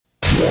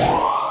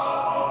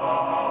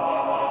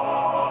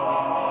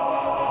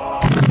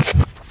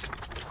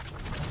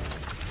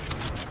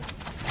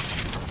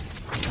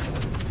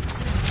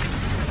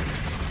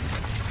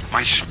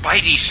My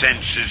spidey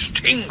sense is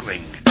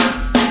tingling.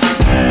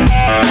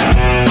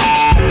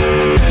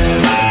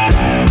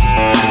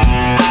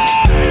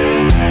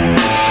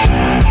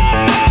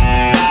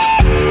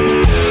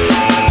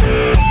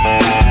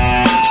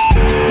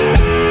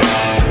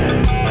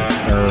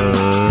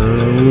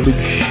 Big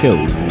show.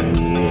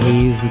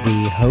 He's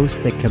the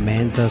host that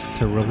commands us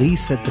to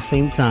release at the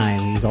same time.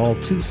 He's all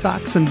two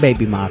socks and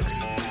baby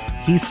mocks.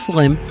 He's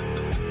Slim,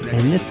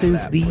 and this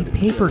is the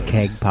Paper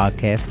Keg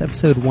Podcast,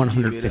 episode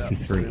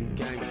 153.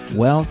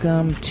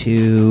 Welcome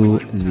to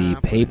the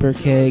Paper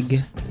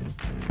Keg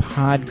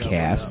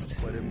Podcast,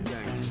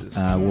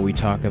 where we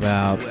talk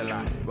about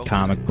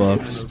comic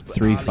books,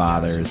 three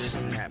fathers.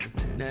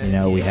 You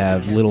know, we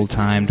have little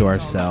time to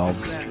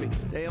ourselves,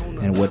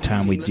 and what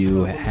time we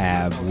do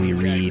have, we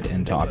read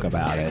and talk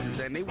about it.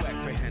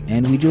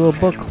 And we do a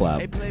book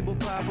club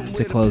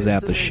to close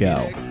out the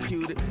show.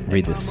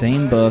 Read the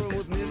same book,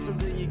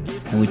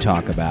 and we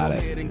talk about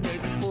it.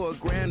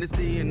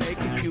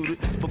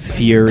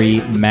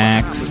 Fury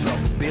Max. Now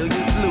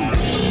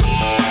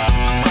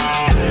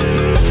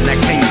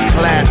can you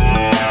clap?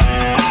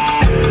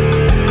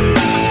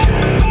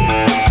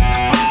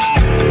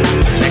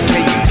 Now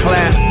can you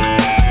clap?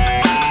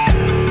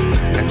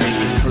 Now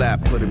can you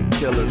clap for them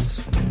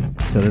killers?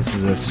 So this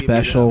is a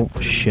special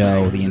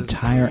show. The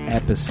entire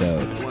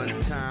episode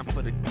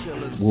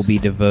will be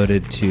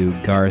devoted to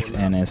Garth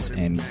Ennis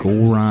and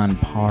Goran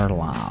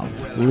Parlov,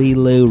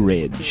 Lilo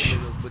Ridge,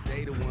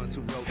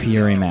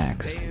 Fury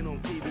Max.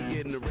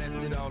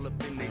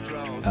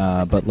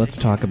 But let's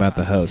talk about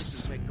the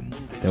hosts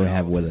that we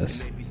have with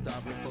us.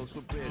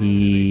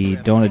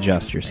 Don't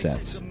adjust your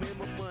sets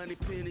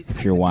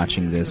if you're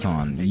watching this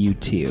on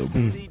YouTube.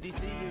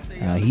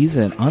 He's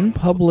an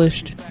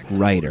unpublished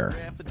writer.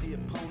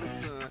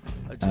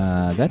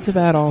 That's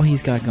about all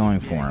he's got going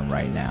for him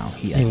right now. I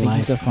think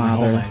he's a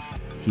father.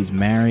 He's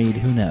married.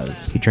 Who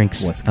knows? He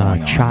drinks what's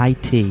going on. chai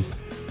tea.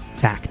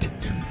 Fact.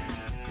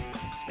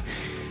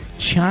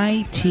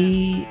 Chai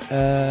tea.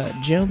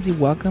 Jonesy,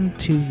 welcome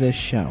to the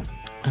show.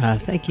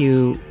 Thank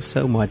you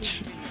so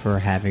much for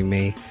having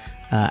me.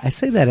 I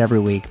say that every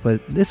week,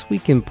 but this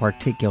week in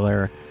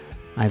particular,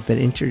 I've been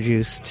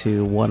introduced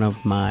to one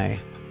of my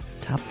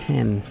top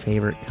 10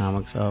 favorite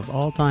comics of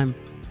all time.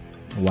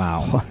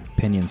 Wow.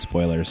 Opinion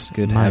spoilers.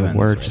 Good My heavens.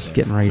 word, just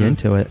getting right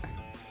into it.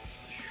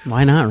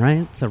 Why not,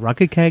 right? It's a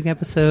Rucka Keg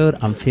episode.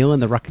 I'm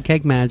feeling the Rucka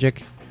Keg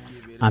magic.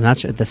 I'm not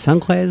sure. The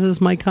sunglasses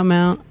might come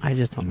out. I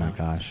just don't know. Oh my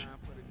gosh.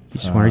 You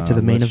just went right to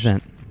the main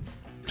event.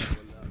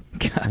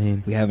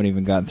 God, we haven't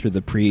even gotten through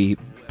the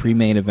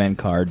pre-main event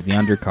card, the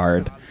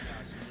undercard.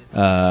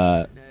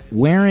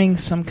 Wearing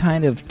some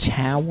kind of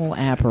towel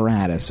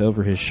apparatus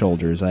over his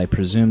shoulders, I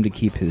presume to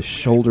keep his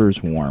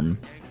shoulders warm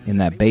in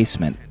that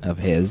basement of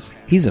his.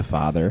 He's a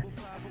father.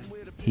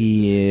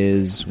 He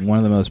is one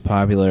of the most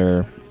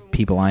popular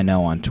people I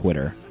know on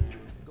Twitter.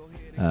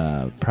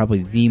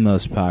 Probably the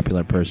most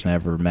popular person I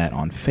ever met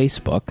on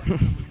Facebook.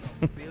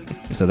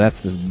 So that's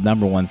the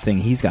number one thing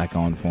he's got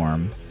going for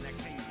him.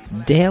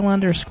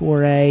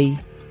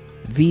 Dale_A,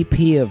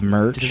 VP of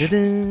merch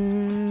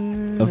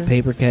of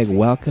Paper Keg.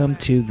 Welcome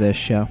to the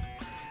show.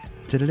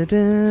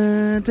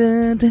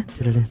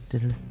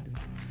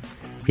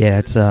 Yeah,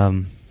 it's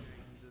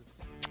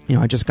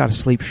I just got a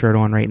sleep shirt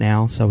on right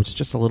now, so it's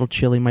just a little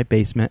chilly in my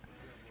basement.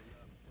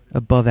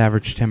 Above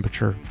average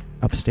temperature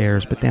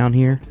upstairs, but down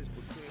here,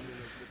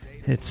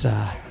 it's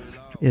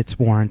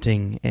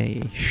warranting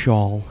a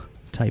shawl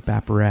type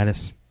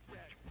apparatus.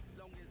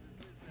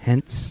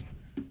 Hence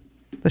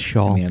the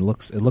shawl. I mean, it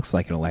looks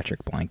like an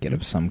electric blanket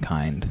of some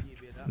kind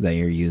that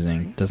you're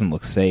using. Doesn't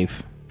look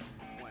safe.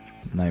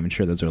 I'm not even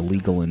sure those are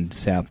legal in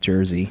South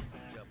Jersey.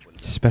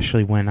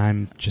 Especially when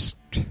I'm just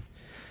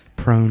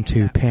prone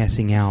to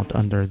passing out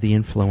under the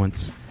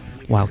influence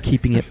while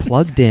keeping it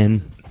plugged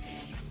in,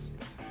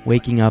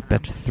 waking up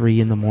at 3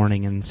 in the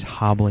morning and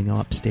hobbling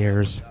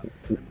upstairs.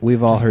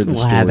 We've all heard the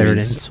lathered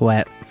in stories.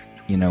 sweat.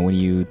 You know, when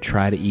you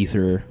try to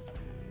ether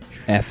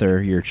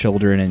your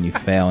children and you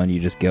fail and you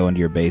just go into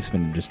your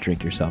basement and just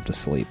drink yourself to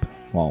sleep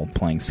while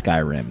playing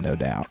Skyrim, no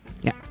doubt.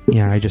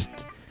 Yeah,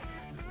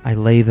 I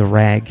lay the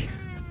rag.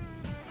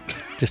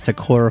 Just a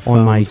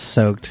chloroform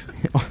soaked.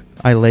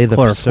 I lay the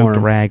Chloroform.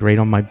 soaked rag right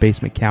on my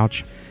basement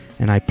couch,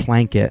 and I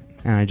plank it,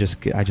 and I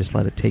just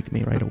let it take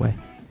me right away.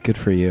 Good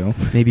for you.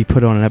 Maybe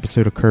put on an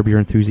episode of Curb Your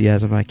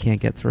Enthusiasm I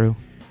can't get through.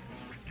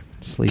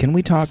 Sleep. Can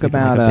we talk sleeping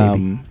about like a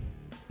baby.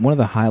 one of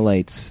the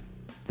highlights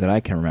that I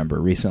can remember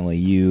recently?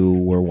 You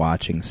were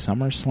watching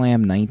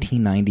SummerSlam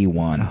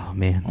 1991 Oh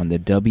man, on the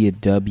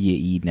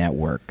WWE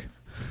Network.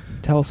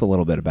 Tell us a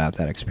little bit about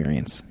that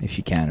experience, if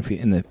you can,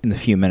 in the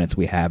few minutes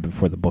we have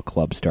before the book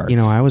club starts. You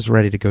know, I was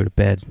ready to go to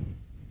bed,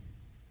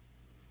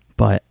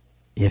 but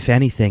if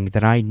anything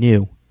that I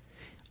knew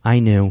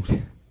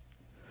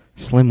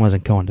Slim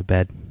wasn't going to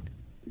bed.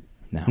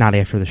 No. Not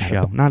after the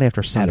show. Not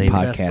after Sunday.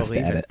 Had a Best podcast to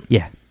believe it. edit.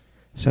 Yeah.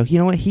 So you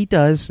know what he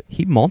does?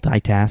 He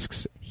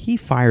multitasks. He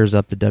fires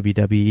up the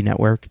WWE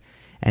Network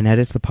and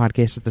edits the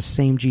podcast at the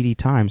same GD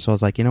time. So I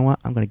was like, you know what?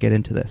 I'm going to get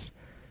into this.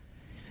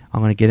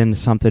 I'm going to get into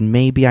something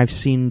maybe I've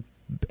seen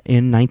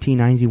in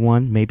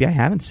 1991. Maybe I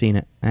haven't seen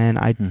it, and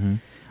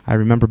I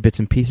remember bits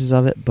and pieces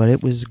of it, but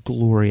it was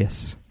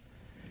glorious.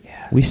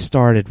 Yeah. We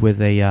started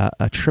with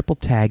a triple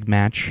tag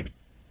match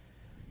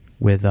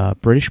with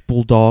British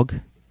Bulldog,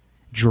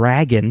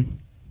 Dragon,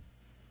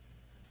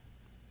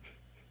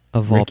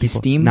 of all Ricky people.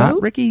 Steamboat?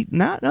 Not Ricky.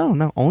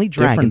 No. Only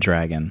Dragon. Different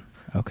Dragon.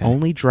 Okay.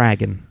 Only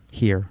Dragon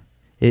here.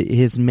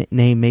 His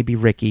name may be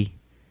Ricky,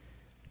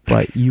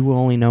 but you will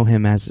only know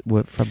him as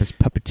from his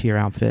puppeteer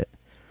outfit.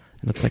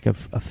 It looks like a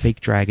fake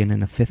dragon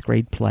in a 5th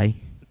grade play.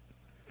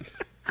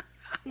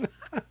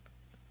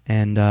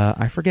 And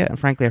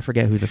frankly, I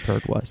forget who the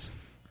third was.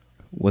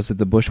 Was it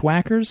the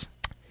Bushwhackers?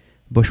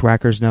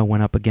 Bushwhackers,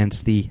 went up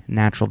against the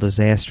natural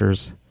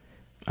disasters.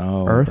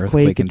 Oh,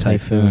 Earthquake and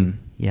Typhoon.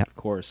 Yeah. Of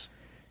course.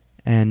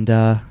 And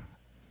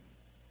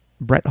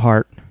Bret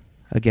Hart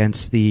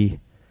against the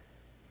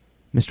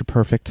Mr.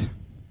 Perfect,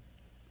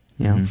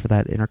 for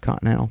that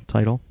Intercontinental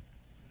title.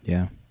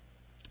 Yeah.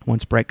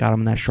 Once Bret got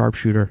him in that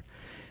sharpshooter,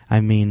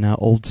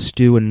 old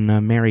Stu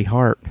and Mary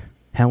Hart,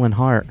 Helen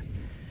Hart,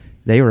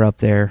 they were up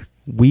there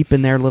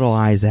weeping their little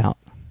eyes out.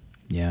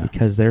 Yeah.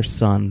 Because their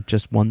son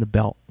just won the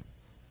belt.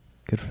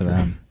 Good for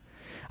them.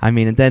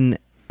 And then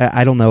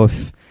I don't know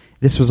if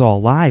this was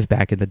all live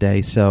back in the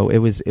day, so it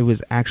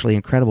was actually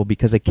incredible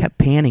because they kept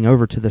panning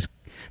over to this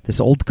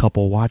old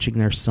couple watching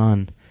their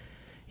son,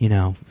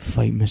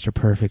 fight Mr.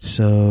 Perfect.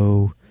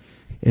 So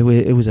it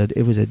was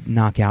a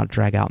knockout,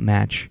 drag out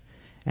match,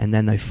 and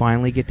then they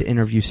finally get to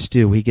interview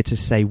Stu. He gets to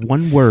say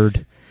one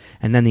word,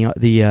 and then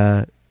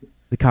the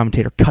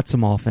commentator cuts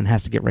him off and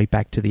has to get right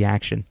back to the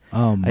action.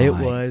 Oh my! It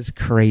was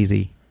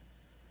crazy.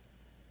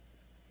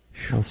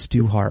 Well,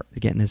 Stu Hart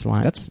getting his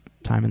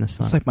time in the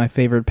sun. It's like my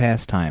favorite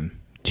pastime.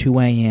 2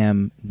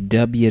 a.m.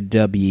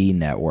 WWE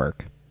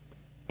Network.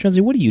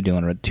 Jonesy, what are you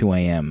doing at 2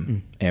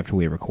 a.m. after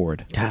we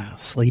record?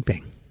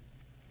 Sleeping.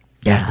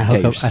 Yeah, I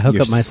hook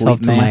up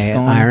myself to my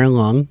iron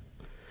lung,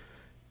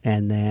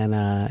 and then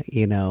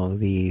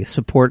the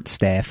support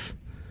staff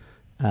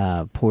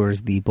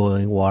pours the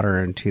boiling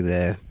water into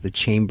the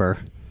chamber.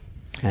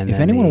 And if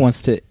anyone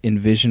wants to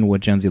envision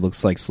what Jonesy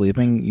looks like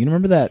sleeping, you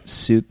remember that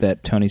suit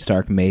that Tony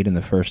Stark made in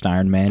the first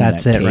Iron Man?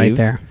 That's it right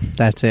there.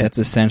 That's it. That's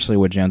essentially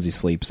what Jonesy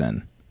sleeps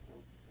in.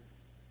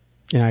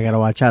 I got to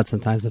watch out.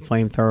 Sometimes the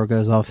flamethrower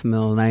goes off in the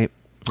middle of the night.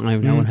 I don't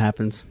even know what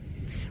happens.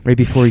 Right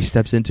before he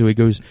steps into it, he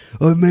goes,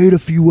 "I made a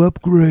few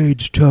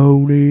upgrades,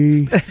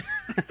 Tony."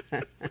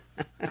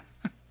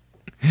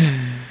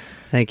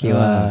 Thank you.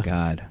 Oh,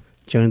 God.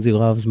 Jonesy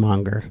loves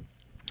Monger.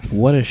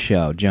 What a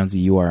show. Jonesy,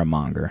 you are a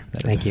monger.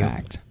 That is a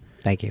fact.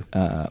 Thank you.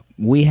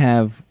 We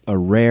have a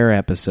rare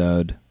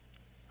episode,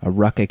 a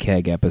Rucka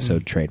Keg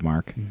episode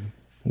trademark,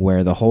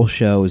 where the whole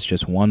show is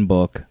just one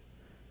book.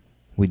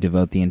 We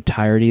devote the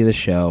entirety of the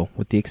show,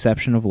 with the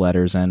exception of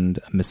letters and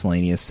a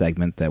miscellaneous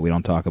segment that we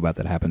don't talk about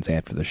that happens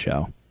after the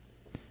show.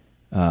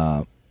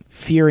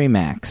 Fury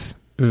Max.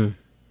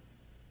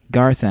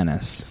 Garth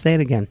Ennis. Say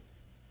it again.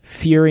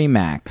 Fury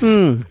Max.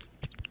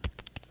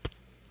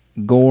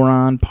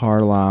 Goran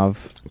Parlov,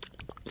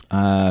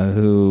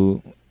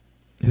 who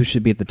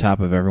should be at the top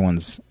of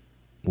everyone's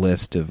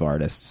list of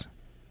artists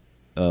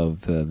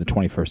of the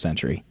 21st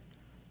century.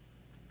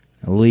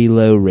 Lee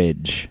Low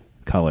Ridge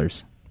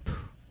colors.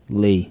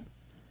 Lee.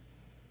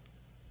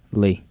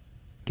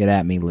 Get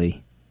at me,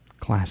 Lee.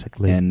 Classic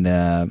Lee.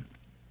 And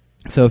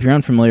so if you're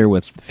unfamiliar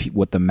with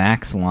what the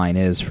Max line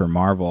is for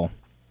Marvel,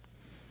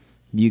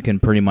 you can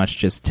pretty much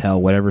just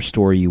tell whatever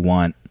story you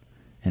want,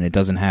 and it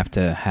doesn't have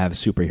to have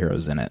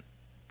superheroes in it.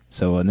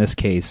 So in this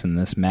case, in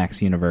this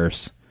Max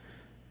universe,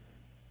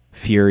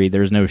 Fury,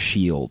 there's no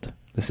shield.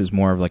 This is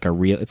more of like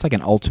it's like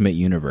an Ultimate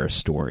Universe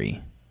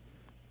story,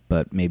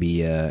 but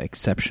maybe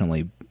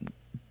exceptionally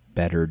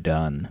better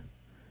done.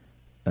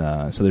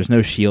 So there's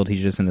no shield.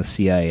 He's just in the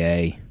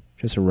CIA,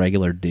 just a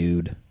regular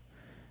dude.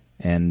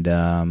 And,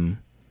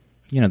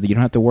 you don't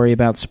have to worry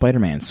about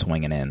Spider-Man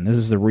swinging in. This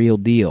is the real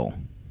deal.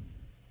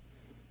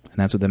 And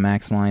that's what the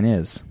Max line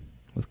is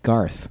with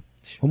Garth.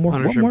 What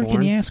more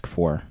can you ask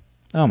for?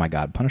 Oh, my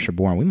God, Punisher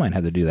Born. We might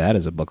have to do that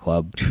as a book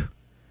club.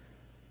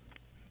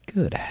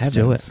 Good heavens. Let's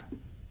do it.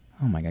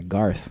 Oh, my God,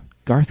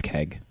 Garth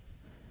Keg.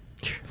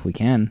 If we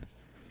can.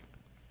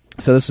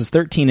 So this was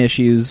 13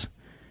 issues.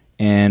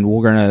 And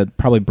we're going to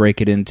probably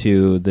break it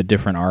into the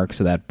different arcs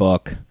of that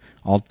book.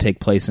 All take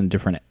place in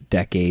different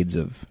decades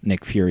of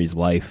Nick Fury's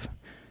life.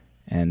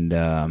 And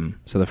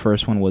so the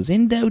first one was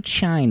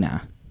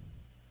Indochina.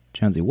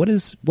 Jonesy, what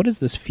is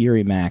this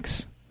Fury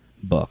Max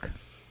book?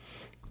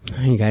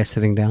 Are you guys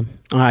sitting down?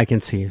 Oh, I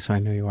can see you, so I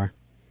know you are.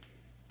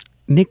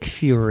 Nick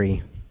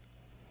Fury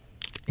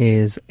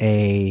is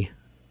a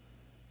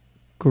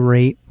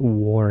great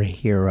war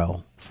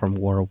hero from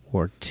World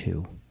War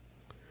II.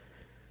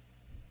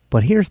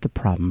 But here's the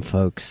problem,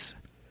 folks.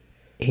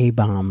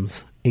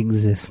 A-bombs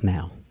exist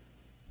now.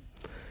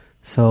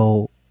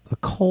 So the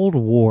Cold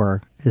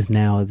War is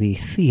now the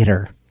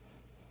theater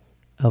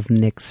of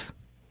Nick's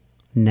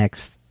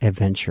next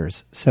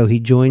adventures. So he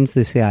joins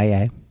the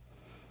CIA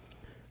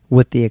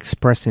with the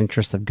express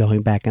interest of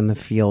going back in the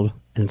field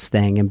and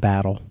staying in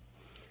battle.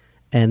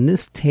 And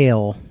this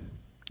tale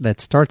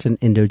that starts in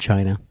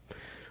Indochina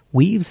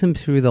weaves him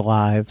through the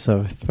lives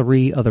of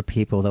 3 other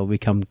people that will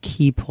become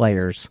key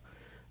players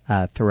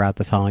throughout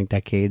the following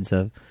decades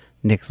of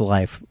Nick's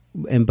life,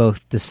 in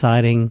both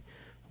deciding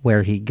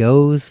where he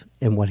goes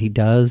and what he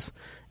does,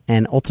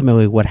 and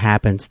ultimately what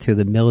happens to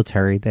the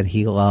military that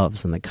he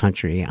loves and the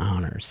country he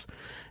honors.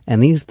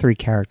 And these 3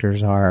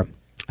 characters are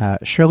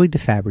Shirley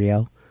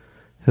DeFabrio,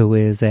 who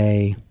is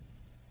a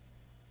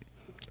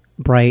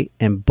bright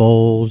and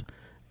bold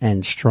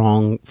and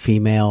strong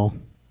female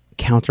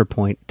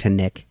counterpoint to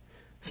Nick,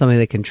 somebody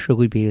that can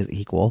truly be his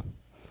equal.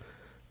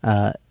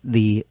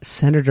 The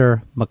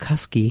Senator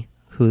McCuskey,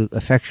 who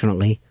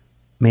affectionately,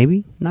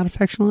 maybe not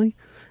affectionately,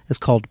 is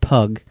called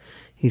Pug.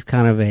 He's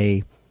kind of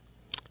a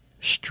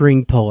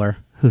string puller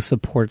who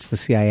supports the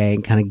CIA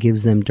and kind of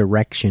gives them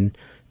direction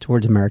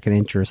towards American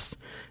interests.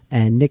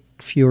 And Nick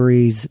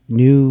Fury's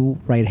new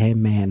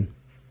right-hand man,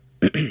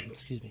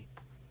 excuse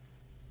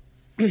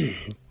me,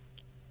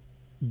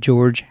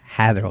 George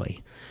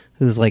Hatherley,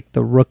 who's like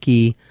the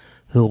rookie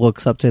who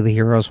looks up to the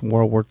heroes from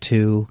World War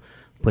II,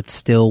 but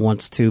still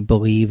wants to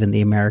believe in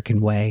the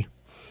American way.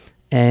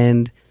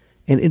 And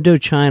in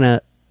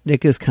Indochina,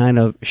 Nick is kind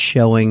of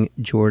showing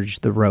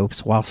George the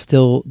ropes while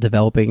still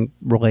developing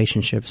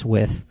relationships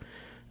with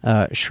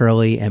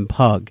Shirley and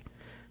Pug.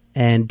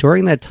 And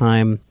during that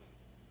time,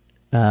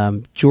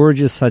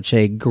 George is such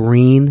a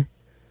green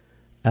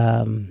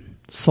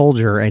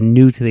soldier and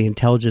new to the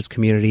intelligence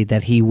community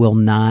that he will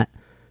not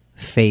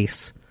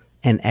face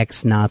an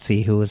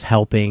ex-Nazi who is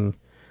helping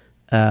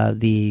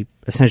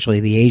essentially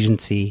the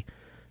agency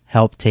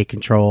help take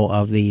control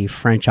of the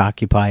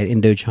French-occupied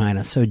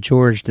Indochina. So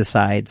George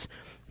decides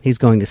he's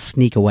going to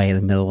sneak away in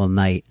the middle of the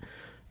night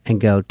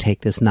and go take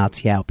this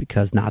Nazi out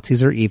because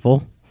Nazis are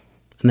evil,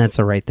 and that's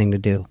the right thing to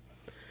do.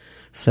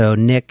 So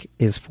Nick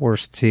is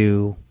forced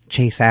to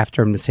chase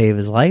after him to save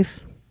his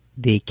life.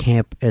 The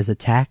camp is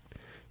attacked,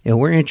 and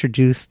we're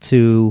introduced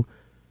to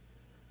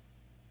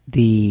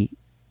the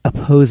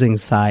opposing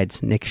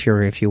sides, Nick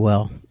Fury, if you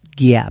will.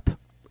 Giap,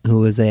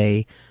 who is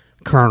a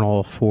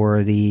colonel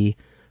for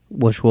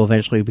which will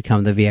eventually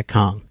become the Viet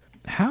Cong.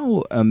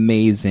 How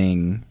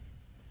amazing.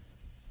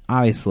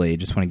 Obviously,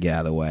 just want to get out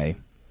of the way.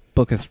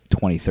 Book of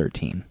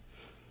 2013,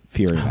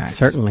 Fury Max.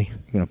 Certainly.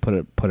 You're going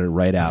to put it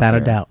right out Without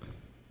there. a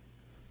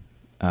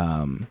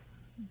doubt.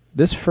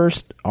 This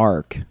first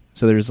arc,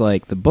 so there's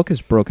the book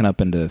is broken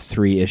up into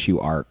 3-issue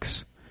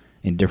arcs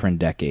in different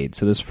decades.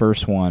 So this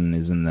first one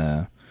is in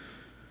the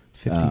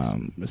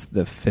 50s. It's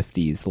the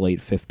 50s, the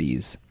late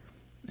 50s.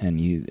 And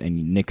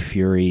Nick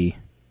Fury,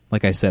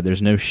 like I said,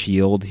 there's no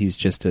shield. He's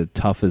just a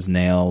tough as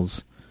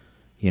nails,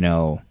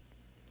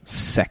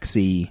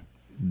 sexy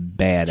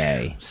bad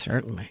A.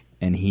 Certainly.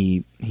 And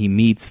he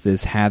meets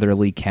this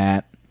Hatherley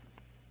cat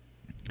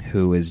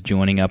who is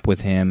joining up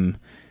with him,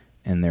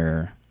 and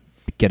they're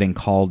getting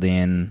called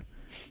in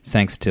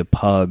thanks to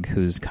Pug,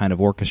 who's kind of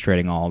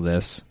orchestrating all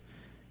this,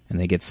 and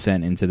they get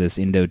sent into this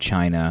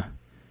Indochina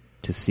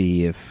to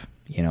see if,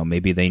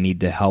 maybe they need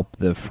to help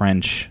the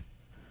French,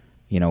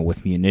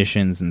 with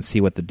munitions and see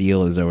what the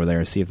deal is over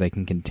there, see if they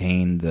can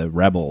contain the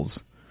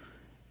rebels.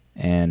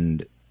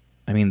 And,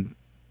 I mean,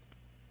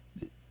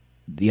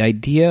 the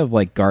idea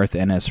of, Garth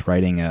Ennis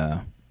writing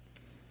a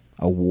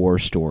war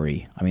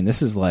story, I mean,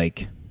 this is,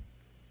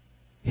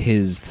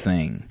 his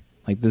thing.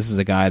 This is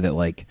a guy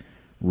that,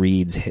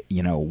 reads,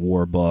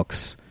 war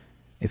books.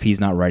 If he's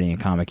not writing a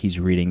comic,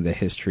 he's reading the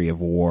history of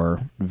war,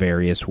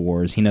 various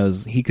wars. He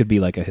knows he could be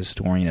a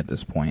historian at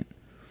this point.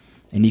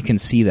 And you can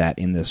see that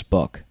in this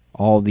book.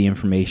 All the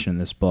information in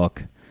this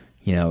book,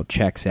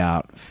 checks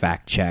out,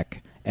 fact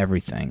check,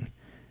 everything.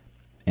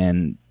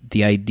 And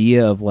the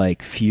idea of,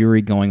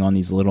 Fury going on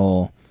these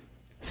little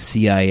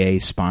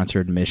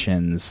CIA-sponsored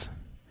missions,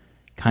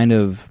 kind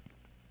of,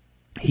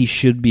 he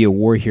should be a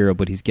war hero,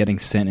 but he's getting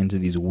sent into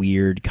these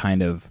weird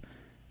kind of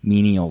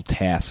menial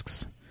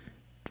tasks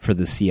for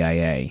the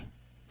CIA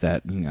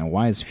that,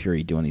 why is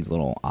Fury doing these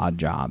little odd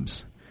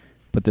jobs?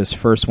 But this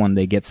first one,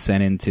 they get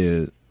sent in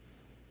to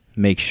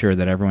make sure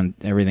that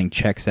everything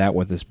checks out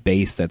with this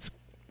base that's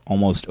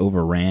almost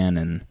overran,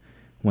 and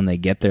when they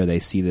get there, they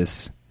see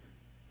this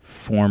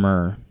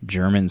former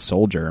German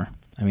soldier.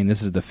 I mean,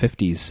 this is the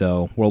 50s,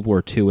 so World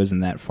War II isn't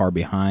that far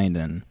behind,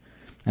 and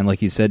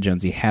like you said,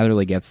 Jonesy,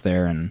 Hatherley gets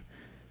there, and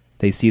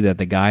they see that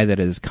the guy that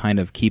is kind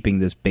of keeping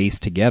this base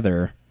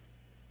together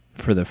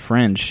for the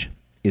French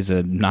is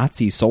a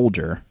Nazi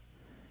soldier,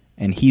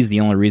 and he's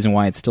the only reason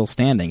why it's still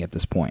standing at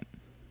this point,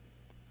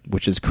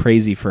 which is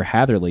crazy for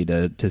Hatherley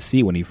to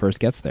see when he first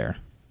gets there.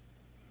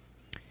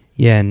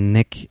 Yeah,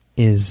 Nick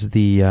is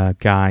the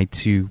guy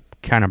to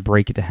kind of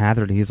break it to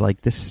Hatherley. He's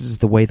like, this is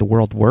the way the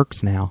world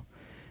works now.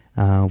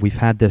 We've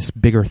had this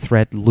bigger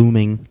threat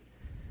looming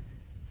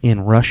in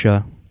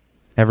Russia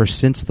ever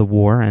since the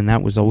war, and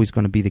that was always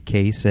going to be the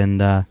case.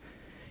 And,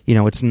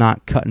 it's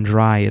not cut and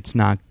dry. It's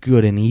not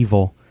good and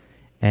evil.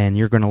 And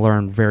you're going to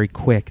learn very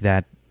quick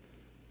that,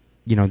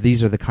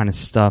 these are the kind of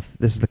stuff,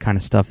 this is the kind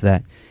of stuff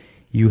that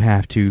you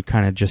have to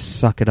kind of just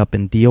suck it up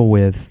and deal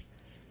with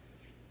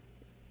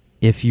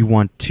if you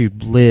want to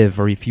live,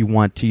 or if you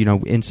want to,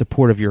 in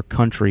support of your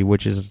country,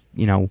 which is,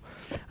 a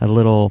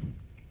little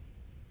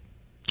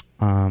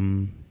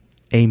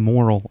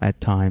amoral at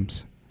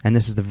times. And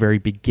this is the very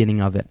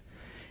beginning of it.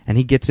 And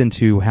he gets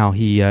into how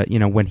he,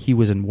 when he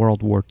was in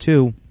World War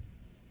II,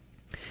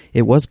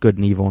 it was good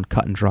and evil and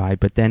cut and dry,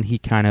 but then he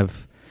kind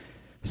of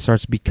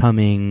starts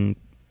becoming,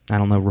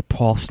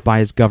 repulsed by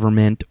his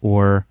government,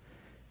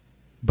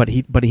 but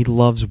he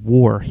loves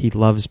war. He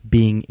loves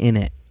being in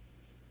it.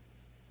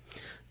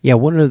 Yeah,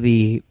 one of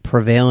the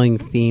prevailing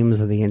themes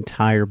of the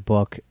entire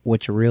book,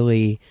 which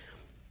really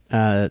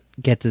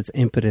gets its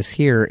impetus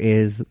here,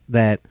 is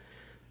that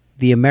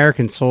the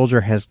American soldier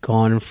has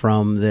gone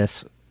from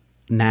this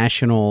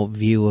national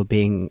view of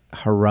being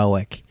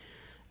heroic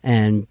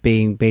and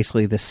being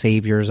basically the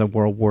saviors of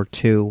World War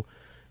II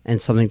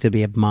and something to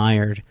be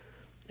admired.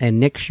 And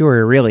Nick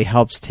Fury really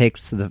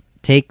takes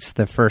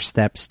the first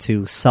steps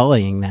to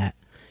sullying that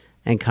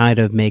and kind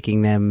of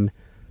making them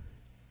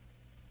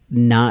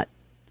not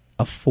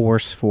a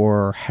force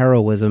for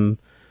heroism,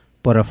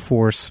 but a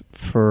force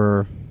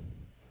for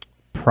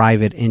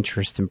private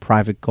interest and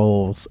private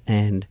goals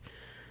and,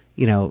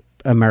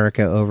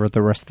 America over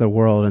the rest of the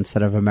world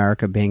instead of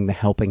America being the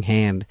helping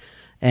hand.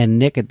 And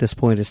Nick at this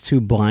point is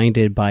too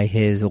blinded by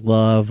his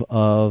love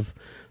of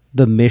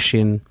the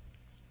mission,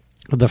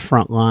 the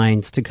front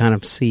lines, to kind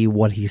of see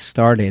what he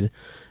started.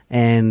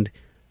 And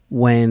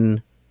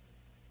when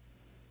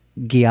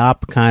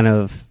Giap kind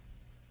of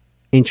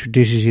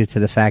introduces you to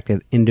the fact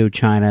that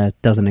Indochina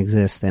doesn't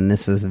exist and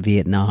this is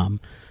Vietnam,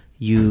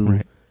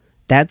 Right.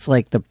 That's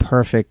like the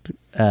perfect,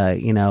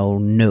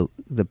 note,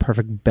 the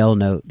perfect bell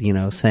note,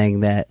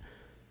 saying that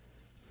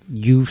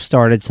you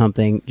started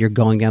something, you're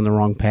going down the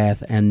wrong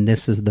path, and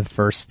this is the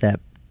first step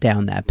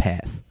down that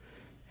path.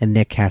 And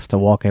Nick has to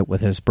walk it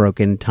with his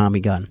broken Tommy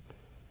gun.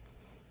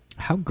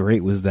 How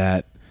great was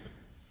that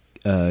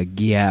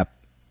Giap,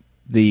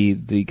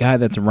 the guy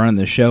that's running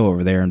the show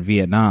over there in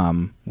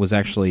Vietnam, was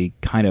actually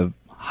kind of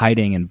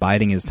hiding and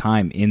biding his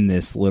time in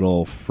this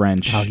little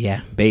French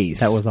base.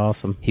 That was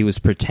awesome. He was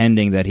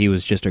pretending that he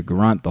was just a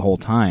grunt the whole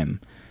time.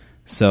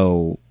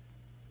 So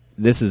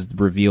this is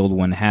revealed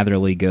when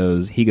Hatherley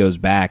goes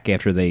back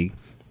after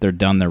they're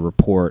done their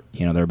report.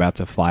 They're about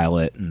to file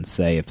it and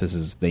say if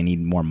they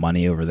need more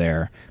money over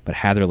there. But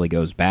Hatherley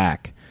goes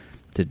back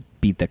to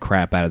beat the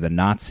crap out of the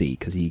Nazi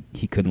because he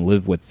couldn't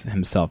live with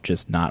himself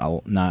just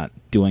not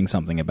doing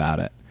something about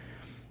it.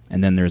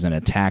 And then there's an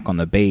attack on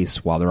the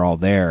base while they're all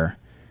there,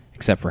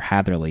 except for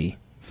Hatherley.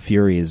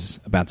 Fury is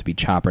about to be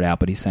choppered out,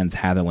 but he sends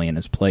Hatherley in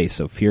his place.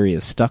 So Fury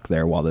is stuck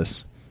there while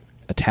this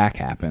attack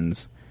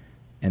happens.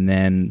 And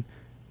then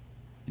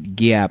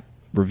Giap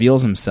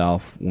reveals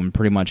himself when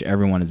pretty much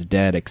everyone is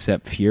dead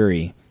except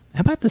Fury.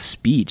 How about the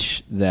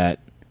speech that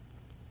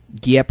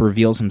Giap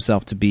reveals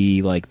himself to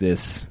be like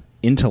this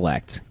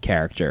intellect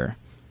character?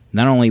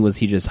 Not only was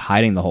he just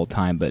hiding the whole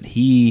time, but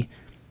he's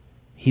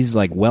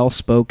like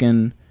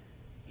well-spoken,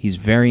 he's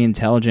very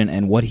intelligent,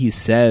 and what he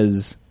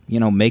says,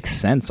 makes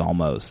sense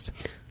almost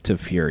to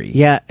Fury.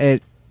 Yeah,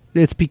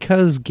 it's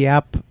because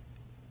Giap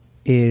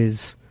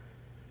is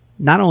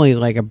not only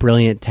like a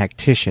brilliant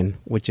tactician,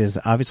 which is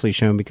obviously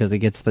shown because he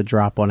gets the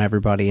drop on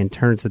everybody and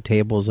turns the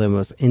tables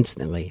almost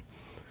instantly,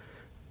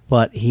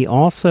 but he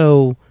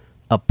also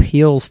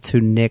appeals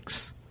to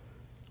Nick's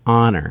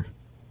honor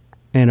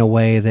in a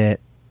way that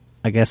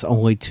I guess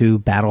only two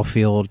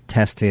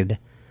battlefield-tested,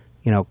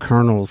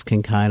 colonels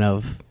can kind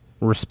of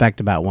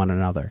respect about one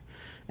another.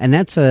 And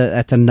that's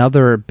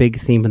another big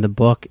theme in the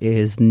book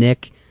is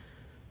Nick,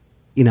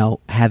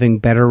 having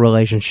better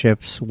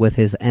relationships with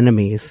his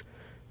enemies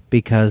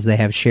because they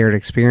have shared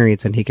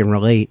experience and he can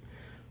relate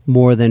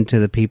more than to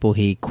the people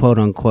he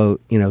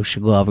quote-unquote,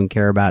 should love and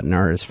care about and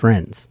are his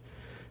friends.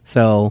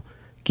 So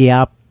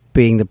Giap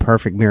being the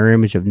perfect mirror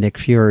image of Nick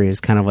Fury is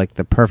kind of like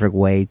the perfect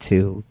way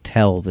to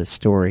tell this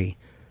story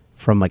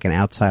from like an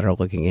outsider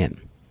looking in.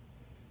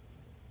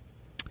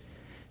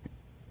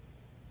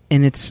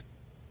 And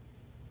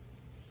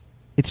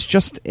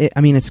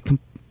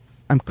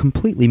I'm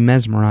completely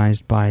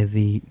mesmerized by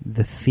the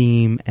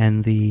theme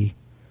and the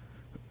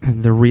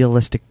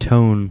realistic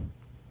tone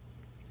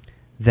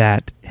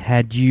that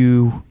had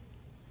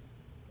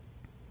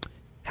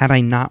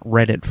I not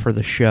read it for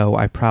the show,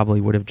 I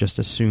probably would have just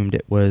assumed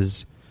it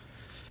was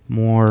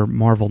more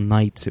Marvel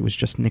Knights. It was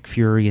just Nick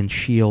Fury and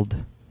S.H.I.E.L.D.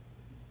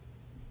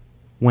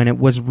 When it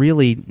was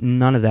really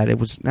none of that.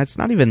 That's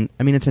not even,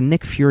 it's a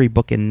Nick Fury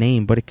book in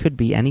name, but it could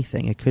be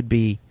anything. It could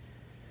be,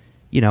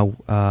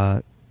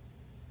 it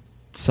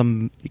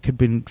could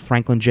be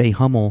Franklin J.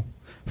 Hummel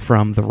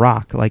from The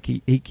Rock. Like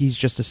he's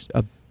just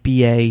a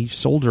BA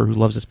soldier who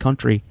loves his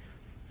country.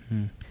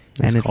 And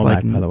it's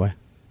like, by the way,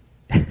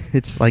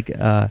 it's like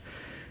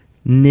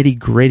nitty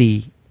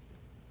gritty.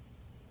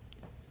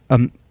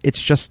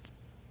 It's just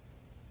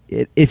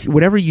if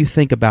whatever you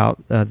think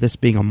about this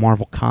being a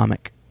Marvel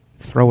comic,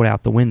 throw it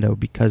out the window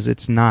because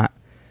it's not.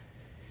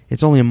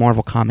 It's only a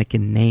Marvel comic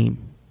in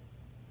name.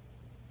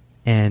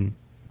 And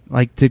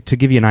like to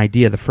give you an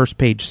idea, the first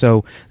page.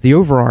 So the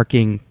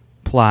overarching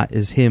plot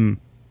is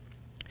him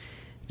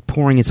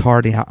pouring his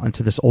heart out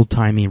into this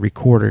old-timey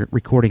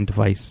recording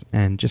device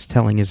and just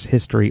telling his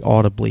history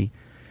audibly,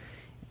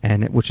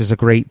 and which is a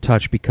great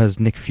touch because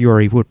Nick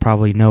Fury would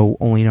probably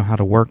only know how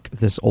to work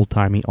this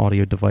old-timey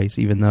audio device,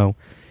 even though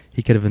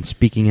he could have been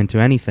speaking into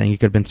anything. He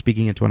could have been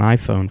speaking into an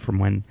iPhone from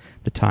when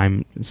the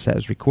time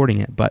says recording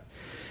it. But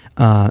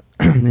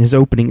the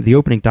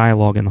opening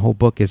dialogue in the whole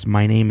book is,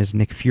 "My name is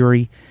Nick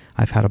Fury.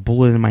 I've had a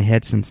bullet in my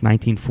head since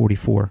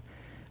 1944.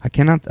 I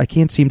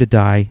can't seem to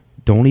die.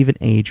 Don't even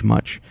age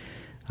much.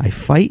 I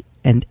fight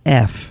and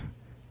F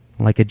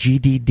like a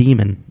GD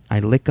demon. I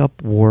lick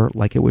up war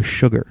like it was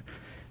sugar.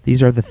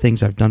 These are the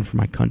things I've done for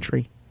my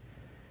country."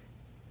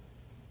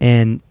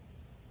 And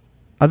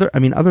other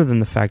than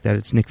the fact that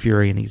it's Nick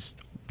Fury and he's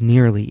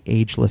nearly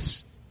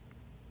ageless,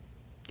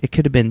 it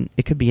could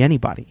be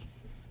anybody.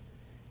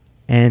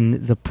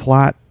 And the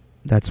plot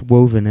that's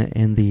woven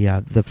in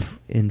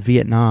in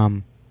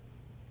Vietnam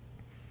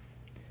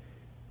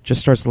just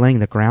starts laying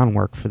the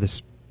groundwork for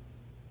this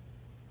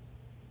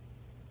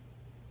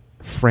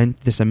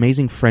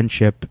amazing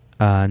friendship.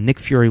 Nick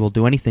Fury will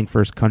do anything for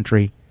his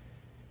country,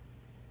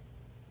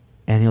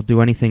 and he'll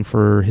do anything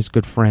for his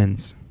good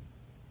friends.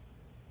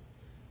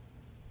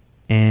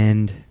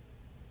 And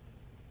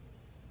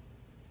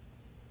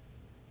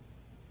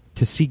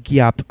to see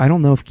Giap, I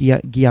don't know if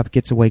Giap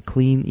gets away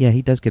clean. Yeah,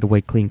 he does get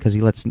away clean because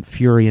he lets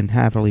Fury and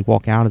Hatherley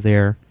walk out of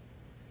there.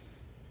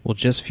 Well,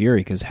 just Fury,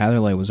 because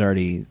Hatherley was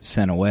already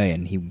sent away,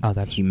 and he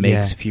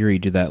makes Fury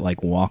do that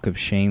walk of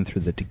shame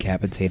through the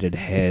decapitated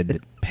head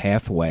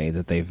pathway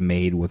that they've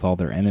made with all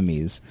their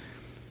enemies.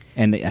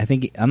 And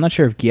I'm not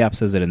sure if Giap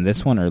says it in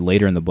this one or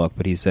later in the book,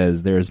 but he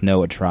says, "There is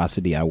no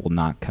atrocity I will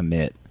not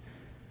commit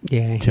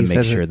to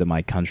make sure that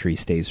my country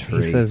stays free."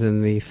 He says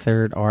in the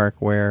third arc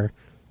where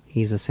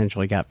he's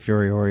essentially got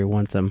Fury where he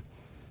wants him.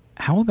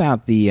 How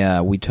about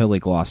we totally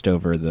glossed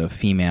over the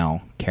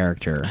female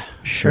character,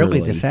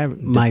 Shirley.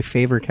 My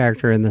favorite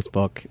character in this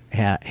book,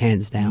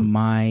 hands down.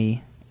 My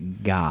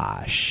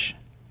gosh.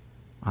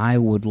 I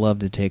would love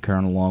to take her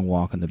on a long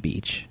walk on the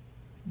beach.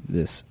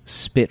 This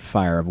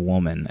spitfire of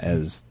woman,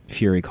 as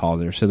Fury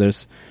calls her. So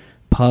there's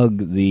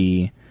Pug,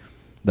 the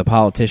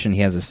politician.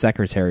 He has a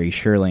secretary,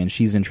 Shirley, and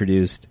she's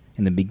introduced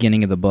in the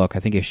beginning of the book. I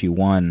think issue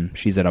 1,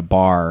 she's at a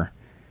bar,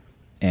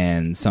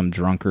 and some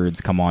drunkards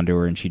come onto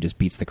her, and she just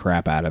beats the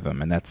crap out of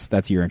him. And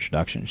that's your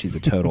introduction. She's a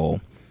total,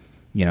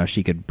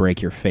 she could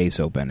break your face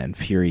open. And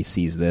Fury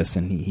sees this,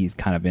 and he's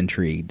kind of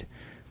intrigued.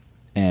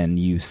 And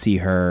you see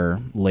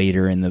her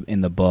later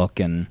in the book,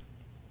 and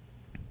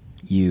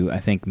I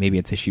think maybe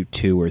it's issue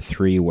 2 or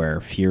 3 where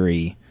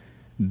Fury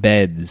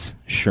beds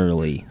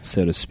Shirley,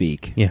 so to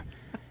speak. Yeah.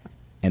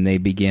 And they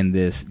begin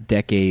this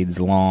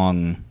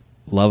decades-long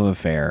love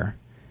affair.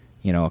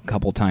 A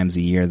couple times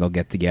a year they'll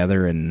get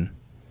together and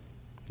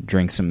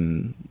drink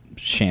some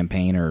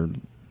champagne or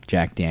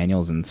Jack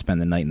Daniels and spend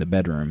the night in the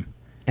bedroom.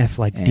 F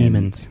like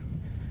demons.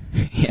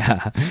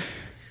 Yeah.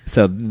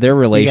 So their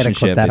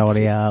relationship... You gotta clip that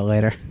audio out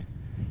later.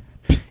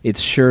 It's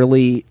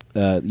Shirley...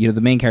 the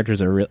main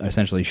characters are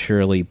essentially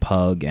Shirley,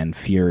 Pug, and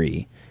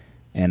Fury,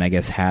 and I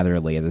guess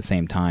Hatherley at the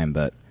same time,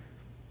 but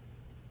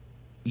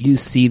you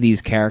see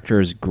these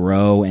characters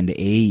grow and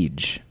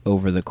age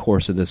over the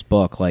course of this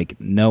book like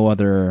no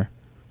other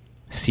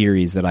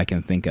series that I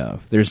can think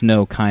of. There's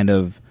no kind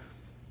of,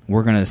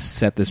 we're going to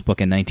set this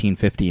book in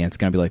 1950 and it's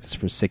going to be like this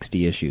for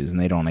 60 issues, and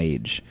they don't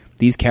age.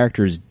 These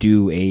characters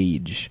do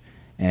age,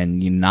 and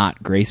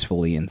not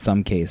gracefully in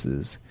some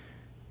cases.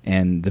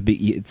 And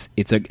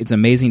it's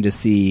amazing to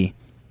see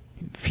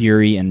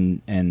Fury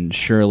and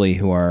Shirley,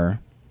 who are...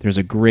 There's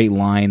a great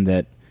line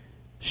that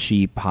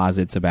she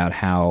posits about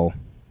how...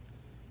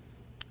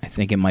 I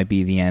think it might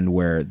be the end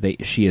where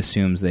she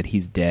assumes that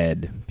he's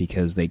dead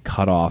because they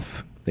cut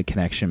off the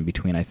connection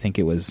between... I think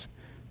it was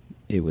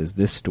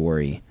this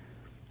story,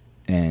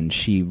 and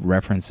she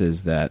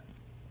references that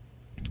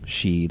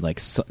she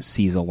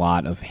sees a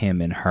lot of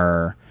him in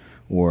her,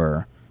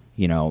 or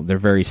they're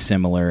very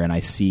similar, and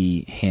I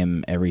see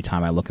him every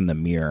time I look in the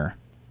mirror.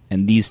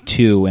 And these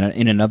two,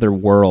 in another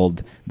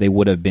world, they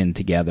would have been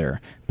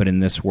together, but in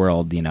this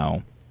world,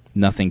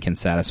 nothing can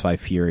satisfy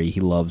Fury.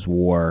 He loves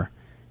war,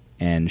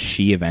 and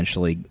she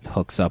eventually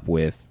hooks up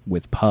with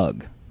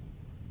Pug.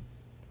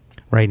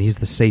 Right, he's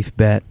the safe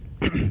bet.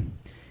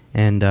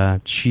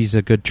 And she's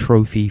a good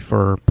trophy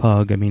for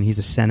Pug. I mean, he's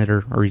a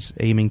senator, or he's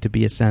aiming to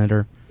be a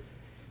senator.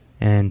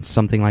 And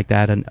something like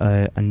that, an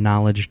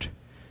acknowledged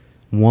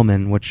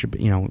woman, which,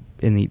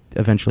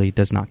 eventually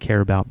does not care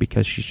about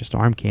because she's just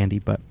arm candy,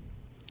 but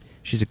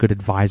she's a good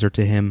advisor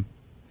to him.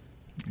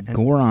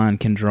 Goron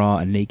can draw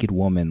a naked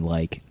woman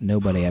like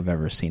nobody I've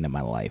ever seen in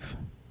my life.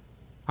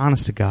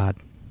 Honest to God.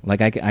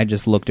 I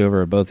just looked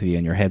over at both of you,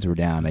 and your heads were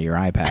down at your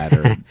iPad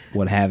or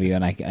what have you,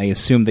 and I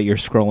assumed that you're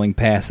scrolling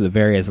past the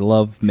various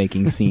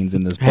love-making scenes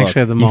in this book. I actually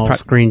have them all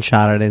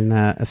screenshotted in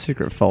a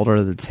secret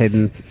folder that's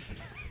hidden.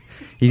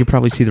 You can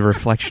probably see the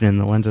reflection in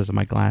the lenses of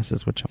my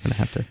glasses, which I'm going to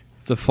have to...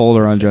 It's a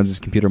folder on Jones's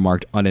computer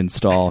marked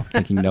uninstall,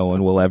 thinking no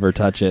one will ever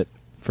touch it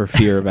for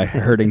fear of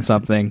hurting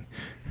something.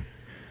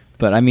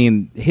 But,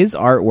 his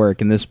artwork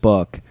in this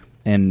book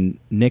and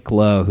Nick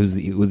Lowe, who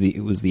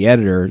was the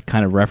editor,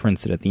 kind of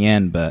referenced it at the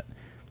end, but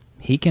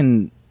he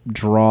can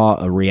draw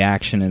a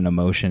reaction and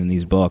emotion in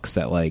these books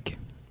that, like,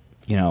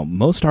 you know,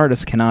 most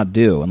artists cannot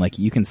do, and like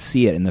you can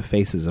see it in the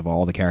faces of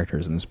all the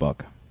characters in this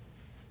book.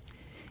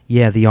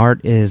 Yeah, the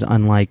art is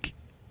unlike.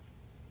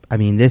 I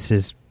mean, this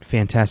is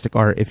fantastic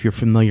art. If you're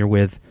familiar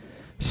with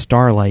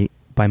Starlight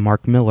by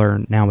Mark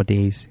Miller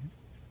nowadays,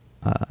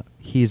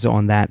 he's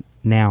on that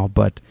now,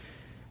 but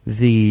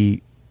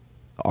the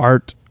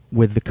art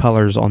with the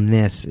colors on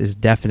this is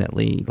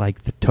definitely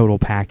like the total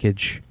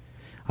package.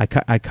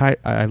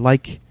 I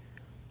like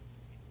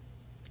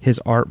his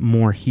art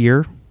more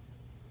here,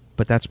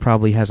 but that's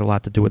probably has a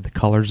lot to do with the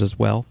colors as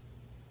well,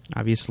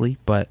 obviously.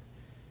 But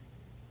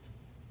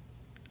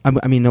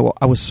I mean,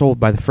 I was sold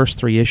by the first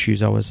 3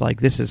 issues. I was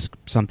like, this is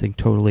something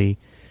totally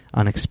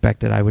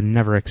unexpected. I would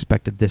never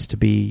expected this to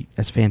be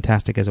as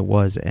fantastic as it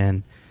was,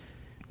 and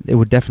it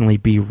would definitely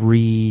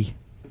be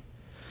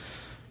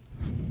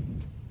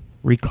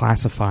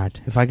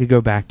reclassified. If I could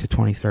go back to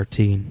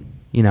 2013,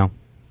 you know,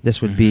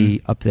 this would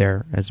be up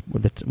there as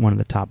one of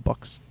the top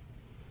books.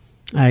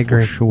 I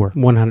agree. For sure.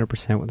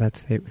 100% with that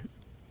statement.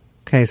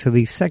 Okay, so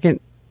the second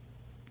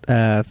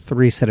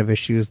 3 set of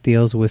issues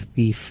deals with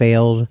the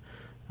failed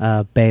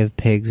Bay of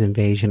Pigs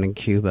invasion in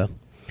Cuba.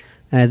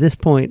 And at this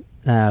point,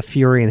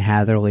 Fury and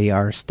Hatherley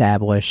are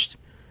established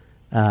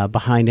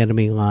behind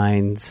enemy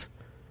lines,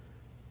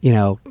 you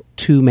know,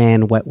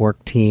 2-man wet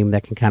work team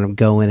that can kind of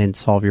go in and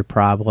solve your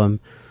problem.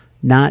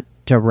 Not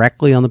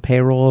directly on the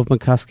payroll of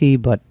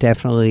McCuskey, but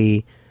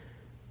definitely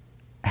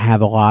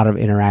have a lot of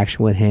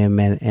interaction with him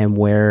and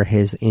where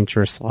his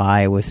interests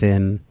lie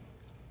within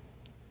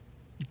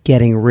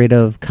getting rid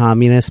of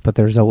communists, but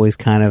there's always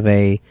kind of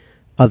a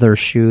other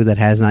shoe that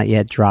has not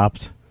yet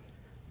dropped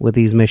with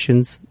these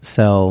missions.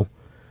 So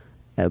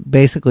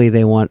basically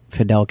they want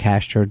Fidel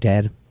Castro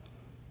dead.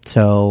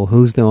 So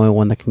who's the only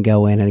one that can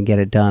go in and get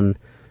it done?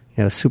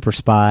 You know, super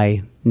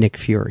spy Nick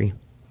Fury.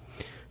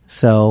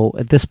 So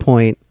at this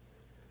point,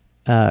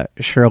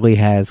 Shirley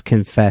has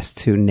confessed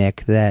to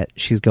Nick that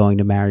she's going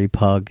to marry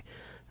Pug,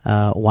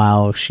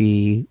 while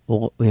she,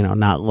 you know,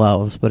 not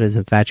loves, but is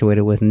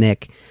infatuated with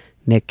Nick.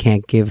 Nick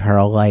can't give her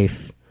a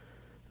life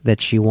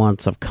that she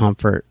wants of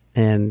comfort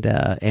and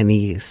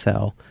ease,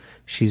 so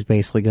she's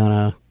basically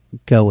gonna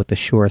go with the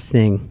sure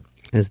thing,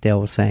 as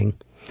Dale was saying.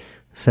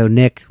 So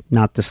Nick,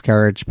 not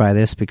discouraged by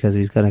this because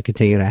he's going to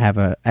continue to have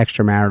an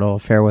extramarital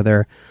affair with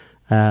her,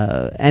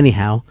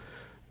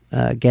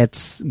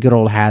 gets good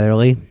old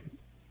Hatherley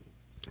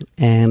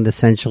and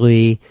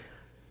essentially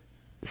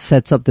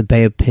sets up the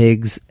Bay of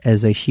Pigs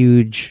as a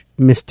huge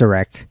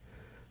misdirect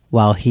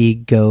while he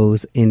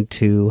goes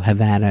into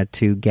Havana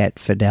to get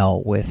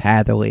Fidel with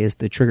Hatherley as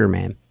the trigger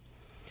man.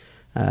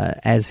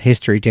 As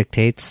history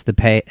dictates,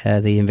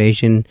 the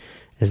invasion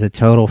is a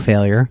total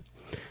failure,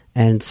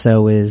 and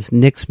so is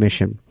Nick's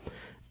mission.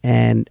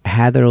 And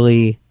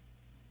Hatherley,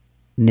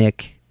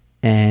 Nick,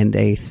 and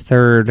a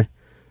third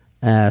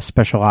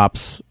special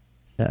ops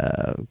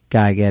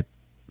guy get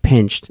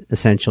pinched,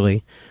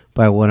 essentially,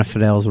 by one of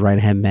Fidel's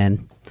right-hand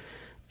men.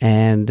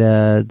 And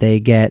the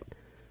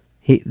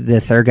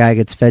third guy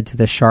gets fed to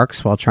the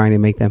sharks while trying to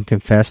make them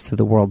confess to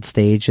the world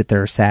stage that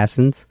they're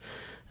assassins.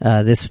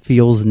 This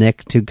fuels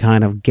Nick to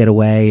kind of get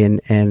away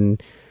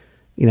and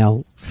you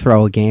know,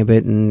 throw a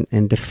gambit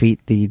and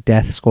defeat the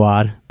death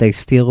squad. They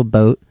steal a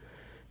boat.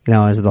 You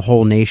know, as the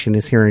whole nation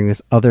is hearing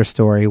this other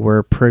story,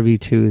 we're privy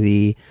to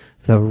the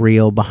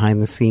real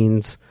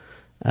behind-the-scenes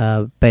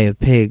Bay of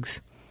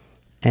Pigs.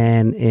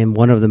 And in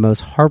one of the most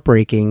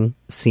heartbreaking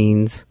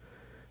scenes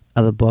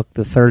of the book,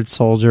 the third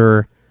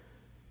soldier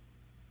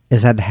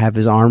has had to have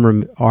his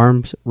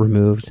arms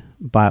removed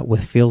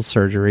with field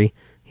surgery.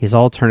 He's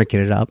all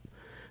tourniqueted up.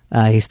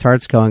 He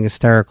starts going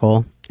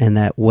hysterical, and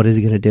that what is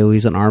he going to do?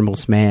 He's an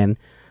armless man.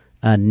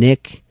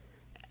 Nick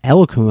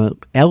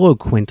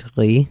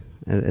eloquently,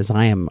 as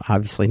I am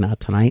obviously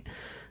not tonight,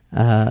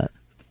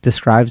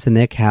 describes to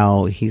Nick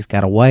how he's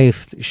got a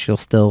wife, she'll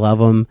still love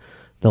him,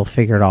 they'll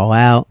figure it all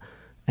out.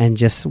 And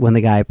just when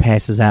the guy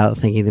passes out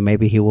thinking that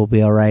maybe he will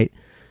be all right,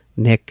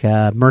 Nick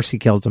mercy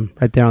kills him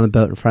right there on the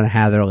boat in front of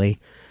Hatherley.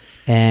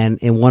 And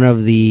in one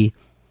of the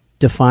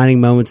defining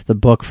moments of the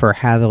book for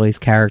Hatherley's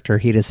character,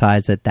 he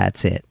decides that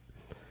that's it.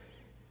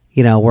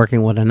 You know,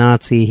 working with a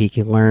Nazi, he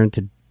can learn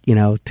to, you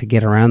know, to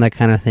get around that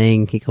kind of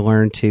thing. He can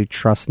learn to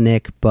trust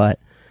Nick, but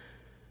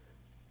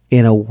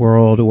in a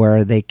world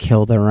where they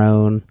kill their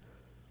own,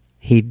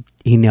 he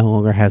no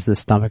longer has the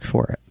stomach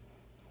for it.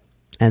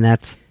 And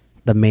that's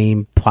the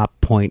main plot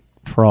point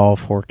for all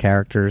 4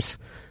 characters,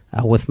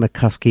 with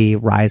McCuskey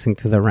rising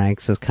through the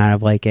ranks as kind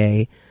of like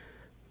a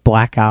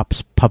Black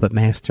Ops puppet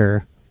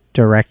master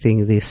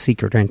directing the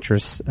secret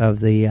interests of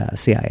the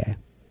CIA.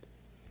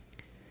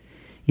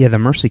 Yeah, the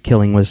mercy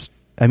killing was,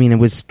 I mean, it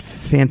was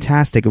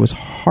fantastic. It was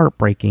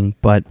heartbreaking,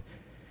 but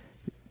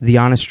the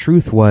honest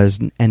truth was,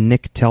 and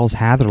Nick tells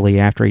Hatherley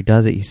after he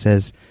does it, he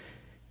says,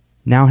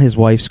 now his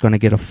wife's going to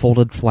get a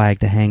folded flag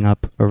to hang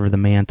up over the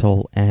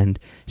mantle, and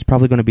he's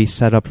probably going to be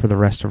set up for the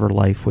rest of her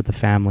life with the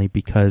family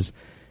because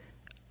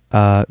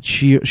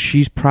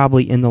she's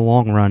probably in the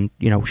long run,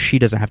 she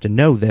doesn't have to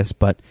know this,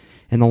 but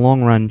in the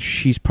long run,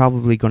 she's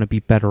probably going to be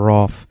better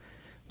off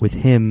with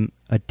him,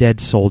 a dead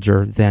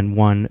soldier, than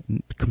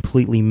one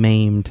completely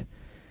maimed,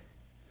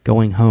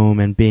 going home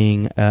and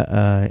being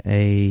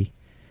a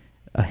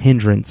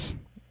hindrance.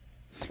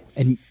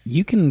 And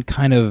you can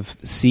kind of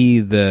see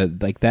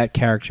that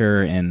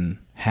character and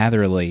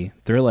Hatherley,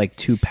 they're like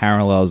two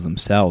parallels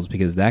themselves,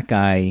 because that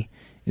guy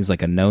is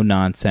like a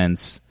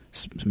no-nonsense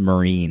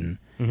Marine,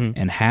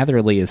 and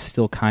Hatherley is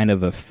still kind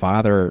of a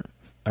father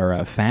or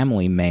a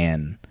family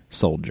man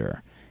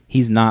soldier.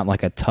 He's not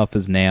like a tough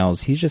as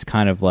nails. He's just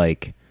kind of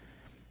like,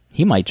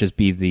 he might just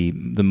be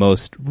the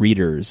most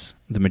readers.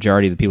 The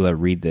majority of the people that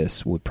read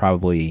this would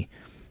probably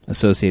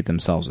associate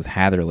themselves with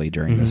Hatherley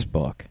during this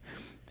book.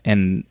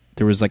 And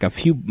there was like a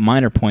few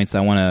minor points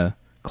I want to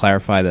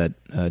clarify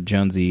that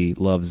Jonesy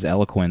loves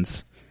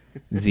eloquence.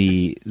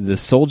 The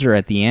soldier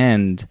at the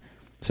end,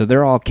 so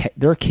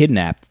they're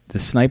kidnapped. The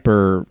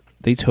sniper,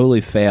 they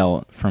totally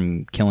fail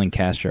from killing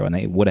Castro, and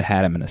they would have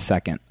had him in a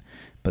second,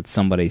 but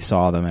somebody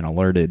saw them and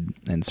alerted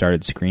and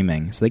started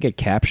screaming. So they get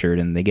captured,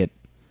 and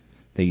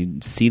they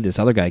see this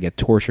other guy get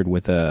tortured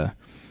with a,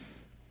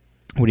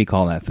 what do you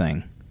call that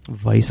thing?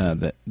 Vice.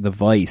 The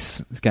vice.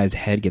 This guy's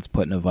head gets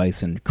put in a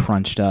vice and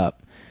crunched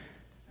up.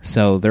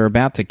 So they're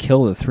about to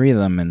kill the three of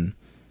them, and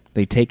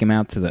they take him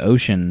out to the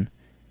ocean,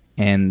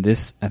 and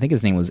this, I think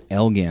his name was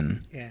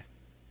Elgin. Yeah.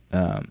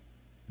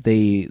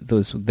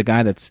 The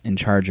guy that's in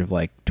charge of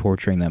like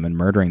torturing them and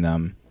murdering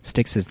them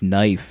sticks his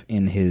knife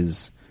in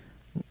his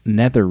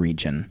nether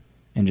region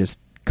and just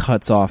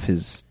cuts off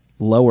his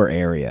lower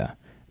area,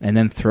 and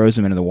then throws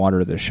him into the water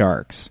to the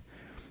sharks.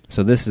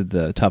 So this is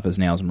the tough as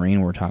nails Marine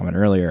we were talking about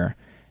earlier,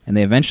 and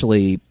they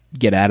eventually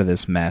get out of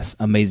this mess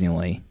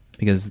amazingly,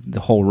 because the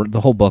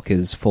whole book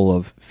is full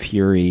of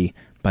Fury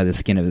by the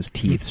skin of his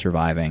teeth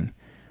surviving.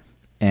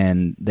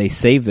 And they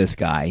save this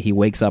guy. He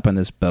wakes up in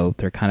this boat.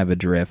 They're kind of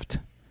adrift.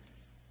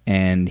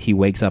 And he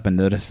wakes up and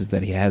notices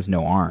that he has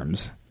no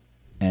arms.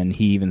 And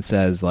he even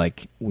says,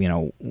 like,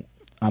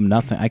 I'm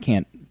nothing. I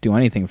can't do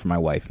anything for my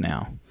wife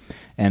now.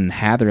 And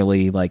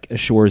Hatherley, like,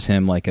 assures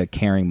him, like a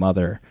caring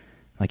mother,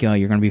 like, oh,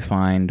 you're going to be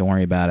fine. Don't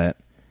worry about it.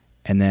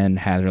 And then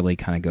Hatherley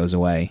kind of goes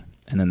away.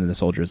 And then the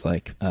soldier's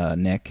like,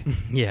 Nick.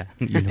 Yeah.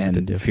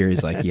 And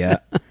Fury's like, yeah.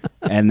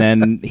 And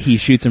then he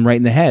shoots him right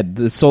in the head.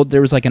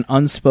 There was like an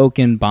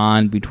unspoken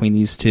bond between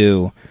these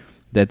two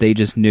that they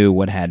just knew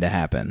what had to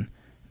happen.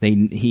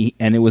 And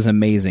it was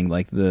amazing.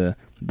 Like the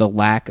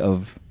lack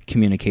of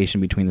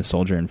communication between the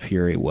soldier and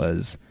Fury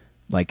was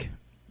like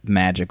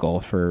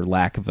magical, for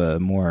lack of a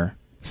more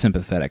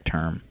sympathetic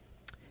term.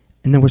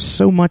 And there was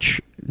so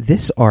much,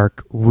 this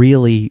arc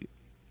really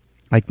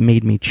like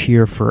made me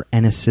cheer for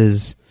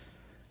Ennis's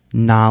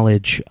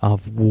knowledge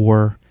of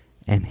war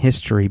and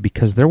history,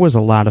 because there was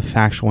a lot of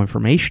factual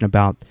information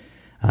about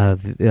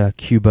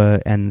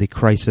Cuba and the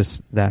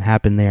crisis that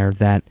happened there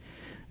that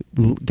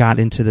got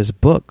into this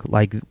book.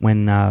 Like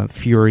when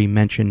Fury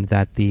mentioned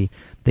that they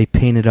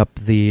painted up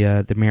the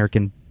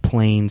American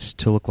planes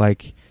to look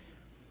like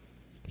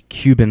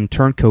Cuban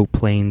turncoat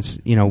planes.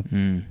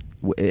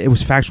 It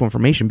was factual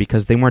information,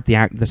 because they weren't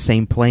the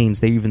same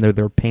planes. Even though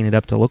they were painted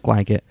up to look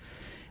like it,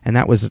 and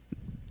that was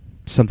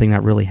something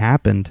that really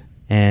happened.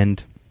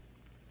 And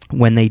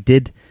when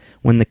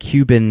the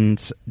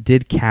Cubans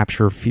did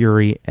capture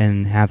Fury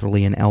and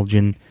Hatherley and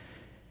Elgin,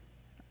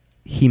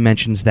 he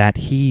mentions that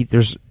he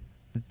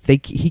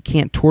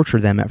can't torture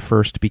them at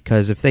first,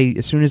 because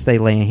as soon as they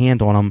lay a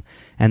hand on them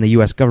and the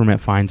U.S. government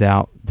finds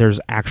out, there's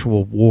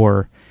actual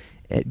war.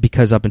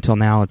 Because up until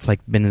now, it's like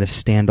been this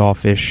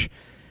standoffish,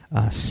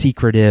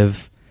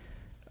 secretive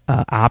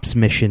ops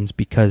missions,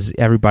 because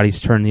everybody's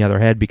turned the other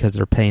head because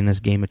they're playing this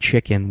game of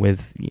chicken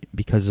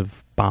because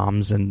of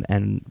bombs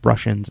and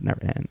Russians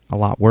and a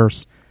lot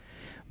worse.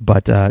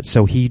 But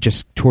so he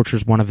just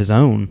tortures one of his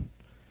own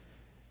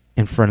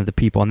in front of the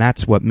people, and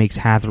that's what makes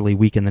Hatherley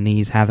weak in the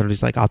knees.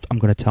 Hatherley's like, I'm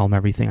going to tell him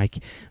everything.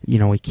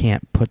 We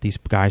can't put these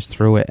guys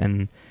through it,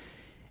 and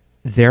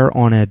they're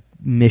on a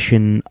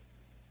mission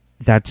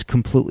that's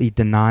completely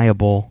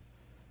deniable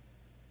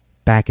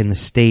back in the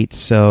States.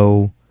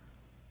 So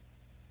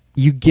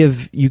you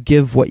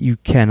give what you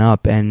can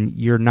up, and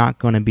you're not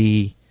going to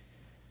be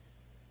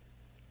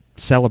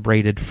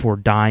celebrated for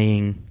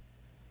dying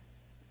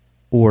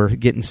or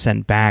getting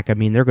sent back. I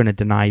mean, they're going to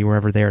deny you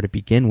wherever they are to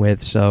begin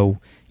with, so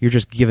you're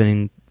just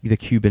giving the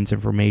Cubans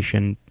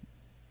information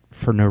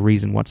for no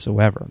reason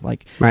whatsoever.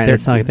 Like, right,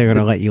 it's not like they're going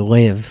to let you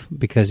live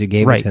because you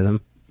gave it to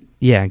them.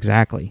 Yeah,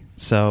 exactly.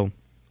 So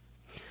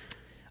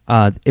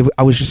I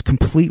was just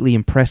completely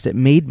impressed. It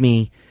made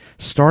me,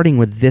 starting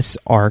with this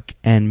arc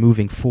and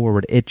moving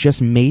forward, it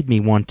just made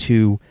me want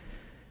to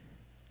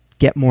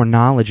get more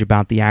knowledge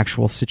about the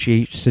actual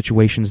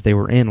situations they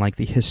were in, like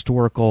the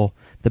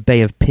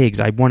Bay of Pigs.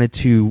 I wanted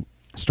to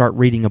start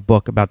reading a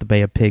book about the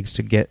Bay of Pigs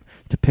to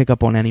pick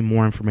up on any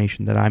more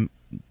information that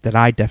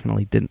I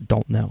definitely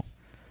don't know,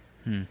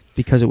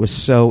 because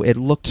it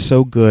looked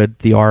so good,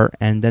 the art,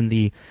 and then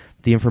the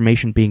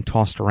information being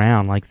tossed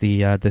around, like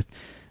the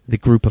the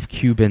group of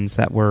Cubans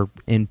that were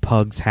in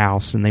Pug's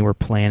house, and they were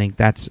planning.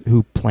 That's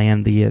who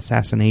planned the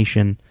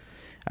assassination.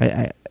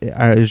 It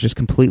was just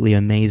completely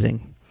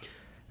amazing.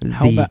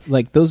 How about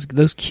like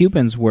those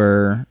Cubans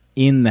were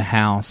in the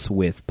house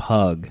with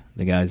Pug,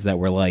 the guys that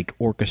were like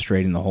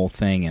orchestrating the whole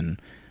thing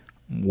and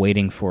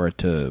waiting for it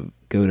to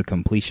go to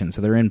completion.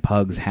 So they're in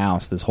Pug's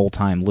house this whole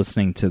time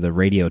listening to the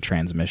radio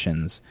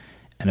transmissions,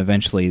 and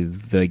eventually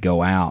they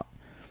go out.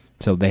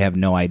 So they have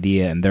no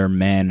idea, and their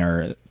men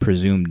are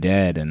presumed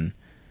dead,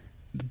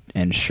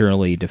 and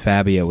Shirley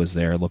DeFabio was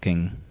there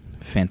looking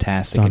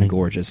fantastic Stunning. and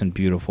gorgeous and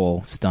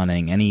beautiful,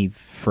 stunning, any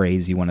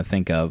phrase you want to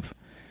think of.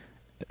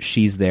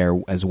 She's there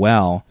as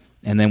well.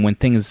 And then when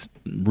things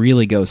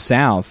really go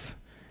south,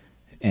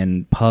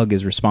 and Pug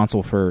is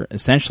responsible for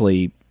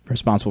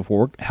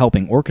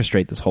helping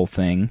orchestrate this whole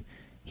thing,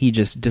 he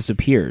just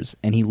disappears,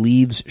 and he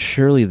leaves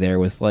Shirley there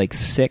with like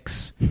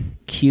 6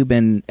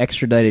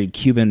 extradited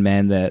Cuban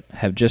men that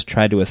have just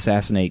tried to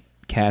assassinate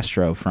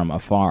Castro from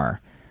afar,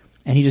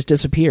 and he just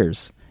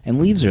disappears and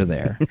leaves her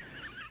there.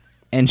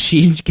 And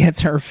she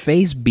gets her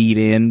face beat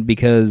in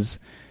because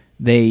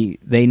they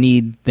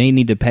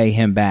need to pay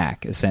him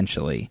back,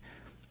 essentially.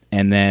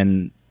 And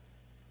then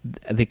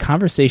the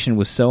conversation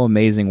was so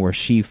amazing where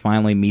she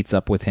finally meets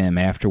up with him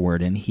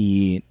afterward, and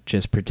he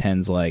just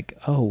pretends like,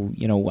 oh,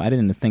 I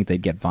didn't think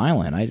they'd get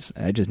violent.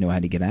 I just knew how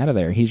to get out of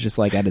there. He's just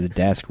like at his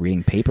desk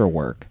reading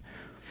paperwork.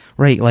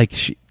 Right, like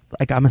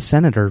I'm a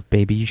senator,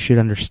 baby. You should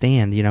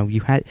understand.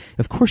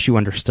 Of course you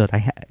understood.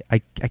 I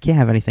can't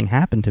have anything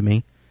happen to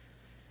me.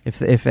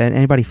 If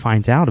anybody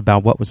finds out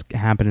about what was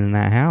happening in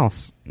that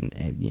house,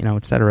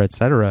 et cetera, et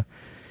cetera.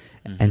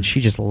 Mm-hmm. And she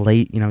just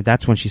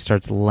that's when she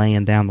starts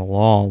laying down the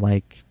law,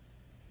 like,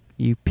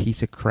 you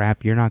piece of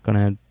crap, you're not going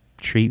to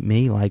treat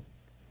me like...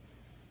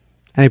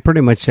 And he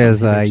pretty much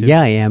says,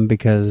 yeah, I am,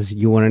 because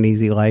you want an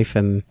easy life,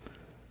 and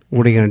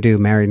what are you going to do,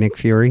 marry Nick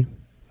Fury?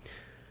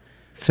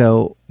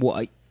 So...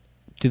 Well,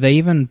 he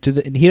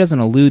doesn't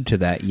allude to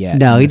that yet.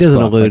 No, he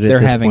doesn't allude like,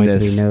 at this point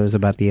that he knows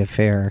about the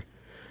affair.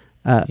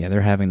 Yeah,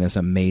 they're having this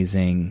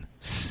amazing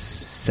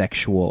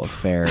sexual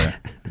affair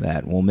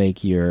that will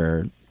make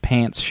your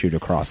pants shoot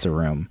across the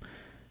room.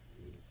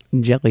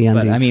 Jelly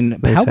undies.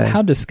 But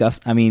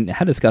I mean,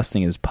 how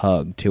disgusting is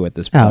Pug too at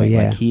this point? Oh,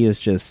 yeah. Like, he is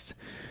just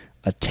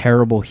a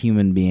terrible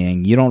human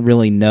being. You don't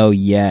really know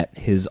yet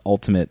his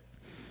ultimate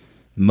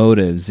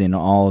motives in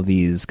all of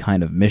these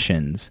kind of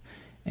missions,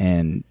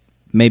 and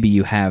maybe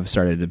you have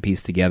started to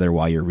piece together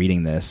while you're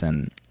reading this,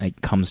 and it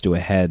comes to a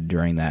head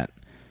during that.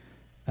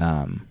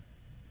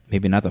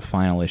 Maybe not the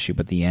final issue,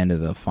 but the end of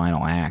the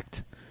final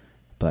act.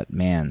 But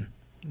man,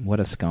 what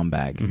a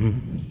scumbag.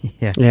 Mm-hmm.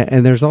 Yeah,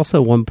 and there's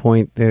also one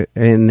point that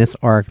in this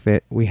arc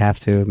that we have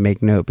to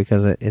make note,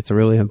 because it's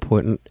really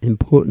important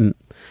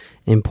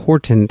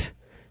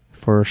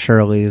for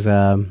Shirley's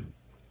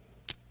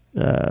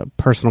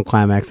personal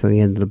climax at the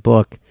end of the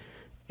book,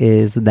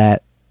 is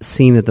that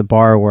scene at the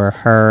bar where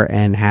her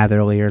and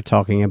Hatherley are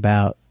talking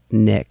about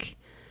Nick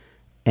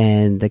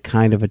and the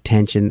kind of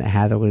attention that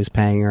Hatherley is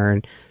paying her,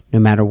 and no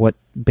matter what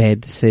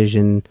bad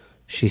decision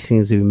she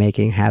seems to be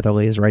making,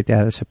 Hatherley is right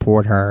there to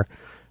support her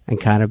and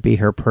kind of be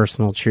her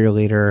personal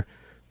cheerleader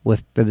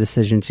with the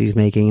decisions she's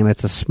making. And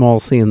it's a small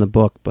scene in the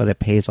book, but it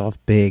pays off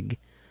big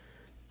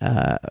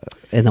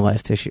in the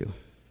last issue.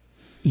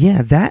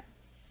 Yeah,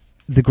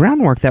 the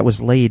groundwork that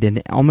was laid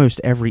in almost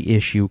every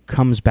issue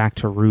comes back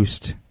to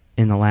roost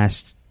in the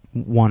last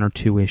 1 or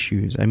 2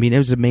 issues. I mean, it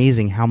was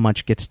amazing how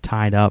much gets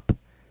tied up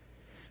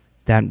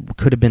that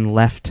could have been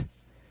left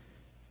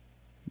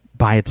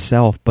by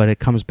itself, but it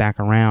comes back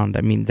around.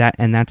 I mean,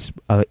 that's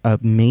a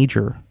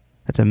major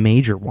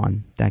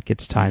one that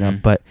gets tied up.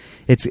 But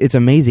it's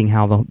amazing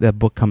how the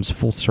book comes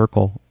full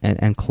circle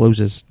and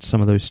closes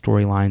some of those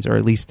storylines, or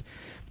at least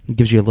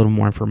gives you a little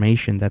more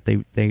information that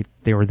they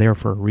were there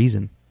for a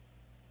reason.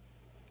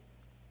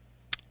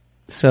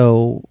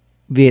 So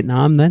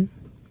Vietnam then,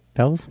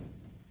 fellas?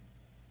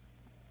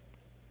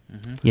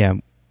 Mm-hmm. Yeah.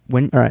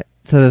 All right.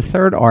 So the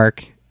third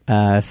arc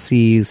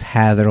sees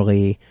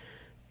Hatherley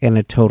in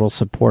a total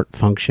support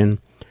function.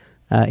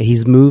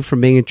 He's moved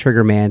from being a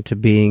trigger man to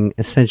being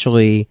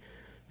essentially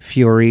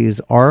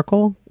Fury's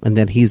oracle, and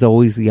then he's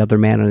always the other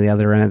man on the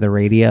other end of the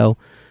radio.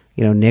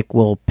 Nick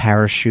will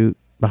parachute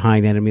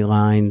behind enemy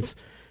lines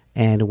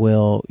and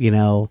will,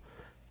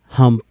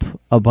 hump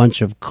a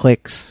bunch of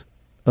clicks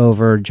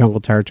over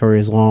jungle territory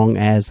as long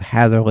as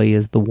Hatherley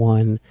is the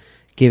one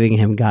giving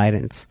him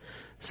guidance.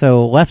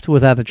 So left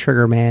without a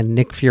trigger man,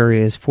 Nick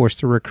Fury is forced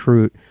to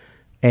recruit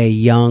a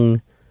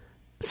young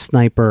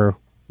sniper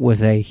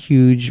with a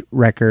huge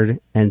record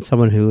and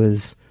someone who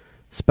is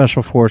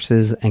special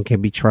forces and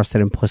can be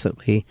trusted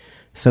implicitly.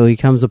 So he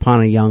comes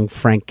upon a young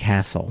Frank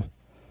Castle.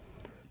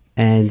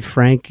 And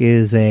Frank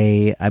is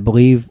I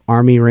believe,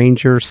 Army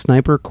Ranger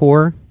Sniper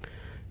Corps,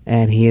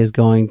 and he is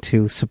going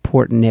to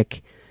support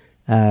Nick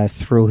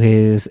through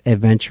his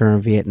adventure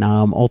in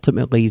Vietnam,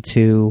 ultimately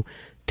to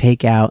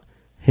take out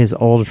his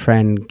old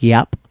friend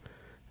Giap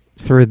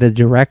through the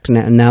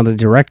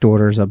direct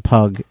orders of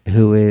Pug,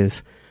 who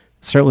is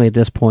certainly at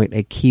this point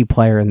a key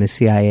player in the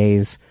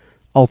CIA's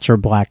ultra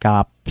black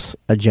ops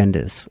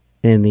agendas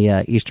in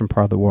the eastern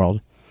part of the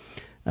world.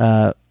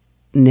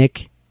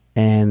 Nick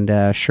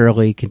and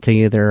Shirley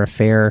continue their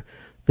affair,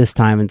 this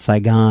time in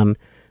Saigon,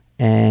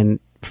 and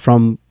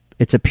from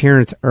its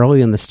appearance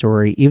early in the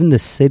story, even the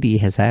city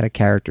has had a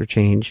character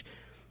change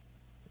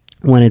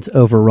when it's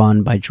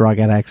overrun by drug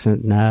addicts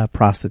and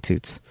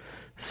prostitutes.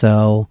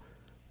 So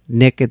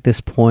Nick, at this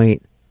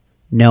point,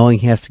 knowing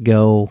he has to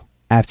go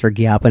after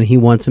Giap, and he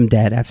wants him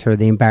dead after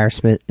the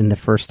embarrassment in the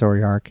first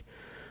story arc,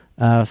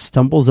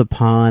 stumbles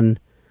upon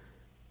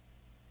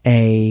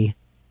a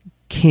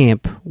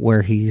camp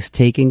where he's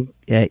taking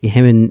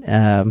him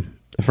and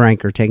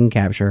Frank are taking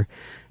capture,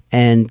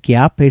 and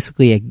Giap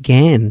basically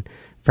again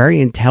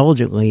very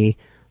intelligently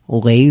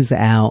lays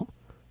out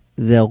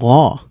the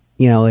law.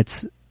 You know,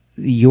 it's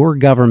your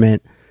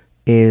government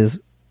is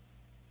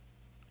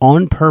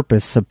on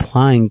purpose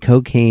supplying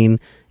cocaine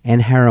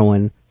and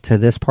heroin to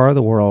this part of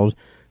the world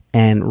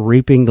and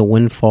reaping the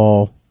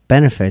windfall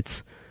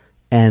benefits,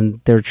 and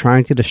they're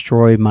trying to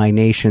destroy my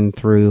nation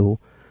through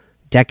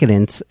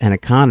decadence and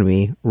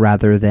economy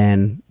rather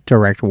than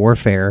direct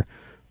warfare,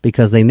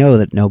 because they know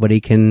that nobody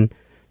can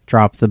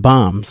drop the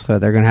bombs, so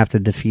they're going to have to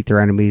defeat their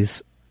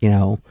enemies, you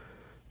know,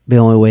 the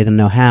only way they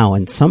know how.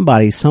 And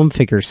somebody, some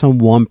figure, some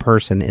one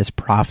person is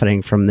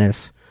profiting from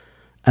this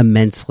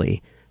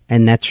immensely,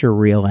 and that's your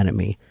real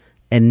enemy.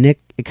 And Nick,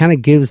 it kind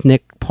of gives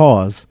Nick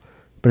pause,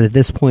 but at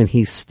this point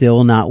he's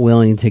still not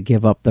willing to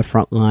give up the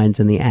front lines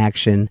and the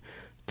action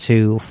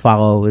to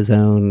follow his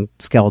own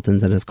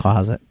skeletons in his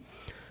closet.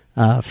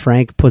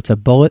 Frank puts a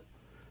bullet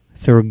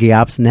through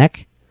Giap's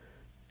neck,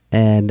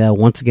 and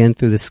once again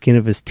through the skin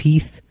of his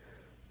teeth,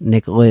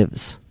 Nick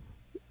lives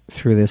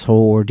through this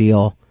whole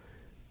ordeal.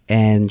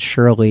 And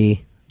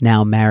Shirley,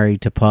 now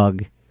married to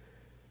Pug,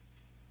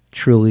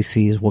 truly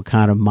sees what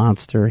kind of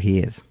monster he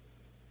is.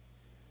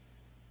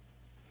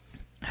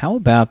 How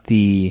about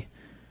the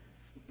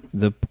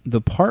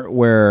part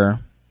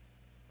where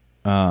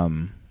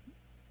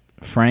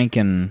Frank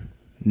and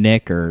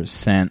Nick are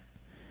sent,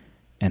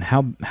 and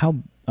how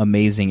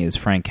amazing is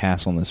Frank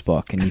Castle in this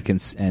book? And you can,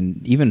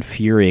 and even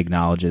Fury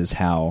acknowledges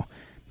how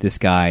this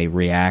guy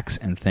reacts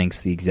and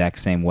thinks the exact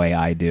same way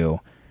I do.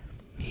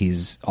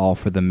 He's all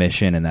for the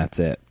mission, and that's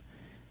it.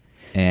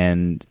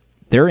 And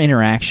their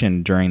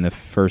interaction during the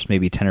first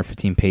maybe 10 or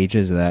 15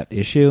 pages of that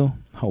issue,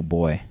 oh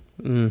boy.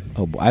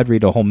 Oh boy. I'd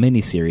read a whole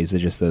mini-series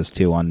of just those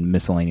two on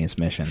miscellaneous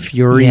missions.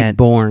 Fury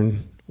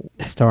Born,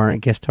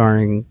 guest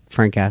starring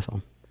Frank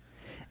Castle.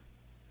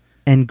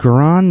 And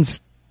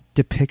Garon's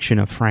depiction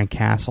of Frank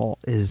Castle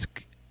is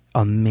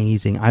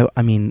amazing.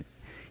 I mean,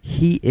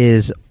 he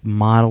is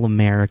model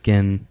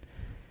American.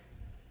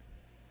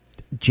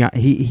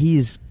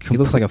 He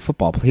looks like a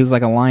football player. He looks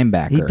like a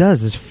linebacker. He does.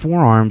 His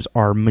forearms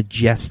are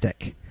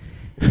majestic.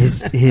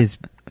 His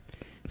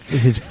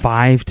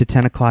 5 to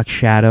 10 o'clock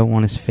shadow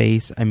on his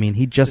face. I mean,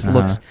 he just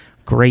looks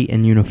great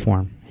in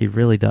uniform. He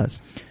really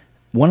does.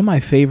 One of my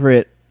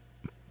favorite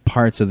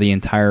parts of the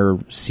entire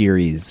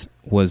series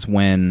was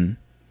when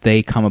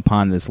they come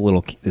upon this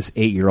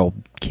 8-year-old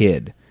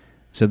kid.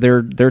 So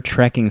they're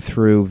trekking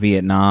through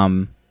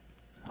Vietnam,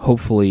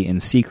 hopefully in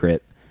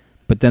secret,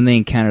 but then they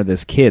encounter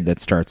this kid that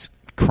starts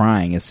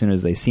crying as soon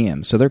as they see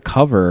him. So their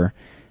cover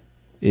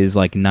is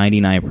like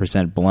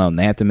 99% blown.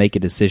 They have to make a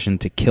decision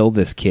to kill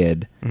this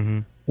kid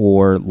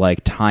or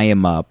like tie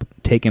him up,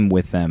 take him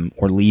with them,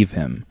 or leave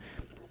him.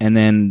 And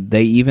then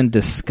they even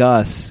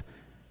discuss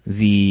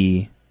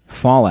the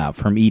fallout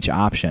from each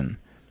option.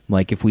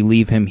 Like, if we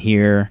leave him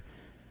here,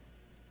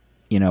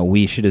 you know,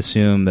 we should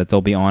assume that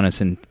they'll be on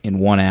us in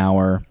 1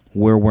 hour.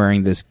 We're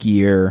wearing this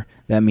gear.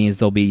 That means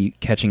they'll be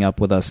catching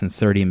up with us in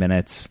 30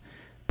 minutes.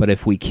 But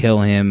if we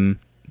kill him,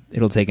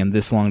 it'll take him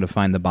this long to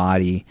find the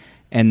body.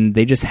 And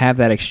they just have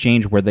that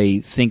exchange where they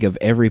think of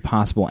every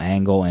possible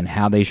angle and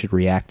how they should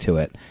react to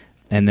it.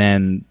 And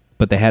then,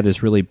 but they have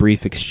this really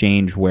brief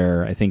exchange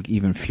where I think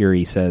even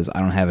Fury says, "I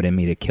don't have it in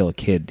me to kill a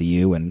kid, do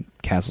you?" And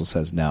Castle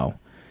says no.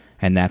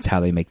 And that's how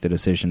they make the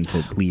decision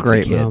to leave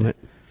Great the kid. moment.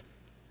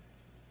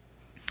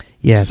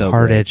 Yeah, So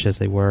hard-edged as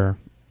they were.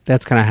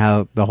 That's kind of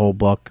how the whole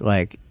book,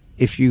 like,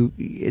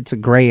 it's a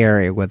gray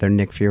area whether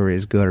Nick Fury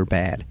is good or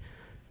bad.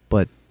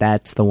 But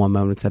that's the one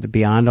moment that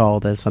beyond all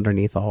this,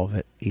 underneath all of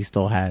it, he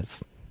still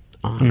has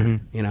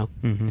honor, you know?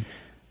 Mm-hmm.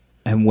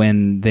 And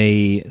when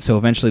so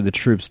eventually the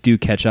troops do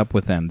catch up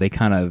with them, they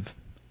kind of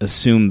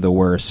assume the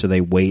worst, so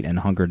they wait and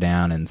hunker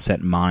down and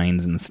set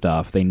mines and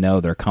stuff. They know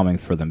they're coming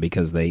for them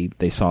because they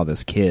saw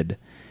this kid.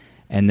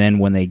 And then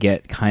when they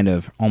get kind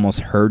of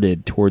almost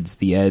herded towards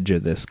the edge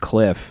of this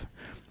cliff,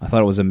 I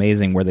thought it was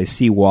amazing where they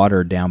see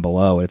water down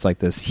below. It's like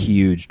this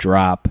huge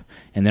drop,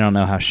 and they don't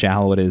know how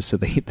shallow it is, so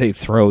they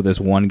throw this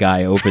one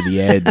guy over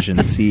the edge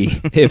and see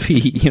if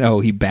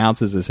he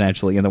bounces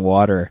essentially in the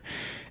water,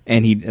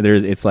 and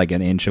it's like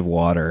an inch of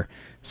water,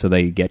 so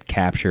they get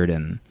captured,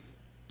 and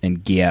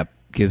Giap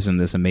gives them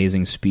this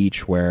amazing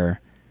speech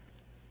where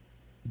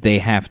they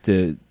have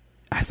to.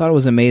 I thought it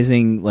was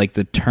amazing, like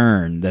the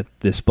turn that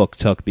this book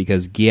took,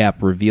 because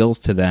Giap reveals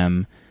to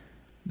them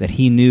that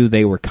he knew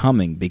they were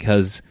coming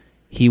because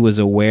he was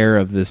aware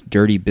of this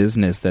dirty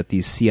business that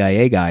these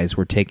CIA guys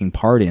were taking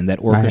part in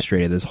that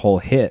orchestrated this whole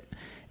hit.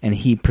 And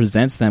he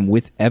presents them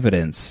with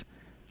evidence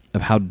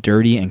of how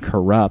dirty and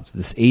corrupt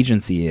this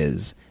agency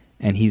is.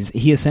 And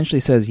he essentially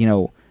says,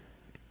 I'm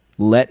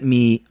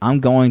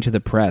going to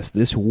the press.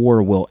 This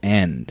war will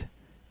end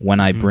when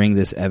I bring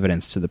this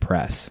evidence to the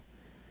press.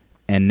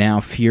 And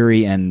now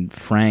Fury and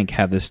Frank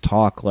have this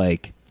talk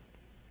like,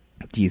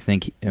 do you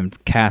think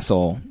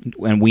Castle,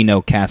 and we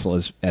know Castle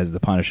as the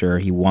Punisher,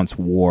 he wants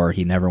war.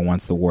 He never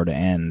wants the war to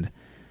end.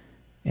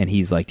 And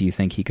he's like, do you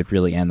think he could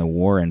really end the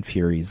war? And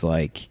Fury's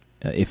like,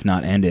 if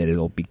not end it,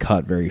 it'll be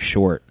cut very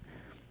short.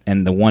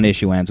 And the one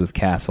issue ends with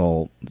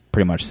Castle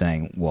pretty much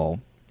saying, well,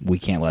 we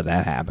can't let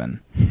that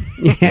happen.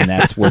 And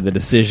that's where the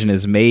decision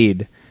is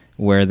made,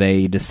 where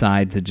they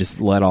decide to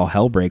just let all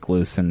hell break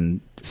loose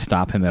and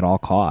stop him at all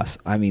costs.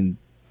 I mean,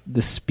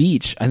 the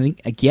speech, I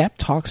think Giap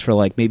talks for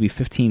like maybe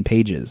 15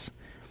 pages,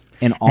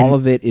 and all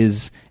of it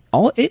is...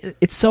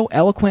 it's so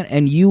eloquent,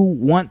 and you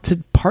want to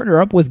partner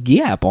up with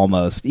Giap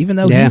almost, even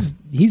though he's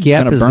Giap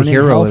going to is burn the in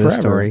hero hell of the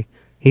forever. story.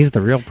 He's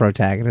the real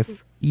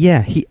protagonist.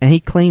 Yeah, he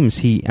claims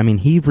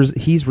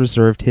he's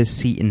reserved his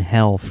seat in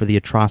hell for the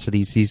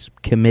atrocities he's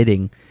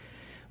committing,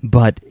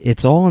 but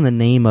it's all in the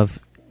name of,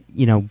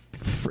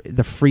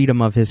 the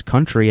freedom of his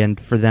country and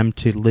for them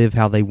to live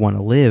how they want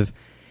to live.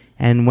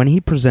 And when he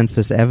presents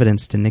this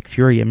evidence to Nick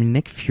Fury,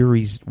 Nick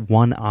Fury's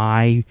one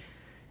eye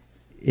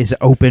is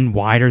open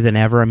wider than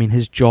ever.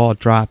 His jaw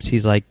drops.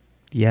 He's like,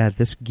 yeah,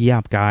 this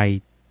Giap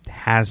guy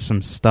has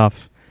some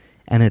stuff,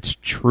 and it's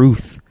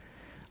truth.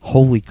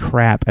 Holy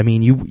crap.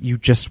 You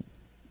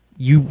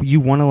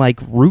want to like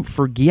root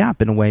for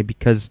Giap in a way,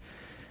 because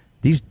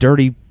these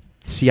dirty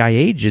CIA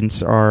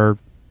agents are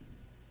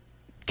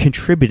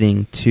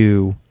contributing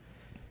to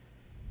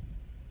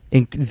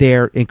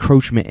their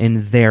encroachment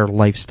in their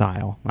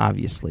lifestyle.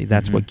 Obviously,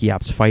 that's what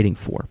Giap's fighting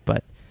for.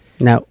 But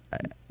now,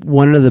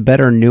 one of the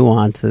better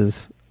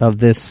nuances of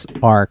this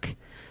arc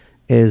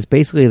is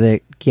basically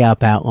that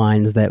Giap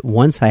outlines that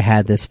once I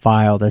had this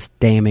file, this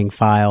damning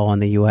file on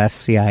the U.S.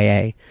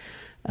 CIA,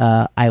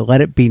 I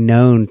let it be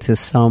known to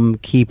some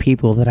key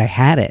people that I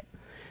had it.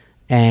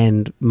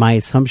 And my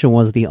assumption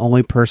was the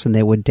only person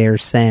they would dare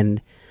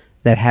send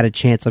that had a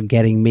chance of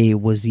getting me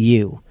was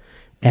you.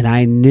 And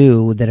I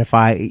knew that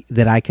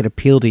I could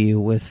appeal to you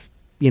with,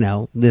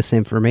 this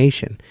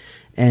information.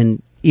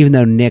 And even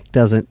though Nick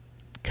doesn't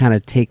kind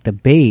of take the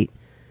bait,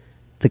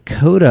 the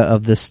coda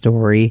of the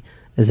story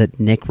is that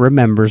Nick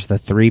remembers the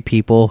three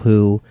people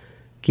who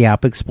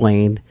Giap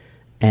explained,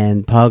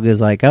 and Pug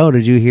is like, oh,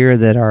 did you hear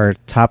that our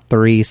top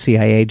 3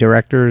 CIA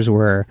directors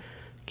were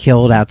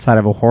killed outside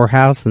of a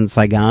whorehouse in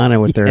Saigon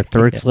and with their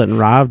throats slit and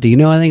robbed? Do you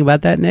know anything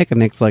about that, Nick? And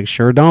Nick's like,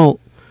 sure don't.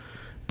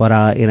 But,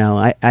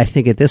 I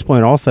think at this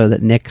point also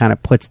that Nick kind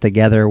of puts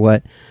together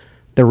what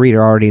the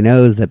reader already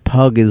knows, that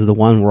Pug is the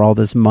one where all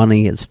this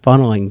money is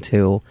funneling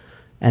to,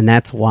 and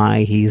that's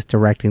why he's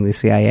directing the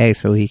CIA,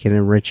 so he can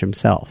enrich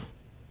himself.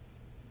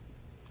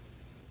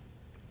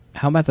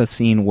 How about the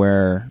scene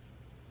where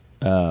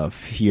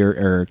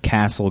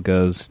Castle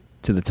goes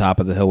to the top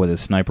of the hill with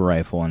his sniper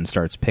rifle and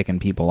starts picking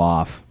people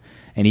off,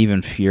 and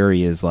even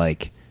Fury is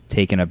like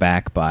taken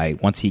aback by,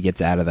 once he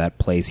gets out of that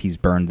place, he's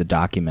burned the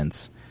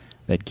documents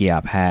that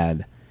Giap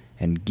had,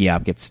 and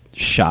Giap gets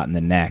shot in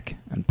the neck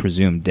and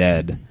presumed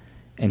dead,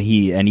 and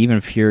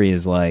even Fury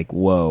is like,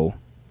 whoa,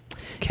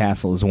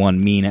 Castle is one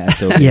mean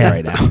SOB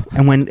right now.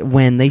 And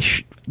when they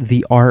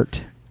the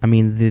art,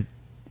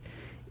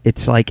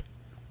 it's like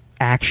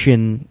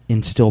action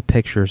in still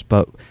pictures,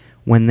 but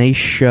when they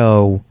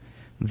show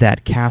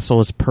that Castle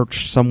is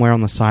perched somewhere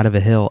on the side of a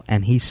hill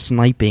and he's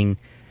sniping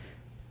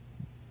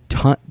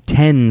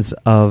tens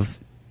of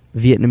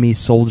Vietnamese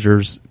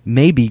soldiers,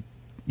 maybe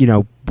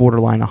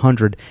borderline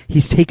 100,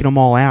 he's taking them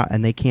all out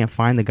and they can't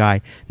find the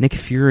guy. Nick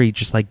Fury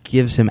just like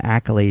gives him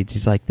accolades.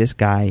 He's like, this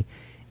guy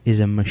is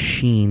a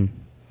machine.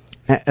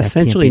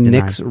 Essentially,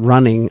 Nick's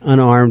running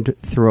unarmed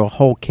through a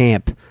whole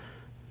camp,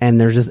 and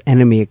there's this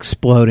enemy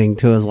exploding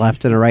to his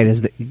left and right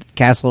as the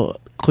Castle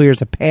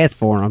clears a path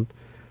for him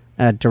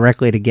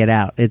directly to get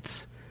out.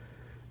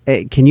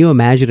 Can you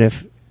imagine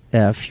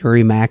if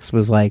Fury Max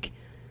was like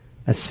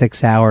a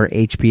 6-hour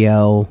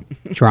HBO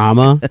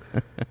drama?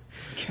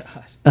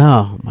 God.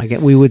 Oh my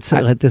God, we would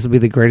say this would be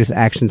the greatest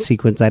action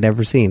sequence I'd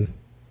ever seen.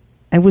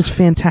 It was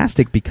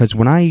fantastic because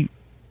when I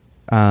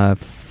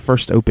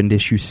first opened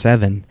issue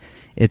 7,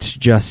 it's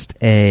just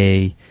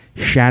a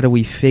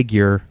shadowy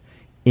figure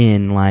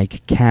in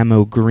like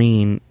camo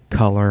green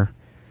color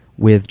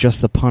with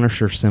just the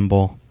Punisher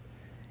symbol,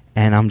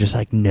 and I'm just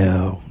like,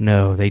 no,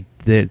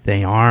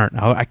 they aren't.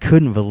 I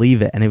couldn't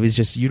believe it, and it was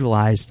just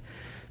utilized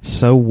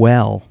so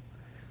well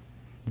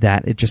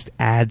that it just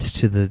adds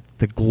to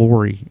the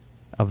glory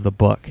of the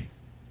book.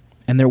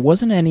 And there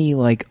wasn't any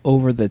like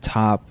over the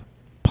top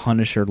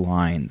Punisher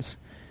lines.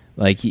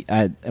 Like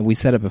we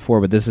said it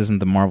before, but this isn't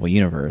the Marvel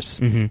universe.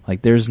 Mm-hmm.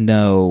 Like there's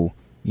no,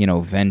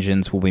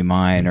 vengeance will be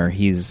mine, or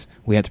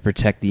we have to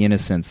protect the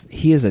innocents.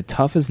 He is as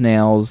tough as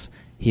nails.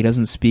 He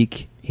doesn't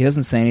speak. He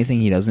doesn't say anything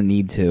he doesn't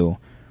need to.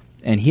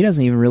 and he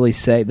doesn't even really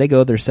say. They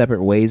go their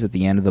separate ways at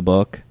the end of the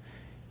book,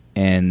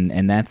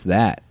 and that's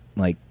that.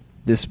 Like,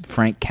 this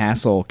Frank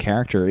Castle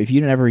character, if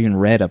you'd never even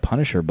read a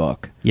Punisher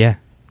book, Yeah.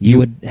 you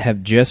would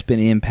have just been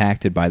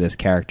impacted by this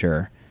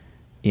character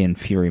in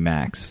Fury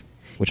Max,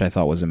 which I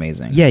thought was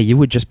amazing. Yeah, you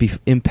would just be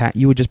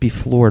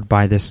floored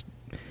by this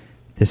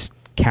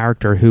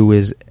character who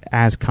is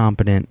as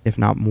competent, if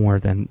not more,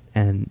 than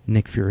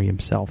Nick Fury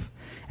himself.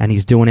 And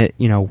he's doing it,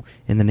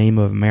 in the name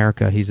of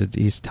America.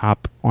 He's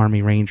top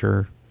Army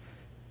Ranger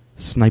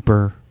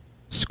sniper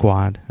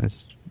squad,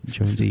 as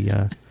Jonesy.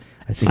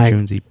 I think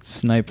Jonesy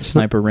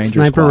Sniper Ranger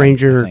Sniper squad,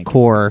 Ranger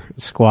Corps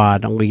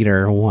Squad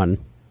Leader 1.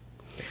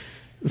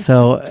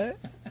 So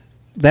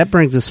that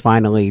brings us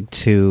finally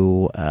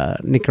to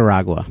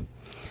Nicaragua,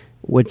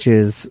 which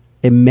is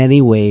in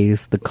many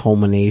ways the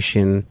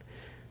culmination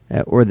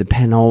or the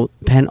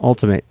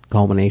penultimate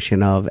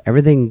culmination of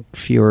everything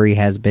Fury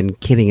has been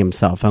kidding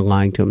himself and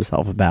lying to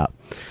himself about.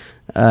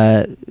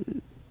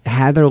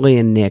 Hatherley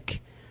and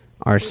Nick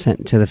are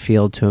sent to the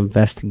field to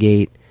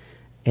investigate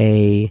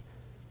a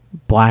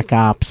Black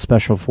Ops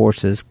Special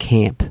Forces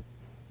camp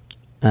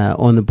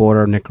on the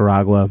border of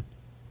Nicaragua,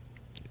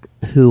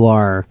 who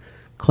are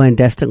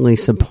clandestinely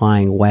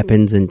supplying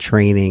weapons and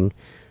training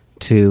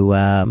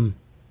to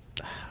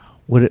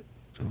what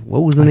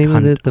was the name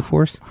of the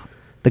force?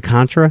 The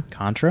Contra?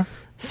 Contra?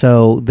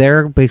 So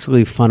they're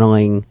basically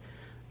funneling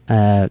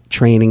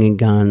training and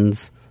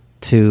guns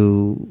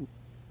to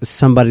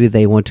somebody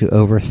they want to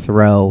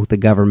overthrow the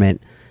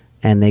government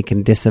and they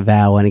can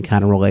disavow any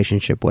kind of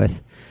relationship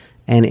with.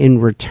 And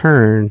in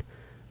return,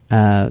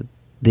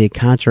 the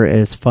Contra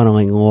is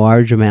funneling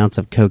large amounts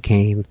of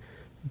cocaine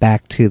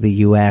back to the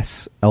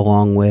U.S.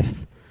 along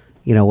with,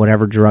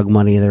 whatever drug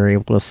money they're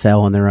able to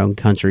sell in their own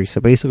country. So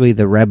basically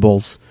the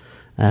rebels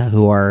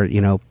who are,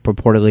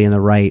 purportedly in the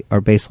right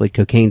are basically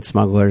cocaine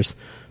smugglers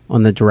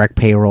on the direct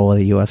payroll of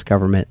the U.S.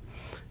 government.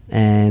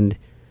 And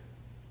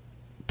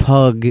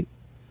Pug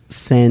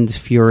sends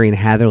Fury and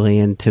Hatherley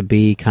in to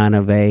be kind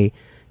of a,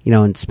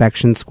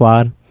 inspection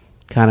squad,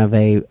 kind of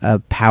a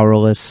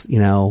powerless,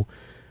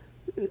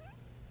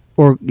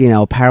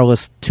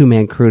 powerless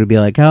two-man crew to be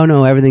like, oh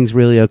no, everything's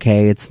really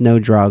okay. It's no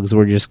drugs.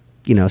 We're just,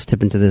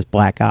 stepping to this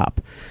black op.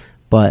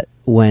 But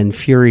when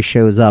Fury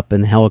shows up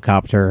in the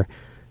helicopter,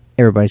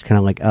 everybody's kind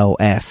of like, oh,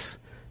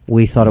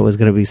 we thought it was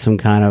going to be some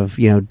kind of,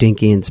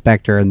 dinky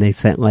inspector, and they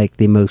sent like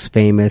the most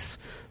famous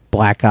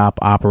black op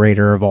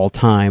operator of all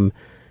time.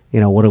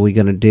 What are we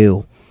going to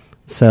do?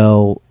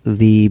 So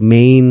the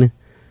main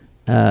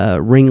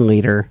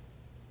ringleader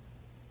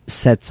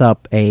sets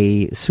up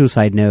a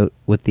suicide note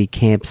with the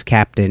camp's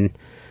captain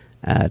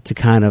to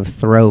kind of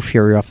throw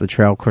Fury off the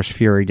trail. Of course,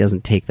 Fury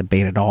doesn't take the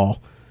bait at all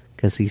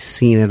because he's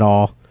seen it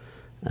all.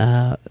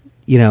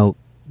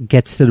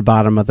 Gets to the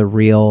bottom of the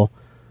real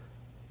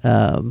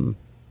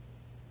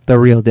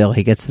deal.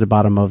 He gets to the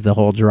bottom of the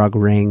whole drug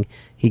ring.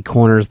 He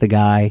corners the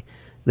guy.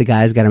 The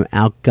guy's got him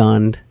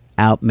outgunned,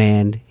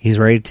 outmanned. He's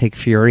ready to take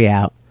Fury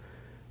out.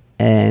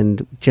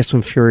 And just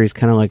when Fury's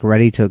kind of like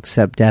ready to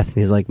accept death, and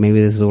he's like,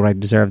 maybe this is what I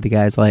deserve, the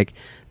guy's like,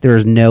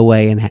 there's no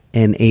way in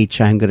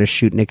H I'm going to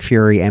shoot Nick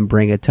Fury and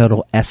bring a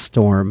total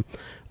S-storm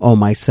on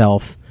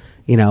myself.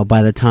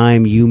 By the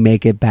time you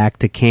make it back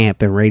to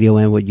camp and radio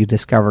in what you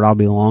discovered, I'll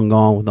be long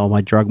gone with all my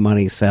drug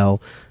money,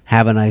 so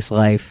have a nice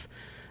life.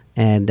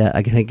 And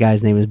I think the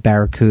guy's name is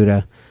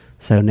Barracuda.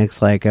 So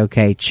Nick's like,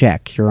 okay,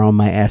 check, you're on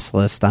my S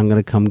list. I'm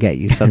going to come get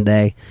you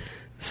someday.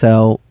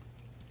 And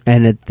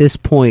at this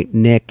point,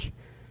 Nick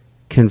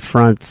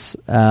confronts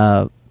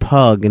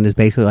Pug and is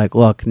basically like,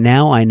 look,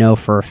 now I know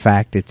for a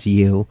fact it's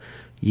you.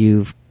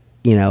 You've,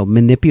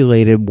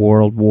 manipulated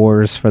world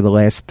wars for the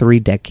last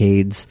 3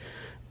 decades,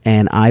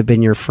 and I've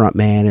been your front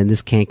man, and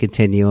this can't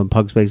continue. And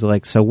Pug's basically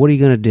like, so what are you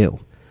going to do?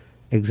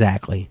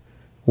 Exactly.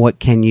 What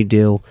can you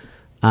do?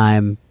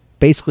 I'm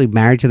basically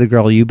married to the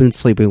girl you've been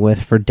sleeping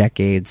with for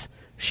decades.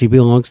 She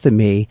belongs to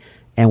me,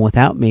 and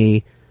without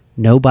me,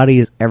 nobody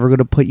is ever going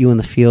to put you in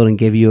the field and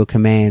give you a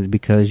command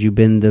because you've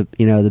been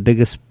the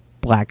biggest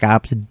Black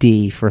Ops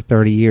D for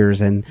 30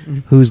 years, and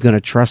who's going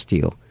to trust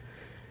you?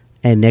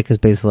 And Nick is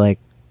basically like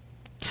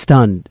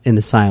stunned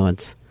into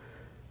silence.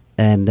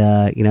 And,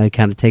 he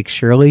kind of takes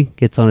Shirley,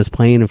 gets on his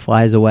plane and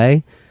flies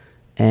away.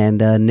 And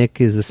Nick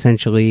is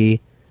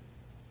essentially,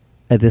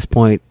 at this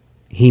point,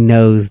 he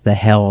knows the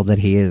hell that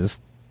he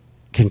has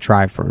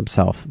contrived for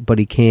himself, but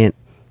he can't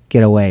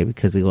get away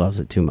because he loves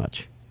it too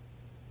much.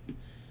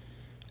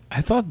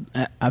 I thought,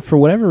 for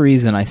whatever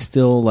reason, I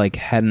still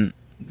hadn't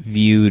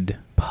viewed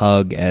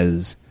Pug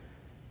as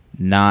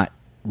not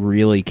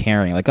really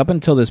caring. Up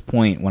until this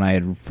point, when I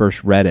had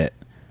first read it,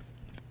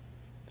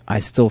 I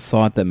still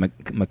thought that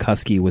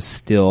McCuskey was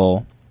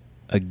still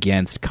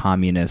against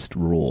communist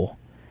rule.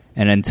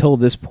 And until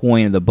this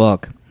point in the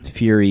book,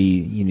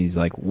 Fury, he's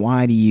like,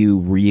 why do you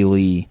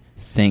really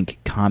think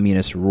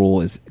communist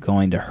rule is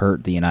going to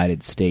hurt the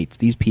United States?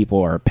 These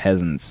people are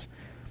peasants.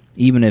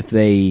 Even if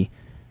they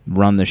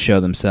run the show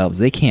themselves,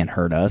 they can't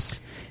hurt us.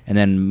 And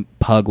then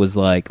Pug was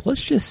like,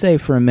 let's just say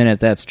for a minute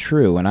that's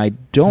true, and I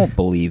don't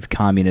believe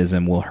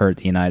communism will hurt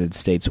the United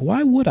States.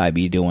 Why would I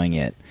be doing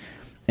it?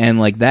 And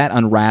like that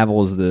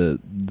unravels the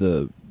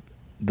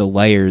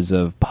layers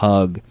of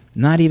Pug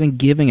not even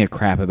giving a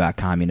crap about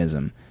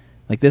communism.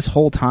 Like this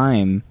whole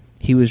time,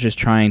 he was just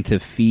trying to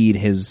feed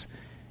his,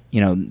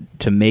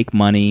 to make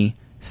money,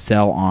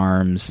 sell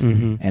arms,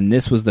 and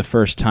this was the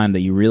first time that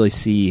you really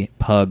see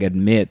Pug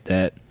admit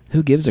that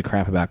who gives a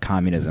crap about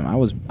communism? I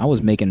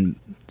was making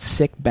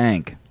sick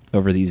bank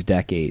over these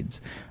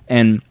decades.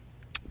 And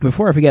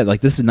before I forget,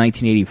 like this is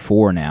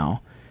 1984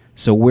 now,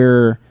 so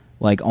we're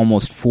like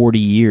almost 40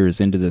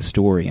 years into this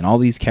story, and all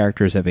these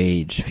characters have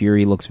aged.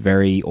 Fury looks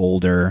very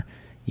older,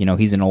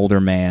 he's an older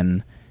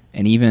man,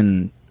 and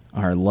even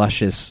our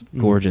luscious,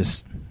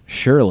 gorgeous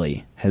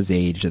Shirley has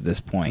aged at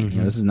this point.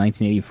 This is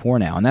 1984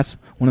 now, and that's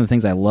one of the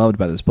things I loved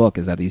about this book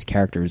is that these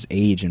characters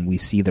age and we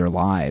see their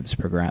lives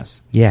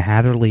progress. Yeah,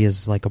 Hatherley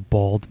is like a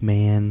bald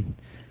man.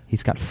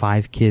 He's got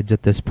 5 kids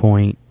at this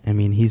point. I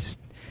mean, he's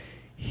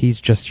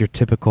just your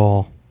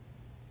typical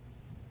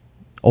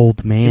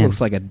old man. He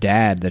looks like a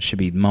dad that should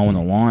be mowing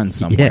the lawn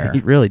somewhere. Yeah, he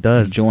really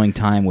does. Enjoying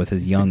time with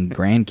his young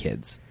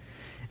grandkids.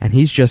 And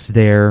he's just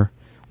there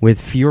with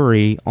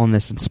Fury on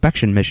this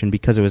inspection mission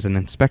because it was an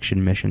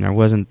inspection mission. There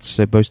wasn't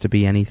supposed to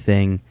be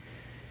anything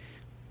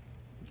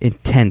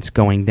intense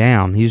going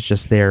down. He's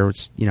just there,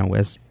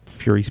 as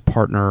Fury's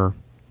partner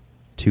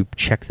to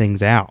check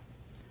things out.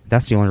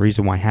 That's the only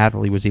reason why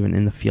Hatherley was even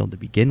in the field to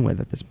begin with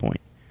at this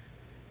point.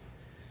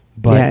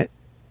 But yeah,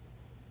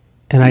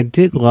 and I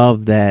did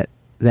love that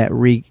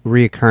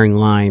reoccurring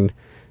line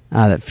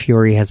that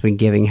Fury has been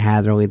giving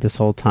Hatherley this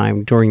whole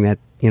time during that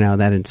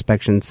that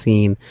inspection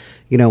scene.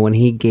 When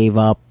he gave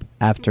up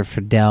after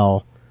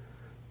Fidel,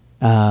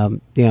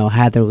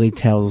 Hatherley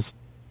tells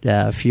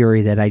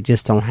Fury that I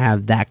just don't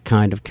have that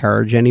kind of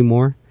courage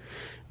anymore,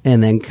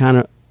 and then kind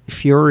of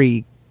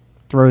Fury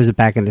throws it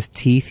back in his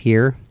teeth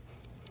here.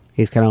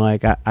 He's kind of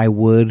like, I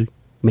would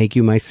make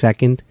you my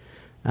second,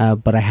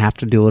 but I have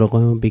to do it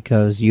alone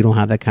because you don't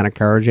have that kind of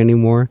courage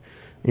anymore.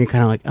 And you're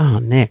kind of like, oh,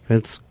 Nick,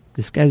 this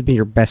guy's been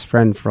your best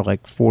friend for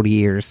like 40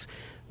 years.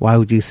 Why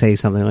would you say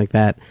something like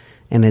that?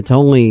 And it's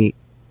only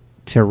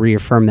to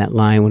reaffirm that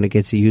line when it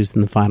gets used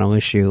in the final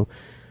issue.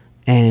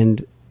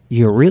 And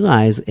you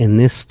realize in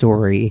this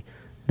story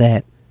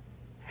that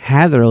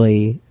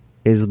Hatherley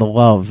is the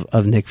love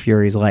of Nick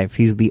Fury's life.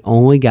 He's the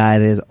only guy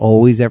that has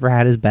always ever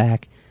had his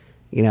back.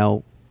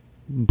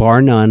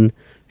 Bar none,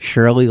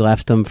 Shirley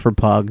left him for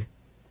Pug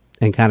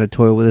and kind of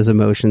toyed with his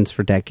emotions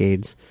for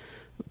decades.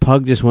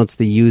 Pug just wants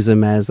to use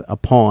him as a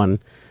pawn,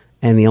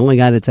 and the only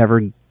guy that's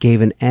ever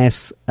gave an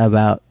S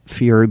about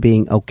Fury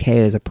being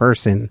okay as a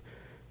person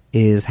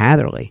is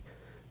Hatherley.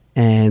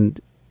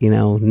 And,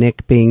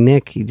 Nick being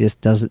Nick, he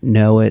just doesn't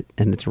know it,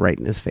 and it's right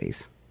in his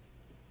face.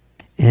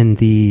 And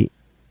it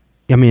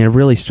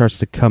really starts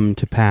to come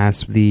to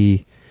pass.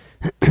 The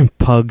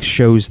Pug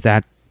shows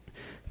that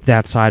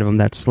side of him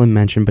that Slim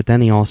mentioned, but then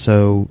he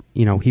also,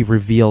 he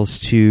reveals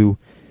to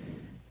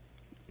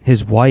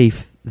his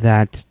wife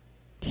that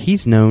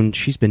she's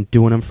been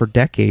doing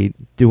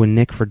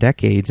Nick for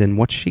decades, and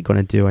what's she going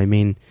to do? I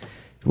mean,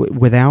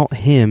 without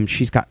him,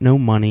 she's got no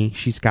money,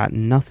 she's got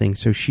nothing,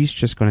 so she's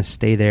just going to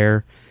stay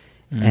there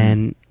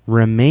and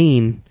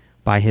remain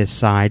by his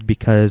side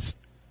because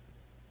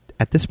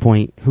at this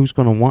point, who's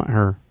going to want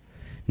her?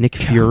 Nick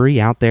Fury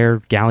out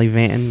there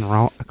gallivanting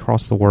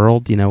across the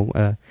world,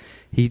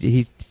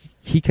 He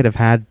could have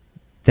had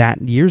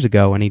that years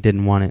ago, and he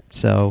didn't want it.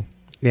 So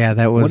yeah,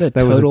 that was a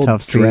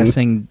tough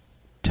scene.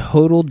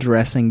 Total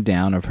dressing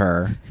down of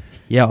her.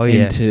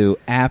 Into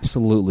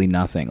absolutely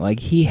nothing. Like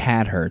he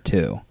had her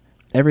too.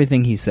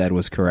 Everything he said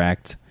was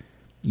correct.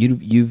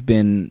 You've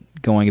been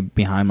going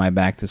behind my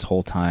back this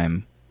whole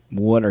time.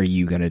 What are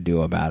you going to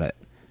do about it?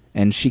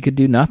 And she could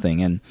do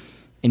nothing. And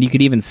you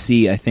could even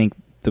see, I think,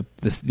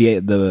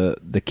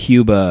 the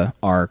Cuba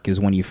arc is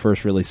when you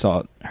first really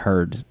saw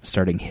her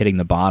starting hitting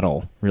the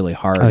bottle really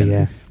hard. Oh,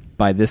 yeah.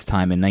 By this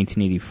time in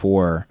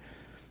 1984,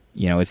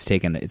 it's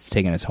taken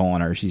a toll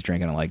on her. She's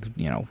drinking at like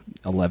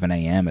 11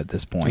 a.m. at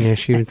this point. Yeah,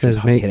 she even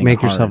says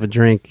make yourself a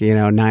drink.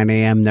 9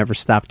 a.m. never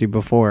stopped you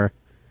before.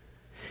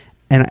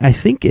 And I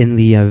think in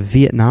the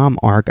Vietnam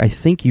arc, I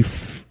think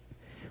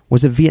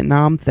was it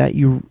Vietnam that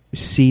you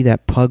see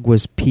that Pug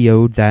was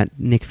PO'd, that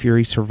Nick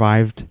Fury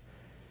survived.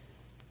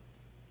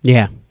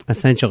 Yeah,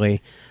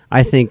 essentially.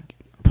 I think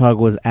Pug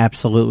was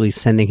absolutely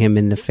sending him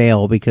in to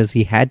fail because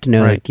he had to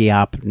know that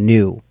Giap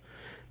knew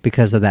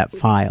because of that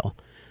file.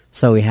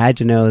 So he had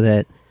to know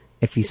that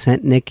if he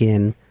sent Nick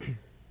in,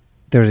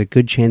 there's a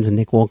good chance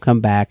Nick won't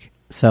come back.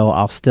 So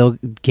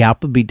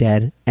Giap will be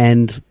dead,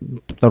 and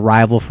the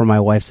rival for my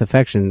wife's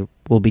affection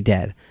will be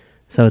dead.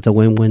 So it's a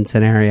win-win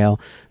scenario.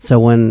 So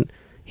when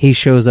he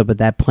shows up at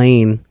that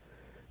plane,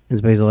 it's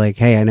basically like,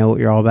 hey, I know what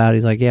you're all about.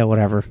 He's like, yeah,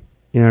 whatever.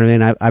 You know what I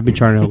mean? I've been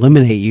trying to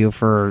eliminate you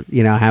for,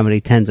 how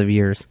many tens of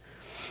years.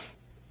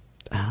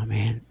 Oh,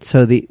 man.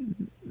 So we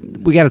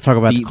got to talk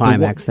about the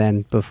climax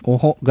then. Go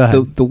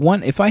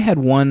ahead. If I had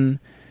one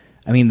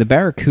I mean, the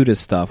Barracuda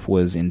stuff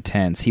was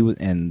intense.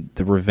 And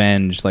the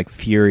revenge, like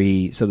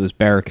Fury. So this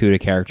Barracuda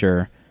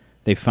character,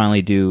 they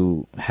finally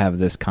do have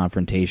this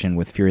confrontation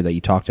with Fury that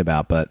you talked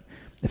about. But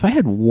if I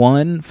had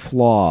one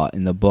flaw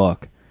in the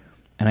book,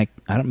 and I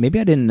don't, maybe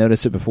I didn't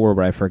notice it before,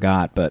 but I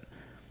forgot. But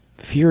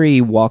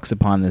Fury walks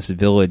upon this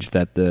village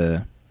that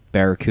the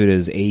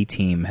Barracuda's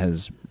A-team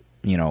has,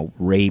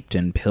 raped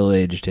and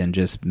pillaged and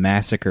just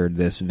massacred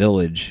this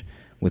village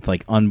with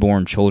like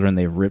unborn children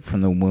they've ripped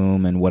from the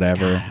womb and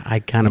whatever. God, I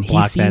kind of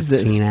blocked that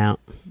scene out.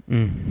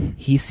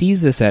 He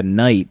sees this at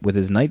night with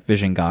his night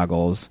vision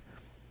goggles,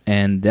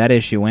 and that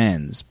issue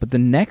ends. But the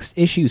next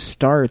issue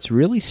starts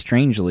really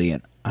strangely,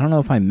 and I don't know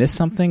if I missed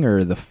something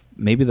or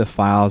maybe the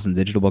files and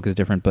digital book is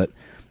different, but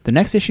the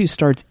next issue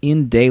starts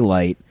in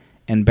daylight,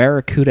 and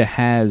Barracuda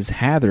has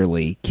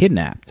Hatherley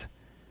kidnapped.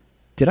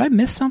 Did I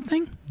miss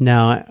something?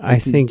 No, I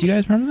think... Do you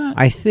guys remember that?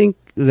 I think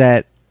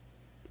that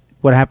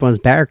what happened was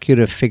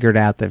Barracuda figured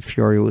out that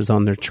Fury was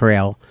on their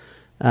trail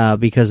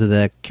because of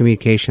the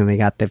communication they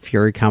got that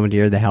Fury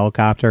commandeered the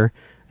helicopter,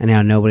 and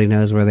now nobody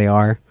knows where they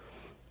are.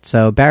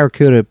 So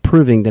Barracuda,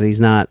 proving that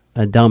he's not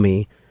a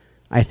dummy,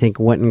 I think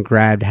went and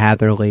grabbed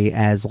Hatherley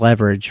as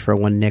leverage for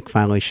when Nick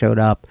finally showed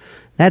up.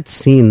 That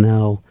scene,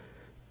 though,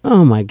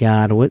 oh my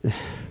God, what...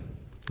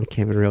 I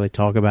can't even really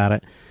talk about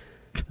it.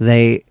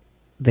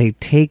 They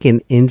take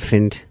an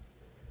infant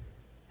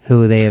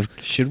who they have...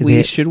 Should we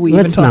even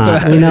let's talk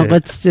not. about it?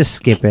 Let's just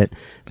skip it.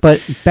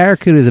 But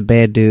Barracuda's a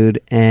bad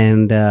dude,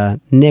 and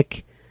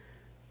Nick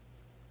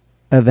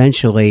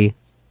eventually,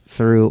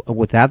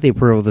 without the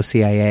approval of the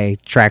CIA,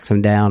 tracks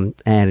him down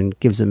and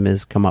gives him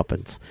his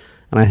comeuppance.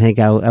 And I think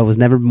I was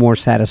never more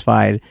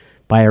satisfied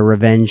by a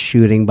revenge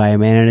shooting by a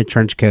man in a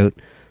trench coat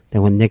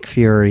than when Nick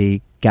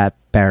Fury got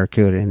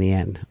Barracuda in the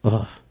end.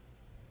 Ugh.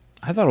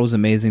 I thought it was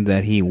amazing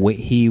that he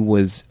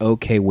was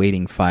okay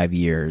waiting 5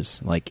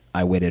 years. Like,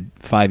 I waited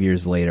 5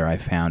 years later, I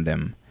found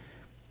him,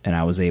 and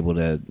I was able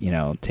to,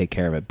 take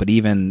care of it. But he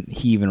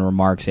even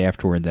remarks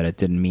afterward that it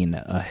didn't mean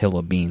a hill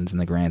of beans in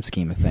the grand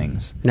scheme of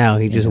things. No,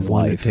 he just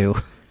wanted to.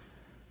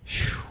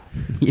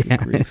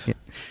 Yeah.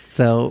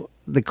 So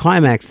the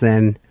climax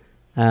then,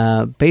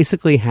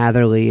 basically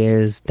Hatherley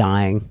is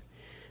dying,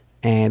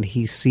 and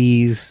he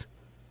sees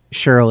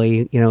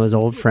Shirley, his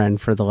old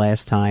friend, for the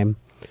last time.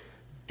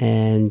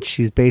 And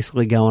she's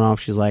basically going off.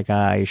 She's like,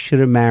 I should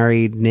have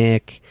married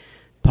Nick.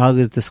 Pug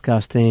is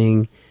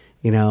disgusting.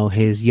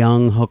 His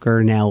young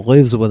hooker now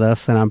lives with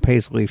us, and I'm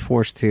basically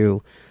forced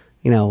to,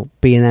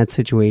 be in that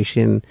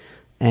situation.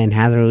 And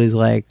Hatherley's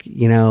like,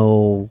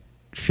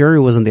 Fury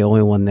wasn't the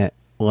only one that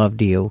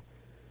loved you.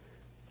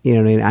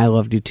 I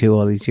loved you too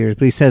all these years.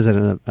 But he says it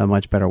in a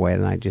much better way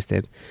than I just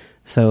did.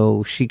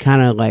 So she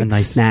kind of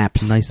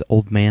snaps. A nice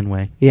old man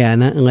way. Yeah,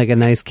 like a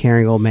nice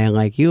caring old man,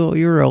 like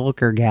you're a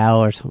hooker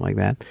gal or something like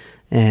that.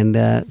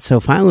 And so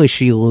finally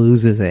she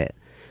loses it.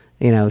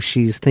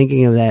 She's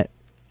thinking of that.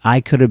 I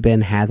could have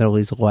been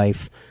Hatherley's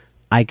wife.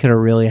 I could have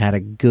really had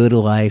a good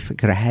life. I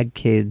could have had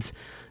kids,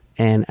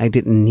 and I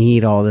didn't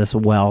need all this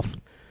wealth.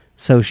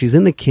 So she's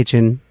in the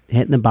kitchen,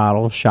 hitting the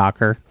bottle,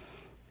 shocker,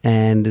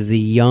 and the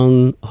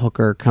young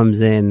hooker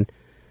comes in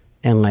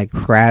and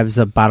grabs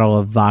a bottle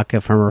of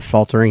vodka from her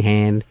faltering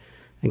hand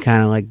and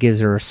kind of gives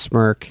her a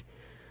smirk.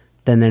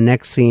 Then the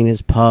next scene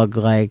is Pug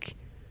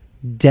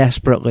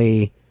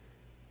desperately,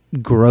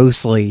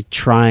 grossly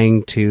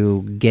trying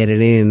to get it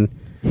in,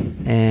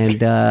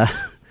 and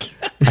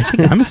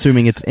I'm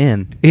assuming it's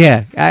in.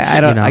 Yeah,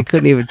 I don't. I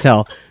couldn't even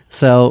tell.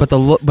 So, but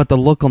the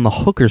look on the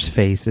hooker's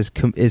face is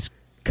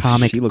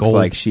comic. She looks gold.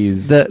 like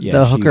she's the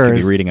hooker she could be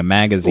is reading a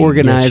magazine,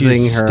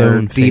 organizing she's her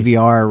stone-faced.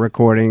 DVR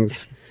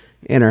recordings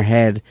in her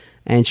head.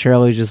 And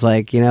Shirley's just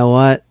like, you know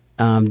what?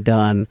 I'm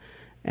done.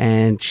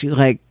 And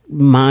she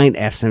mind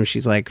F's him.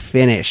 She's like,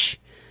 finish.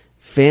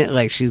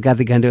 She's got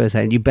the gun to his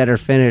head. You better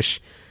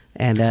finish.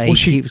 And he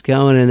keeps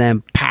going, and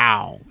then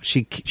pow!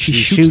 She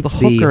shoots the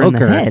hooker in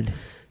the head.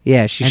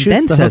 Yeah, she and shoots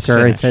then the says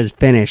hooker and finish. says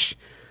finish.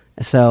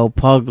 So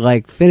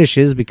Pug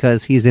finishes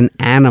because he's an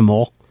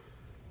animal.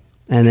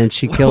 And then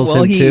she kills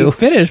him he too.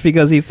 finished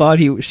because he thought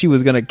she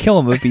was going to kill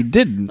him if he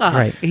didn't.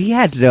 Right. He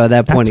had to know at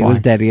that point That's he was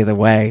why. dead either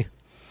way.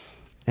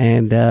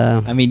 And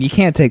I mean, you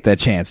can't take that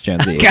chance,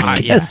 Jonesy.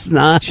 it's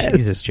not.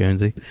 Jesus,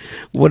 Jonesy.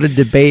 What a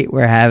debate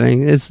we're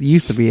having. This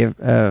used to be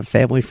a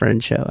family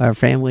friend show, or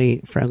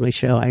family friendly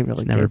show. I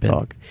really never can't been.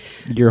 talk.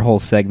 Your whole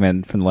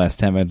segment from the last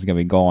 10 minutes is going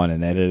to be gone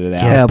and edited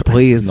out. Yeah,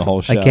 please. from the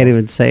whole show. I can't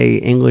even say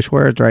English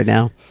words right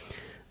now.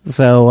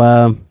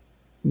 So,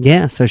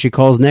 so she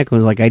calls Nick and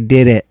was like, I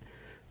did it.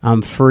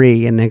 I'm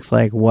free. And Nick's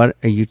like, what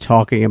are you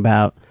talking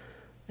about?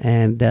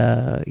 And,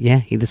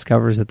 he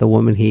discovers that the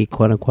woman he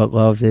quote unquote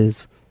loved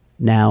is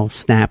now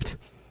snapped.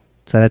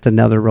 So that's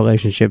another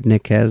relationship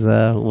Nick has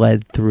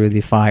led through the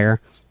fire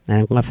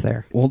and left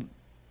there. Well,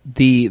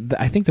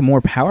 I think the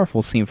more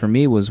powerful scene for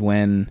me was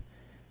when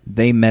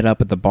they met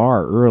up at the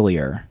bar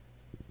earlier.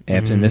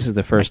 And this is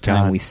the first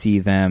time we see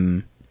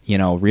them,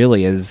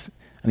 really as,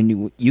 I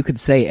mean, you could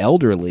say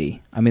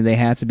elderly. I mean, they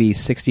had to be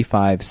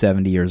 65,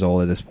 70 years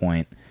old at this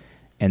point.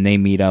 And they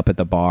meet up at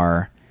the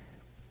bar,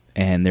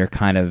 and they're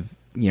kind of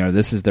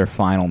this is their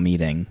final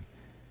meeting.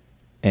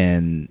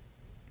 And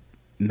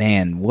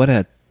man, what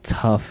a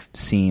tough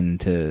scene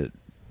to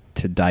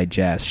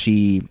digest.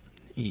 She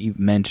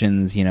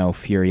mentions,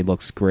 Fury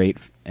looks great,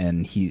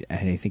 and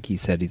I think he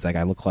said, he's like,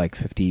 I look like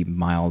 50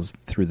 miles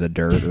through the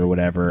dirt or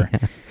whatever.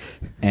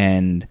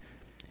 And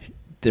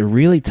the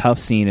really tough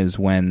scene is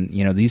when,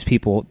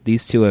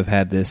 these two have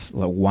had this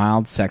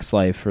wild sex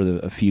life for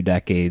a few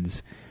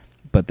decades,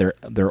 but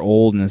they're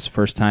old, and it's the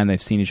first time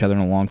they've seen each other in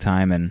a long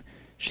time, and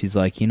she's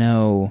like,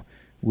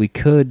 we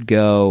could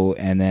go,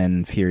 and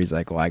then Fury's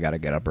like, well, I gotta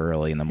get up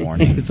early in the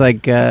morning. It's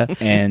like,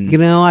 and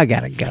I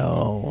gotta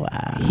go.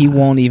 He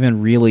won't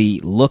even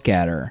really look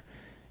at her.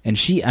 And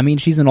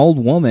she's an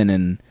old woman,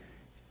 and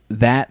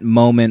that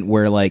moment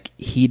where, like,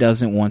 he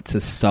doesn't want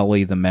to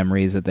sully the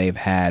memories that they've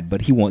had,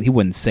 but he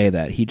wouldn't say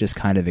that. He just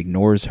kind of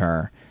ignores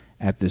her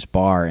at this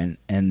bar,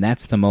 and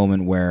that's the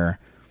moment where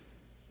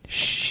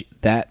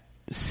that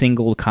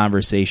single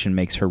conversation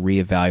makes her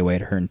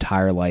reevaluate her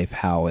entire life,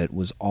 how it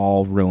was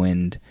all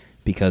ruined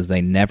because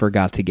they never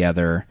got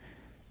together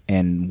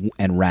and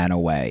ran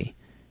away.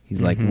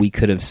 He's like, we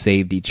could have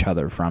saved each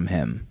other from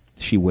him.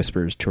 She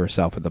whispers to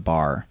herself at the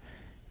bar,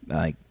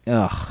 like,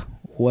 ugh,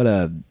 what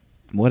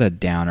a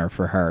downer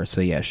for her.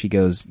 So yeah, she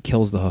goes,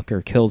 kills the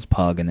hooker, kills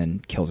Pug, and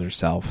then kills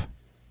herself.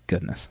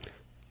 Goodness.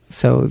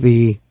 So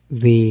the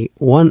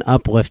one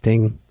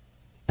uplifting,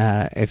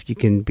 if you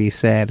can be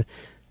said,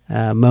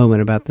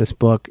 moment about this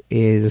book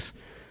is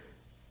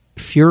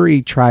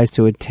Fury tries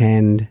to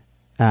attend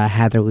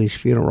Hatherley's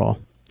funeral,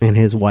 and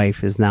his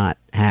wife is not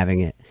having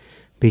it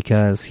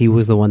because he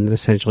was the one that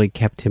essentially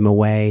kept him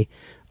away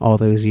all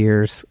those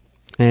years.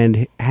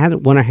 And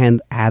one of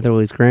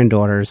Hatherley's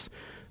granddaughters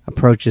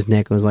approaches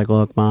Nick and was like,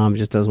 look, Mom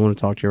just doesn't want to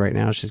talk to you right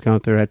now. She's going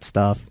through that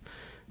stuff.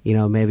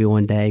 Maybe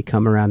one day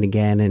come around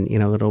again and,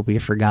 it'll be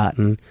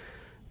forgotten.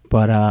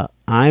 But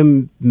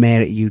I'm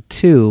mad at you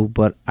too,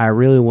 but I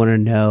really want to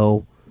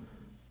know,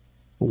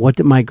 what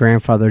did my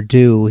grandfather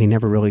do? He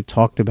never really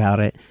talked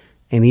about it.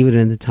 And even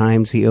in the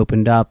times he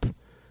opened up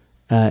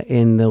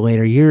in the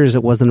later years,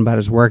 it wasn't about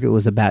his work, it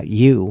was about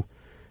you.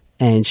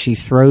 And she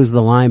throws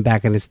the line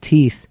back in his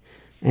teeth.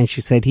 And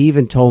she said, he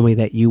even told me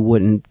that you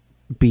wouldn't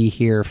be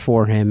here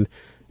for him.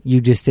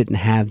 You just didn't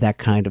have that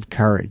kind of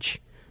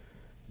courage.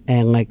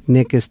 And like,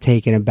 Nick is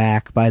taken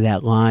aback by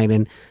that line.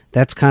 And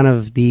that's kind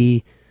of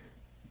the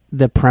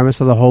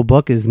premise of the whole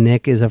book, is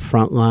Nick is a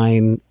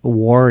frontline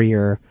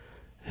warrior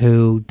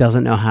who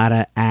doesn't know how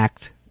to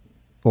act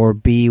or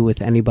be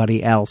with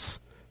anybody else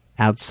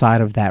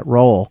outside of that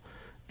role.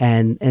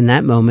 And in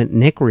that moment,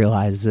 Nick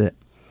realizes it.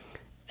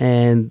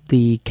 And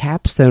the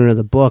capstone of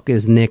the book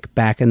is Nick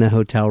back in the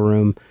hotel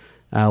room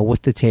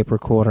with the tape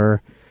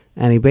recorder.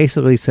 And he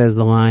basically says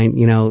the line,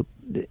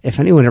 if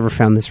anyone ever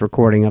found this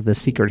recording of the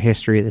secret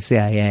history of the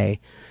CIA,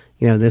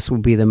 this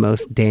would be the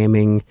most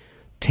damning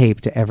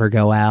tape to ever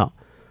go out.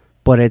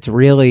 But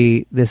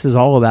this is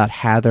all about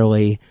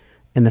Hatherley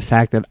and the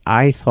fact that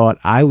I thought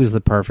I was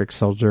the perfect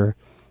soldier,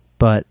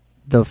 but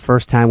the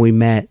first time we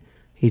met,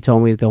 he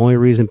told me the only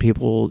reason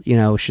people,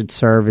 should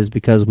serve is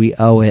because we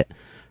owe it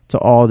to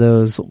all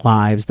those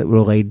lives that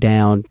were laid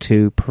down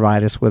to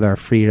provide us with our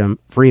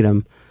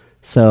freedom.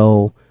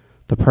 So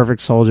the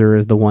perfect soldier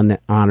is the one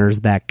that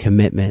honors that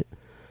commitment.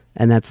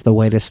 And that's the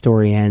way the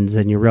story ends.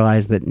 And you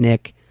realize that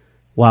Nick,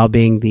 while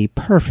being the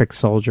perfect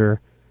soldier,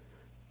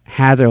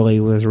 Hatherley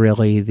was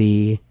really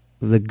the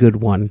good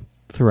one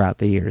throughout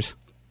the years.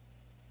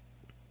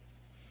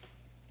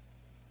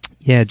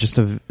 Yeah, it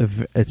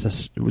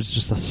was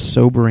just a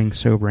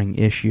sobering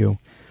issue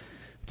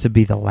to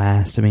be the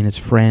last. I mean, his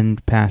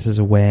friend passes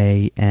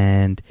away,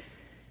 and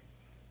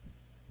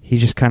he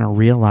just kind of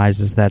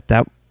realizes that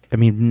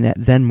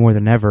then more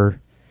than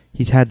ever,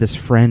 he's had this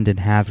friend in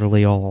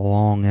Hatherley all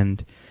along,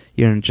 and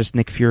just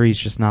Nick Fury's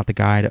just not the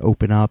guy to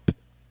open up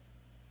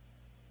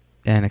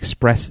and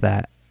express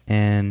that.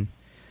 And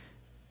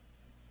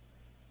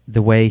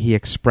the way he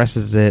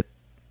expresses it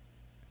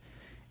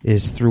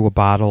is through a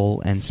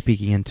bottle and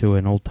speaking into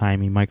an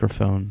old-timey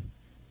microphone.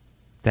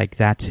 Like,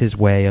 that's his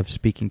way of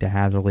speaking to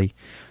Hatherley.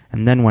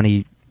 And then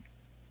when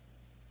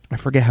I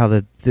forget how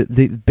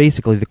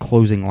basically the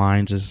closing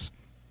lines is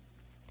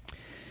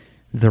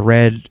the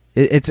red.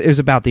 It was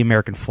about the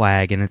American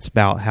flag, and it's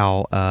about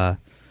how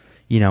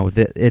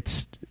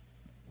it's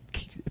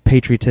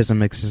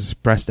patriotism is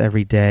expressed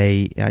every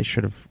day. I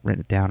should have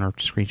written it down or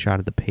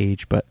screenshotted the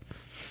page, but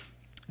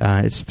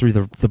it's through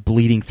the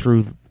bleeding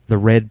through the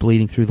red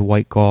bleeding through the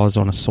white gauze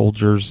on a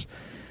soldier's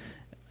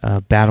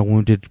battle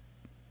wounded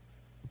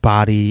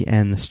body,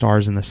 and the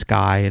stars in the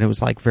sky. And it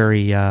was like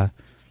very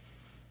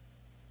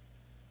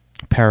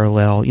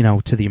parallel,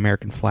 to the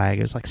American flag.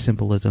 It was like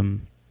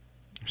symbolism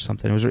or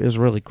something. It was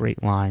a really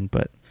great line,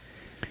 but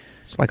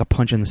it's like a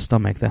punch in the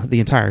stomach. The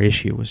entire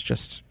issue was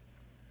just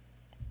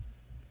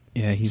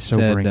he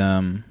sobering.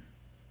 said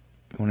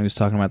when he was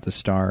talking about the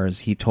stars,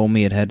 he told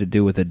me it had to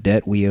do with the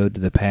debt we owed to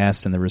the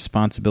past and the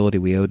responsibility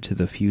we owed to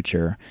the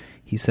future.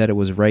 He said it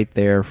was right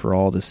there for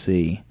all to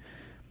see.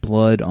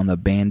 Blood on the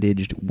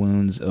bandaged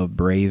wounds of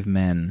brave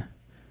men.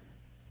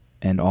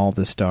 and all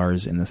the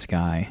stars in the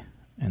sky.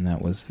 And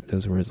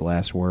those were his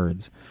last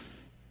words.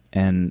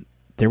 And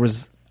there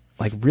was,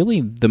 like,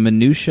 really the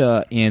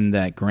minutia in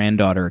that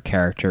granddaughter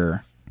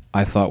character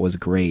I thought was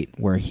great,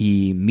 where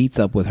he meets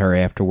up with her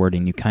afterward,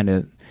 and you kind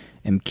of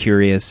am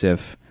curious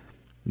if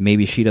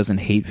maybe she doesn't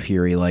hate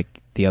Fury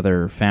like the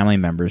other family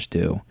members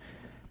do.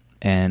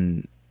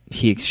 And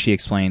she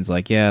explains,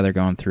 like, yeah, they're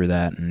going through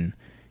that, and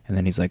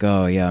then he's like,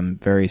 oh, yeah, I'm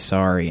very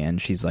sorry.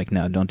 And she's like,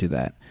 no, don't do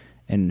that.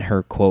 And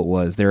her quote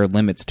was, there are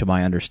limits to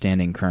my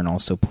understanding, Colonel,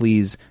 so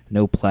please,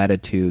 no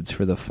platitudes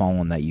for the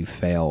fallen that you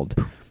failed.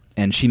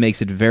 And she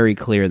makes it very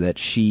clear that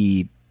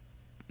she,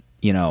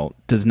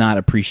 does not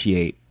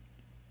appreciate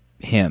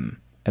him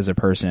as a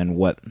person and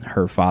what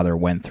her father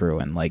went through,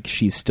 and, like,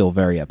 she's still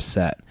very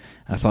upset.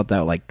 And I thought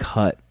that, like,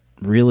 cut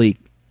really,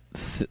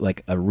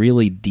 like, a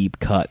really deep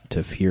cut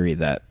to Fury,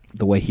 that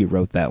the way he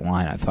wrote that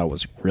line I thought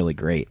was really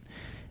great.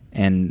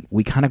 And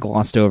we kind of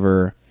glossed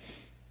over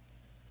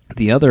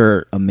the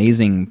other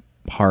amazing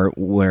part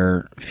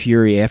where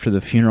Fury, after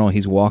the funeral,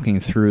 he's walking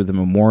through the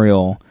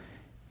memorial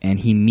and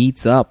he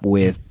meets up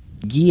with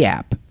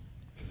Giap.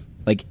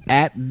 Like,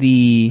 at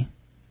the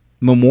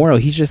memorial,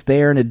 he's just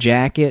there in a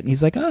jacket, and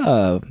he's like,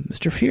 oh,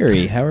 Mr.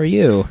 Fury, how are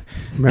you?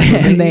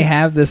 And they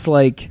have this,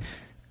 like,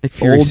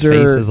 Fury's older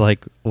face is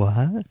like,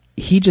 what?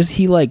 He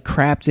like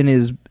crapped in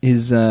his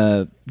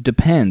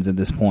Depends at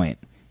this point.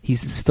 He's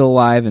still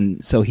alive,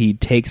 and so he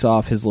takes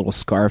off his little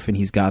scarf, and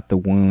he's got the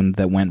wound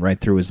that went right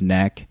through his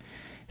neck.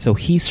 So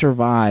he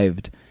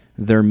survived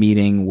their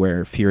meeting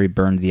where Fury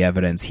burned the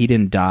evidence. He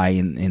didn't die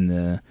in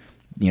the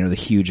the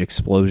huge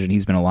explosion.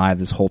 He's been alive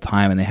this whole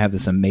time, and they have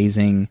this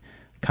amazing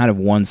kind of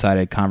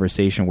one-sided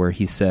conversation where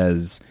he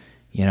says,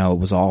 it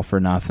was all for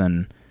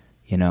nothing.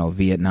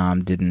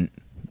 Vietnam didn't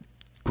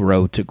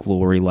grow to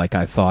glory like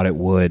I thought it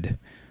would.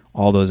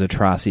 All those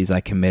atrocities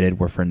I committed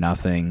were for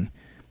nothing.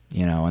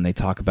 And they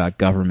talk about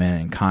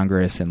government and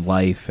Congress and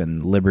life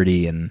and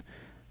liberty, and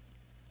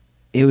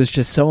it was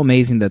just so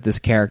amazing that this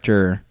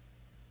character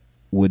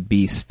would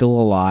be still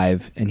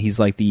alive, and he's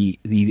like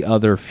the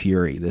other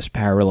Fury, this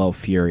parallel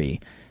Fury,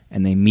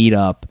 and they meet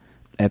up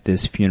at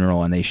this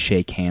funeral, and they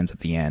shake hands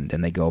at the end,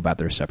 and they go about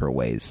their separate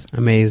ways.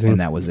 Amazing.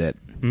 And that was it.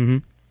 Mm-hmm.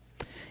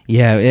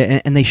 Yeah,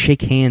 and they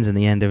shake hands in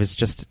the end. It's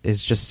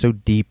just so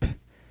deep.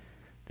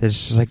 There's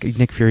just like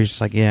Nick Fury's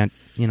just like, yeah,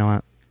 you know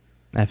what?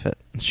 F it.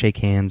 Shake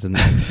hands and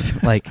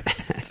like,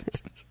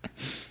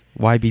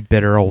 why be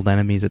bitter old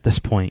enemies at this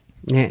point?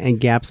 Yeah, and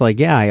Gap's like,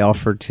 yeah, I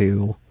offered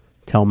to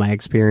tell my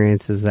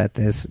experiences at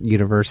this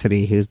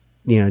university who's,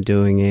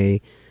 doing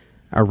a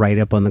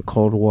write-up on the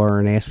Cold War,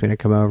 and asked me to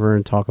come over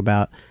and talk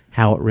about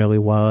how it really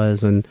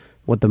was and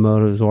what the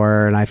motives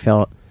were, and I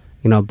felt,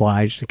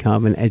 obliged to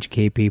come and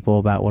educate people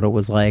about what it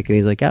was like. And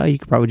he's like, oh, you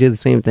could probably do the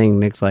same thing.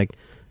 Nick's like,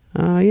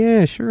 oh,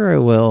 yeah, sure I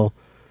will.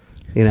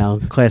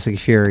 Classic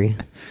Fury.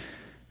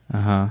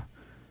 Uh-huh.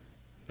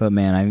 But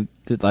man,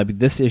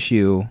 this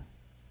issue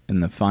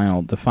and the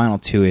final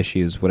two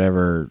issues,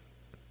 whatever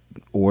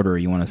order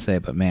you want to say,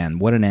 but man,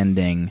 what an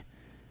ending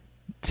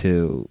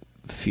to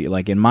feel.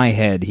 Like, in my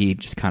head, he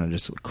just kind of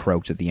just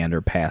croaked at the end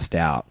or passed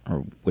out,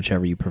 or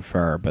whichever you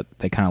prefer, but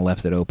they kind of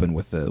left it open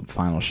with the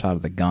final shot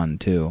of the gun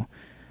too.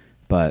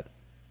 But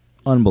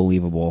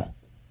unbelievable.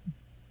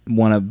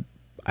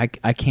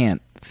 I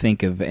can't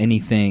think of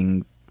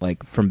anything,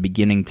 like, from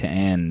beginning to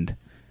end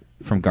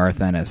from Garth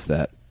Ennis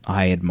that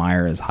I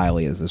admire as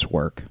highly as this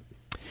work.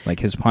 Like,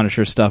 his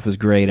Punisher stuff is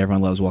great.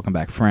 Everyone loves Welcome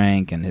Back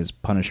Frank and his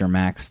Punisher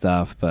Max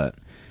stuff, but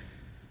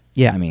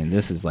yeah, I mean,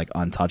 this is like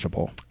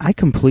untouchable. I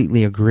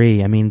completely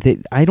agree. I mean,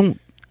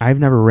 I've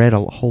never read a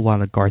whole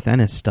lot of Garth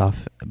Ennis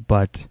stuff,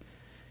 but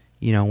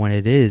when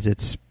it is,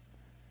 it's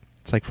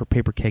like for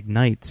Paper Keg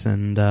Nights,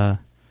 and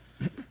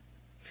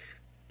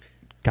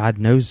God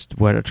knows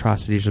what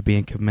atrocities are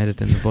being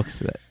committed in the books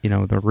that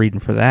they're reading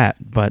for that.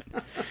 But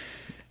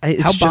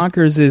how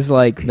bonkers is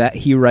like that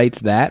he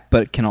writes that,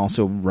 but can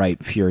also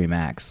write Fury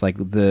Max. Like,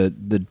 the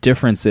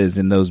differences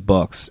in those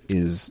books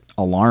is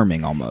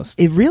alarming almost.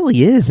 It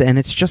really is, and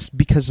it's just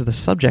because of the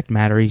subject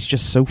matter. He's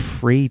just so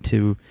free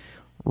to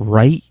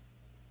write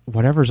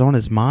whatever's on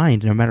his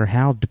mind, no matter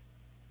how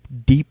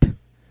deep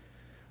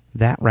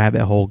that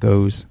rabbit hole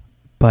goes.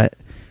 But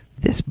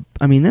this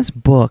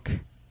book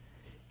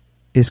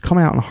is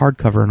coming out in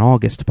hardcover in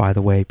August, by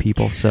the way,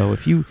 people. So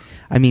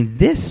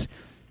this,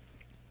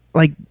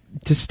 like,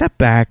 to step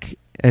back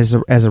as a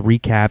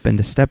recap, and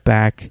to step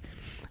back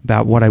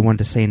about what I wanted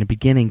to say in the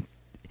beginning,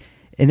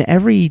 in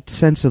every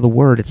sense of the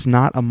word, it's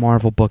not a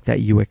Marvel book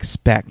that you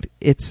expect.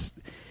 It's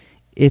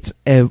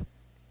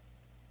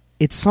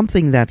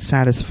something that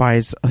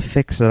satisfies a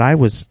fix that I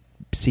was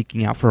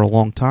seeking out for a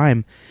long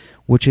time,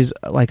 which is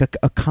like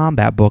a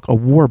combat book, a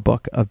war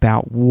book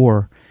about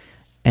war.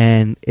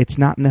 And it's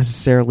not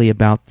necessarily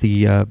about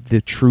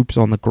the troops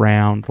on the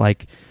ground.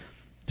 Like,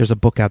 there's a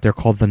book out there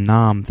called The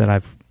Nam that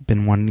I've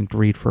been wanting to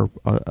read for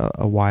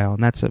a while,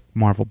 and that's a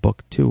Marvel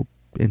book too,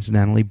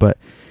 incidentally. But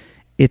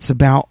it's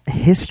about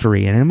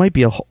history, and it might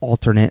be an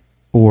alternate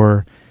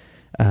or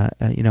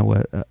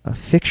a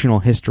fictional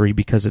history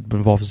because it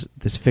involves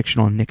this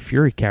fictional Nick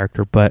Fury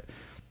character, but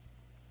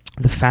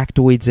the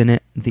factoids in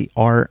it, the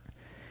art,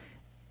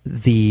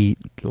 the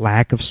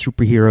lack of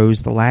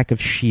superheroes, the lack of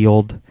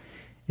S.H.I.E.L.D.,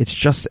 it's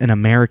just an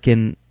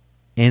American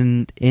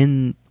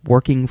in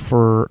working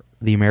for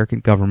the American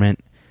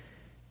government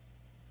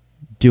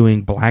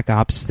doing black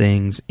ops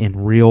things in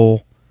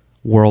real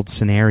world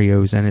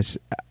scenarios, and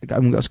I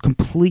was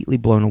completely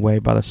blown away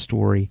by the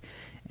story,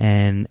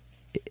 and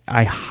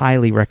I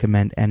highly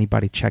recommend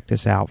anybody check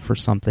this out for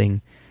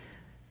something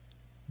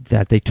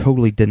that they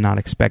totally did not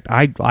expect.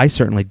 I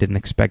certainly didn't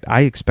expect.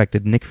 I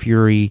expected Nick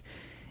Fury,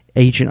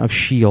 agent of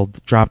S.H.I.E.L.D.,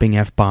 dropping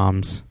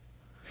F-bombs.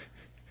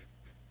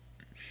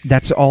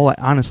 That's all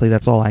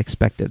I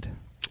expected.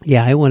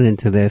 Yeah, I went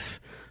into this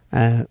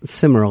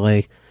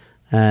similarly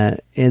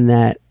in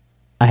that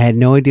I had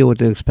no idea what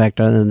to expect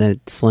other than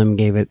that Slim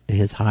gave it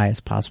his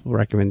highest possible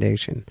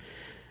recommendation.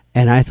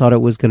 And I thought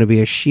it was going to be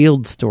a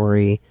S.H.I.E.L.D.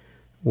 story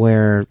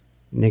where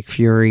Nick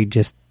Fury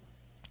just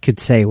could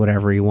say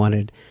whatever he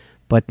wanted.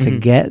 But to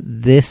get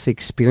this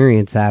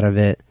experience out of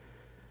it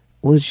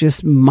was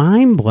just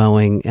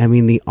mind-blowing. I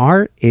mean, the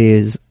art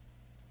is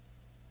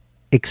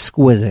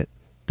exquisite.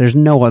 There's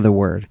no other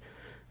word.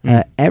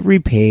 Every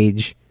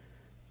page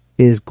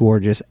is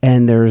gorgeous,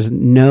 and there's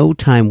no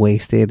time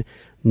wasted,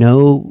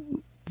 no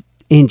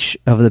inch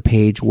of the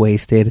page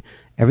wasted.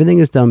 Everything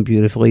is done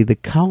beautifully. The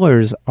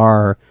colors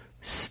are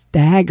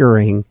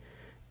staggering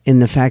in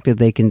the fact that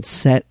they can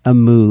set a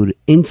mood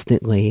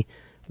instantly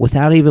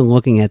without even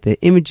looking at the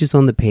images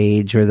on the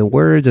page or the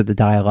words or the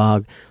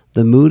dialogue.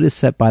 The mood is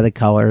set by the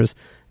colors,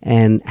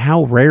 and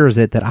how rare is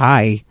it that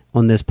I,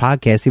 on this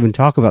podcast, even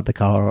talk about the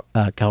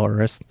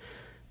colorist,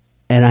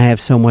 and I have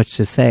so much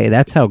to say.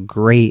 That's how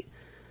great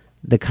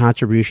the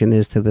contribution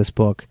is to this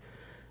book.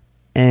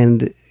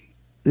 And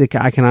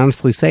I can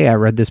honestly say I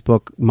read this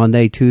book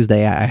Monday,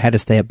 Tuesday. I had to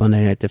stay up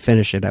Monday night to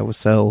finish it. I was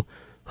so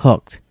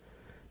hooked.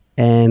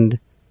 And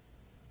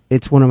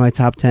it's one of my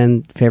top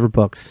 10 favorite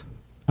books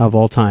of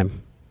all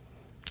time.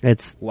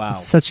 It's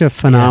such a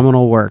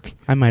phenomenal work.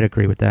 I might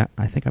agree with that.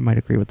 I think I might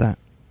agree with that.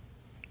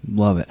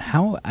 Love it.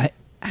 How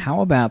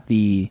about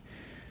the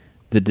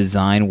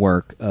design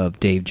work of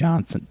Dave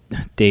Johnson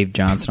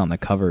on the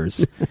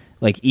covers?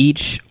 Like,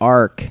 each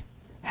arc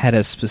had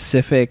a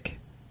specific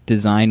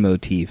design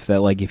motif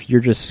that, like, if you're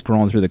just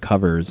scrolling through the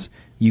covers,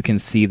 you can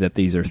see that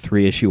these are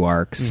 3-issue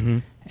arcs,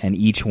 and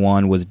each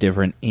one was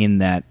different in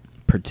that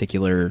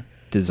particular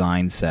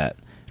design set.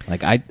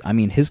 Like, I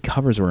mean, his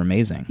covers were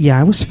amazing. Yeah,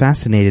 I was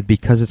fascinated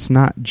because it's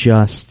not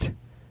just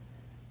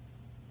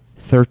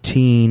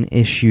 13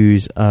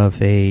 issues of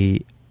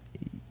the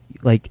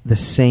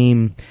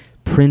same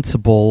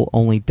principle,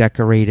 only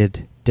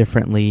decorated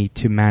differently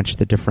to match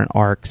the different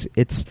arcs.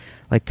 It's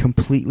like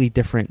completely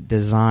different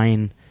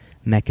design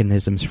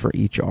mechanisms for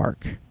each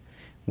arc,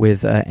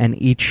 with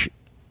and each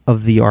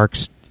of the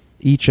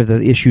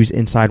issues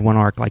inside one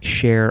arc like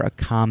share a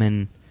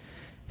common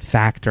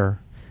factor.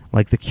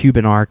 Like the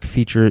Cuban arc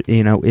feature,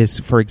 is,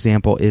 for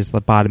example, is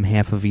the bottom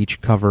half of each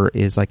cover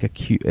is like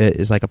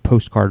a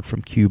postcard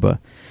from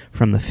Cuba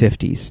from the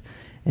 50s,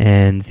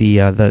 and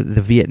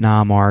the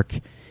Vietnam arc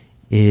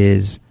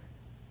is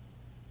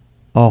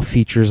all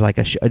features like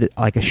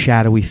a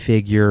shadowy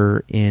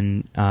figure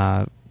in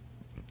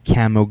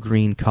camo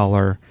green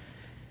color,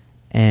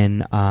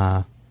 and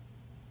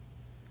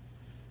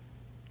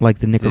like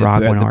the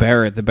Nicaraguan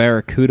arc. The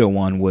Barracuda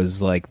one was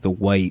like the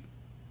white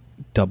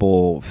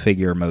double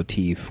figure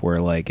motif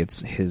where, like, it's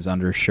his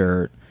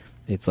undershirt,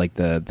 it's like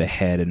the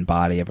head and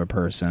body of a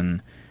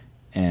person.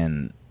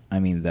 And I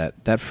mean,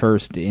 that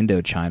first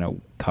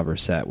Indochina cover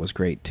set was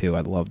great too.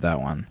 I loved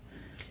that one.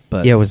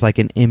 But yeah, it was like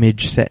an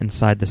image set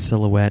inside the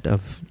silhouette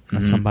of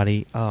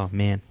somebody. Oh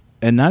man.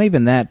 And not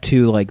even that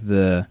too, like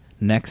the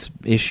next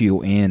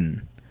issue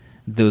in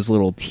those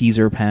little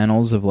teaser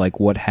panels of like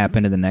what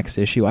happened in the next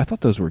issue. I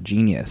thought those were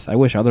genius. I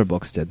wish other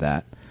books did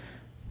that.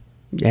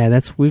 Yeah,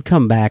 we've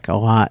come back a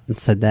lot and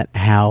said that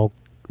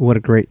what a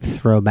great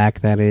throwback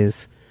that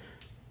is.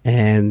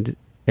 And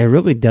it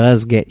really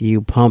does get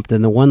you pumped.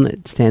 And the one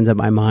that stands out in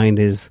my mind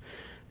is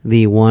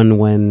the one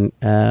when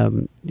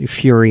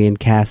Fury and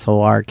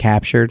Castle are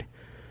captured,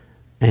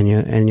 and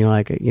you're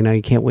like,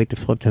 you can't wait to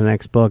flip to the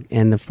next book.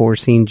 And the 4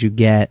 scenes you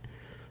get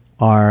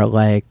are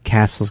like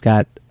Castle's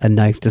got a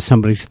knife to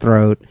somebody's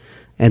throat,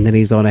 and then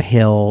he's on a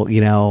hill,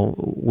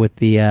 with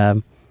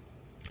the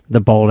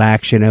bolt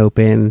action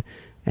open.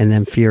 And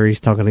then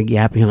Fury's talking to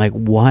Yap, and you're like,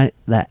 what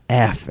the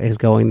F is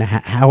going to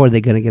how are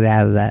they going to get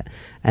out of that?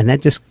 And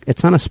that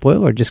it's not a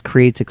spoiler, it just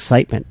creates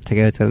excitement to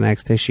go to the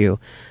next issue.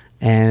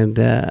 And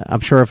I'm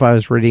sure if I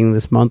was reading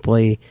this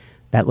monthly,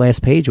 that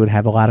last page would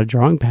have a lot of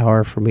drawing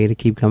power for me to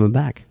keep coming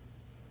back.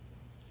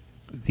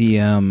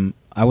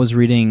 I was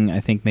reading, I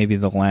think, maybe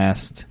the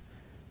last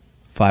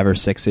 5 or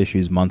 6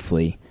 issues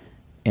monthly,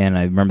 and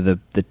I remember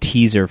the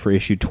teaser for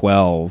issue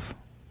 12,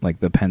 like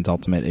the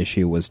penultimate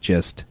issue, was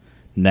just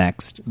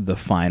next, the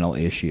final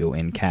issue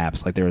in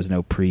caps. Like, there was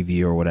no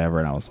preview or whatever,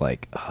 and I was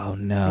like, oh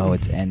no,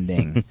 it's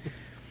ending.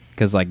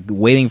 Because like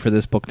waiting for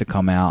this book to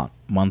come out,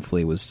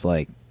 monthly was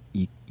like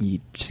you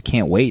just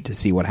can't wait to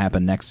see what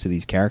happened next to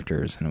these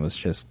characters, and it was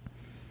just,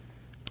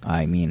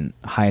 I mean,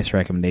 highest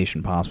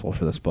recommendation possible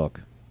for this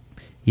book.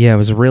 Yeah, it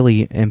was a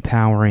really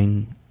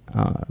empowering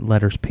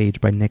letters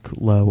page by Nick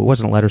Lowe. It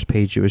wasn't a letters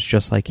page, it was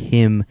just like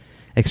him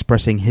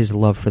expressing his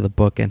love for the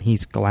book, and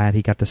he's glad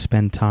he got to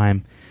spend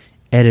time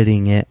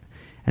editing it.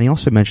 And he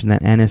also mentioned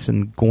that Ennis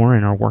and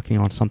Gorin are working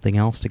on something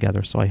else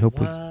together, so I hope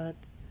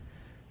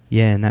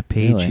Yeah, in that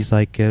page, Really? he's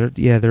like,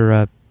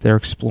 they're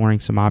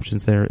exploring some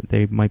options.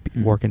 They might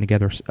be working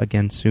together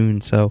again soon.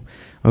 So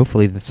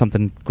hopefully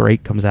something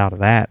great comes out of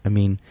that. I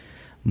mean,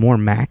 more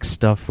Max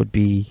stuff would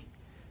be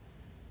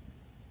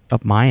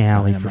up my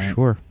alley for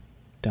sure.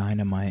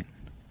 Dynamite.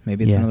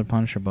 Maybe it's another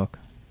Punisher book.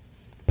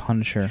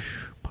 Punisher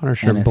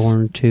Punisher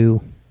Born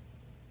 2.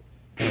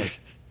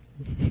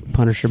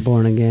 Punisher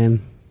Born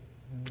Again.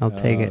 I'll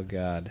take it. Oh,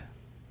 God.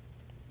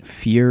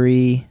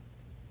 Fury.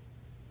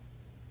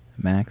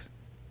 Max?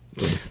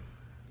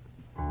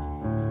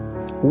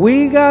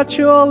 We got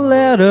your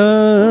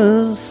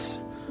letters.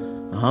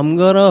 I'm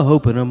gonna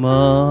open them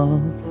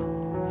up.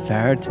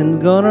 Farrington's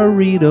gonna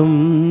read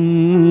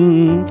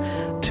them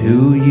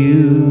to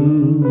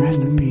you.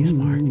 Rest in peace,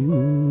 Mark.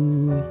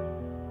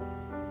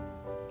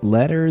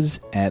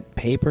 Letters at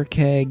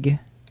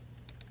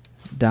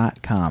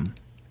paperkeg.com.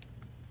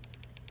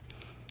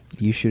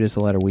 You shoot us a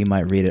letter, we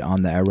might read it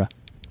on the air.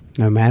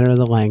 No matter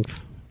the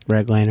length,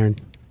 Red Lantern.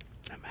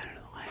 No matter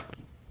the length.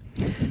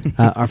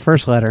 Our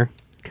first letter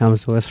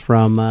comes to us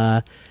from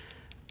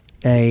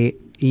a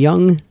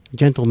young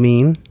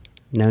gentleman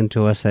known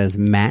to us as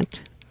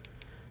Matt.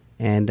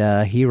 And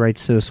he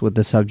writes to us with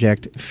the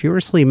subject,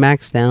 furiously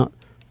maxed out,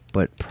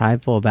 but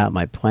prideful about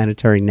my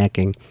planetary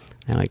necking.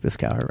 I like this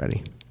guy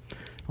already.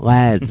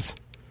 Lads,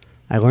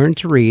 I learned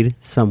to read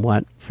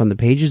somewhat from the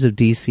pages of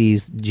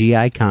DC's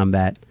G.I.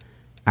 Combat,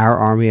 Our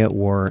Army at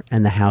War,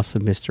 and The House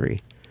of Mystery.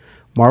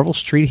 Marvel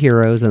Street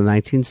Heroes in the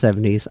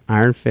 1970s,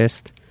 Iron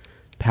Fist,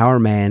 Power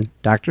Man,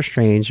 Doctor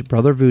Strange,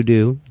 Brother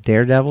Voodoo,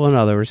 Daredevil, and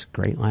others,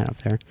 great lineup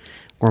there,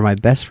 were my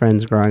best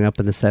friends growing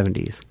up in the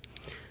 70s.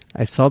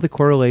 I saw the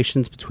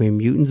correlations between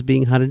mutants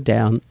being hunted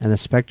down and the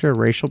specter of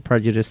racial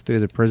prejudice through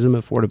the prism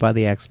afforded by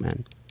the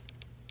X-Men.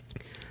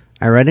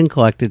 I read and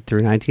collected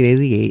through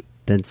 1988,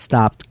 then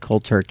stopped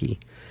cold turkey.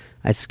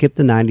 I skipped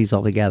the 90s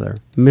altogether.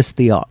 Missed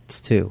the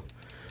aughts, too.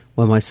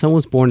 When my son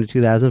was born in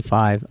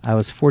 2005, I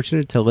was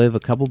fortunate to live a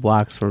couple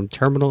blocks from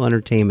Terminal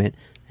Entertainment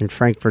in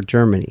Frankfurt,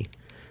 Germany.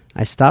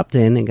 I stopped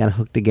in and got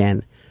hooked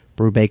again.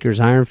 Brubaker's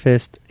Iron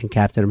Fist and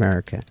Captain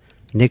America.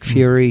 Nick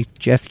Fury,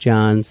 Jeff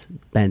Johns,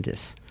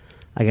 Bendis.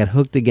 I got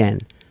hooked again,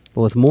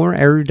 but with more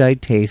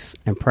erudite tastes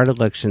and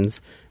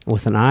predilections, and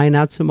with an eye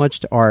not so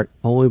much to art,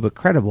 only but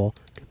credible,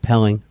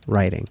 compelling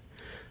writing.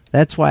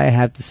 That's why I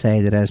have to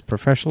say that as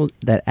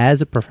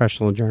a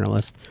professional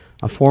journalist,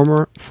 a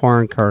former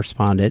foreign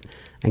correspondent,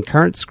 and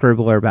current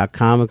scribbler about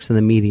comics and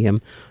the medium,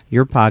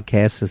 your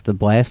podcast is the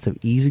blast of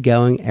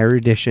easygoing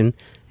erudition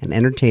and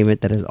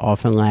entertainment that is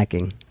often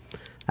lacking.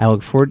 I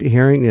look forward to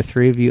hearing the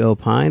three of you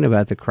opine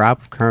about the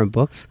crop of current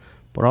books,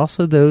 but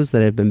also those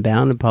that have been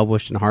bound and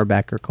published in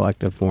hardback or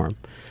collective form.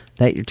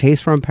 That your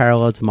taste for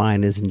unparalleled to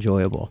mine is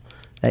enjoyable.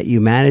 That you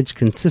manage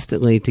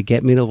consistently to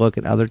get me to look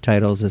at other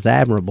titles is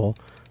admirable,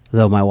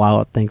 though my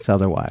wallet thinks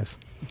otherwise.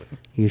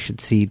 You should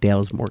see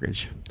Dale's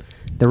Mortgage.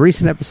 The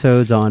recent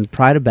episodes on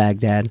Pride of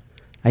Baghdad,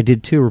 I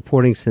did 2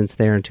 reporting stints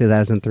there in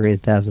 2003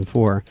 and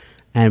 2004,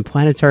 and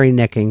Planetary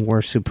Necking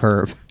were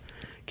superb.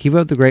 Keep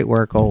up the great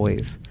work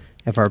always.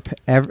 If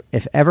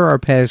ever our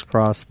paths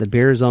cross, the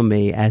beer is on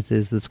me, as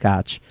is the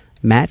scotch.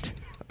 Matt,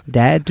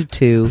 dad to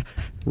 2,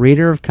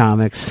 reader of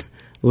comics,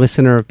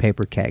 listener of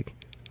Paper Keg.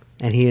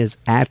 And he is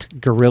at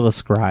Gorilla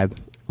Scribe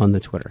on the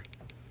Twitter.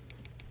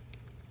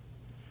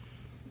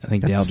 I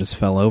think Dale just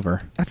fell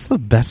over. That's the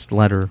best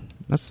letter.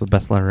 That's the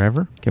best letter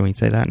ever. Can we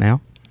say that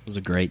now? It was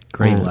a great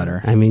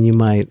letter. I mean, you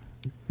might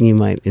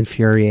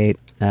infuriate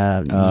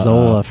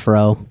Zola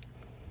Fro.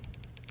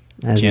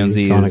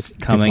 Jonesy is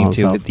coming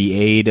to the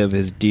aid of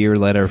his dear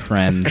letter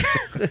friend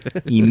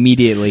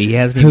immediately. He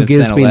hasn't even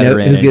sent a letter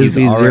in. Who gives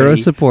me zero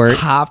support.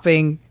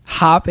 Hopping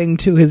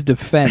to his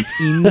defense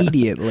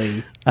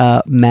immediately.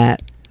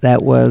 Matt,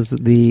 that was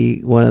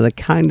one of the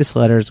kindest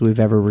letters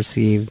we've ever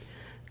received.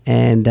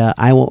 And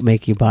I won't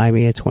make you buy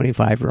me a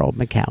 25-year-old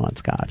Macallan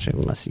Scotch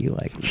unless you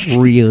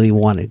really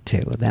wanted to.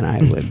 Then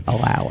I would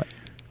allow it.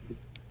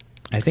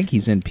 I think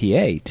he's in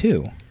PA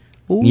too.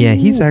 Ooh, yeah,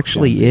 he's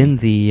actually in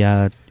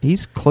the.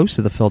 He's close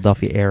to the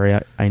Philadelphia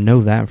area. I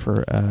know that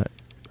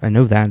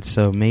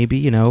So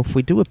maybe if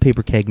we do a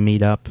Paper Keg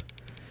meetup,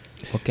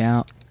 look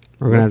out.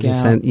 We're gonna have to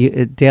send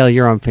you, Dale.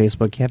 You're on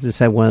Facebook. You have to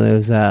send one of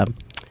those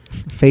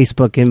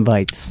Facebook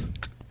invites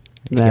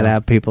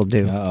that people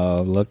do.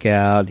 Oh, look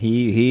out!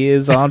 He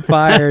is on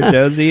fire.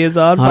 Josie is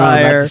on fire.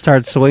 I'm about to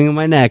start swinging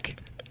my neck.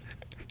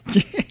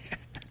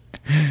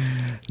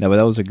 No, but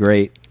that was a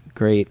great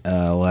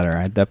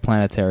letter. That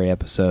planetary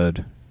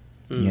episode.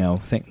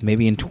 Think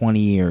maybe in 20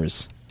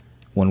 years,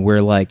 when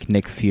we're like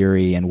Nick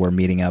Fury and we're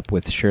meeting up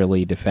with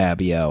Shirley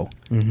DeFabio,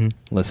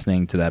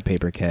 listening to that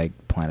Paper Keg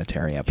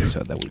Interplanetary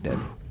episode that we did.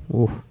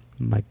 Oh,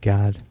 my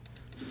God.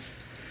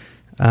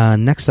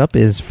 Next up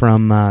is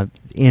from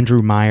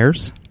Andrew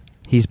Myers.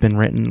 He's been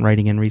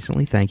writing in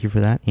recently. Thank you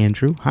for that,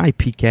 Andrew. Hi,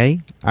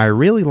 PK. I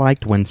really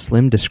liked when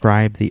Slim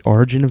described the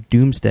origin of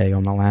Doomsday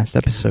on the last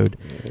episode.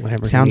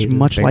 Whatever Sounds he needs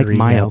much is like bigger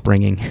my ego.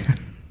 upbringing.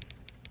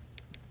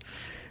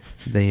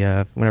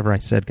 Whatever I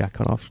said got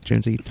cut off.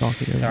 Jonesy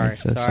talking.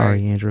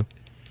 Sorry, Andrew.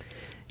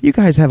 You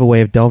guys have a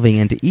way of delving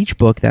into each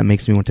book that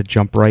makes me want to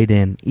jump right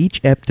in. Each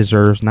ep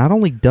deserves not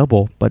only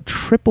double, but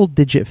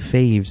triple-digit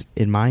faves,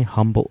 in my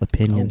humble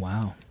opinion. Oh,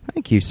 wow.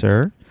 Thank you,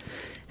 sir.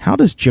 How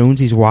does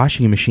Jonesy's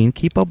washing machine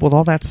keep up with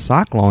all that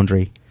sock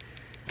laundry?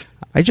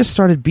 I just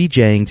started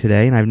BJing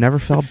today, and I've never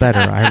felt better.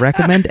 I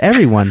recommend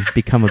everyone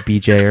become a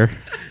BJer.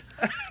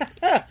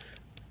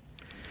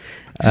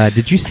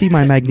 Did you see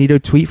my Magneto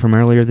tweet from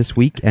earlier this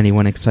week?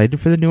 Anyone excited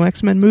for the new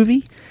X-Men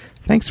movie?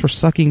 Thanks for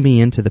sucking me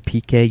into the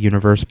PK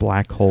universe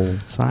black hole.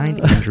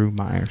 Signed, Andrew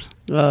Myers.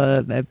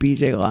 That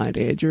BJ line,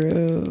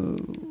 Andrew.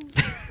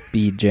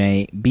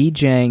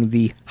 BJing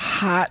the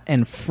hot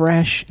and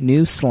fresh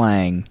new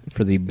slang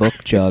for the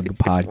Book Jug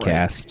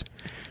podcast.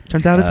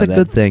 Turns out it's a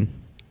good thing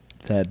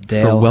That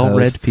Dale for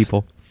well-read hosts.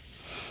 people.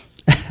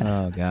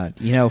 Oh, God.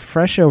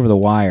 Fresh over the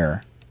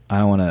wire, I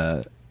don't want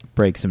to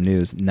break some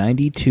news.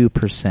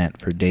 92%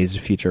 for Days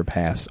of Future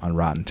Past on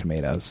Rotten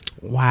Tomatoes.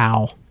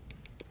 Wow.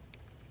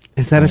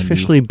 Is that 92.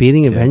 officially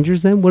beating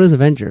Avengers then? What is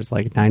Avengers?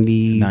 Like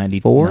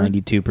 94?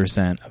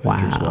 92% Avengers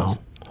Wow. was.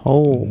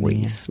 Holy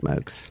Yeah.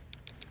 smokes.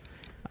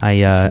 I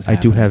do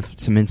happening. have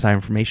some inside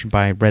information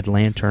by Red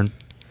Lantern,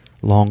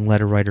 long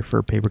letter writer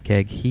for Paper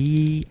Keg.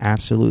 He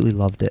absolutely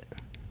loved it.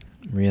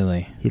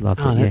 Really? He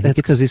loved Oh, it. Yeah, that's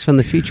because he's from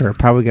the future. It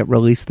probably got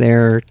released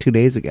there 2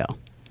 days ago.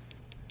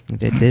 It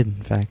did,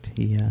 in fact.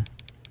 He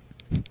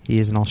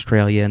is in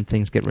Australia, and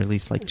things get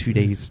released like 2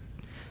 days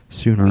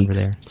sooner over Weeks.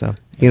 there. So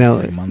It's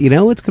like months.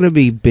 It's going to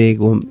be big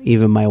when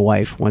even my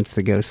wife wants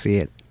to go see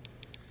it.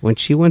 When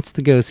she wants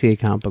to go see a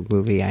comic book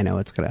movie, I know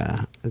it's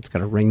gonna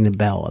ring the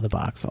bell at the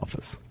box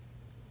office.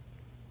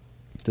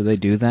 Do they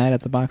do that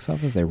at the box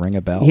office? They ring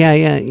a bell? Yeah,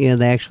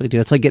 they actually do.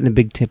 It's like getting a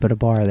big tip at a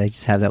bar. They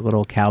just have that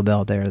little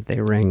cowbell there that they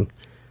ring.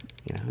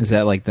 Is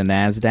that like the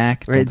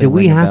NASDAQ? Right, do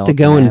we have to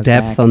go in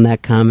depth on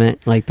that comment?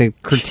 Like the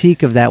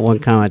critique of that one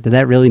comment, did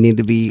that really need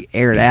to be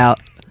aired out?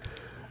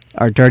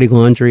 Our dirty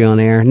laundry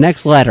on air.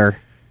 Next letter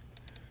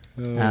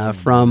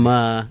from,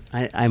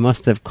 I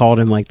must have called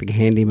him like the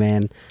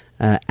handyman,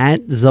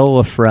 at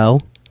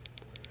Zolafro.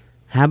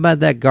 How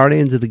about that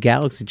Guardians of the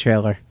Galaxy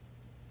trailer?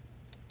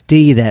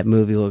 That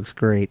movie looks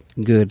great.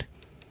 Good.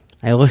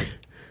 I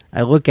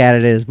look at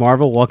it as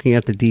Marvel walking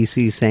up to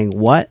DC saying,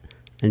 "What?"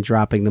 and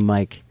dropping the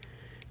mic.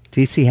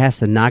 DC has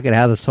to knock it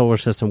out of the solar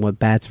system with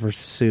bats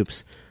versus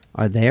soups,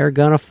 or they're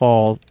going to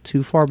fall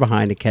too far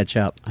behind to catch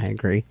up. I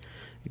agree.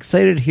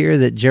 Excited to hear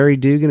that Jerry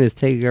Dugan is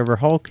taking over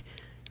Hulk.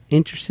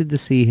 Interested to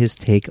see his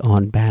take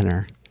on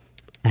Banner.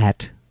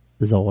 At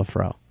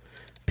Zolafro.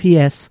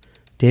 P.S.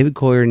 David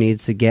Coyer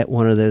needs to get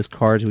one of those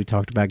cards we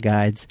talked about,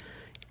 guides.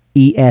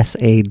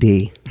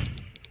 ESAD.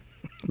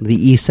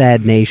 The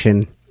ESAD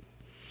Nation.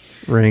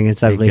 Rearing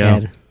its ugly you go.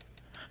 head.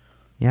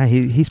 yeah,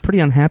 he's pretty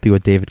unhappy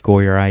with David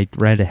Goyer. I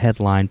read a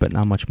headline, but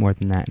not much more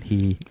than that.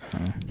 He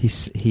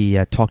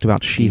talked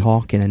about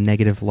She-Hulk in a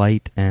negative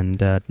light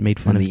and made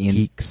fun of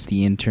geeks.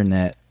 The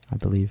internet, I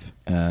believe,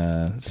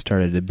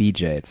 started to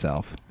BJ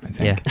itself, I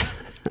think.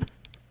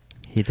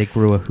 Yeah. They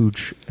grew a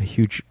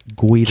huge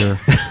goiter.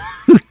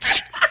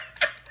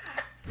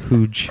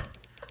 Huge.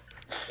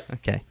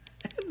 Okay.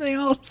 They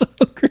also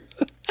grew.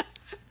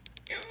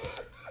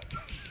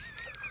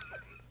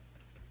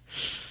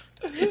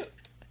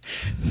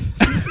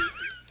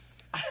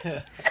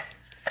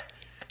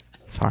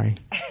 Sorry.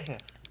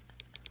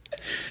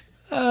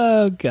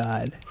 Oh,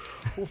 God.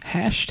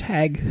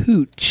 Hashtag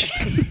hooch.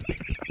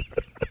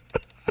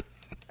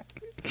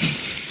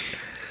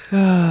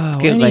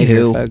 Get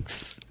later,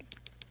 folks.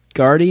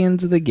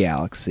 Guardians of the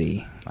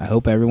Galaxy. I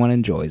hope everyone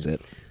enjoys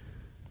it.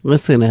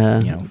 Listen,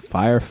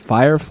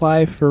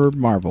 Firefly for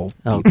Marvel.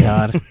 oh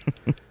God.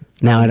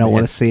 Now I don't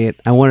want to see it.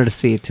 I wanted to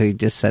see it till you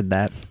just said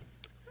that.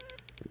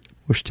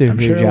 We're still I'm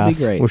here, sure it'll be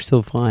Joss. great. We're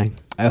still flying.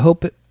 I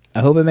hope it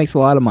makes a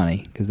lot of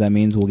money because that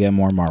means we'll get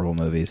more Marvel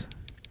movies.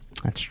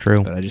 That's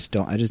true. But I just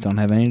don't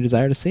have any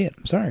desire to see it.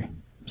 I'm sorry.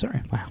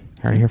 Wow.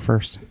 Heard it here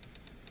first.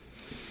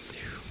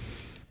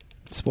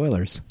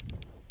 Spoilers.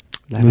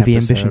 That Movie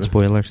episode. ambition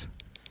spoilers.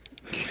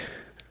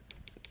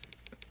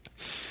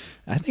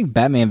 I think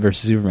Batman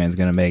vs. Superman is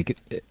going to make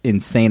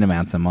insane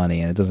amounts of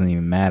money, and it doesn't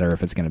even matter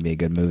if it's going to be a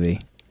good movie.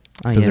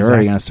 Because they're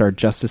already going to start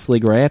Justice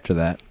League right after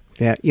that.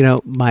 Yeah,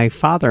 my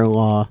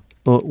father-in-law,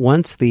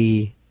 once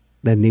the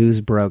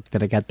news broke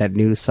that I got that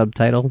new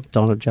subtitle,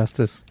 Dawn of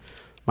Justice,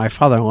 my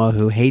father-in-law,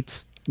 who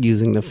hates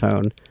using the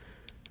phone,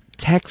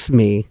 texts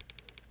me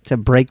to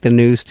break the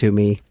news to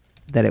me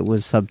that it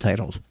was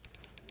subtitled.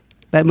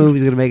 That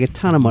movie's going to make a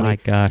ton of money. My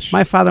gosh.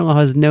 My father-in-law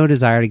has no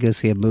desire to go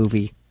see a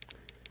movie.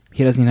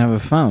 He doesn't even have a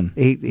phone.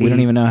 We don't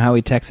even know how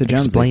he texted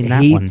Jonesy. Explain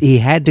that he, one. He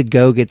had to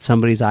go get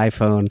somebody's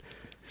iPhone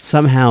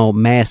somehow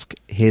mask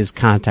his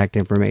contact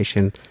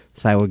information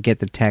so I would get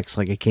the text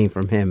like it came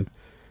from him.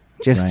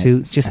 Just Right. to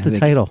just I the think-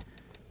 title.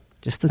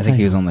 Just the I title. think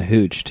he was on the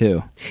hooch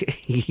too.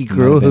 he He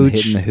grew a might have been hooch.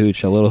 hitting the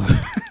hooch a little.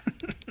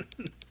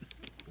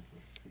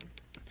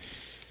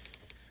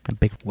 A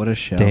big What a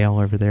show! Dale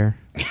over there.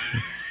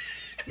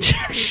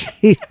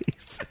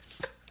 Jesus.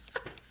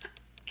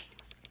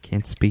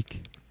 Can't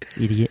speak.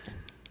 Idiot.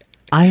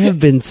 I have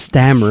been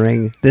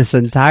stammering this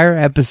entire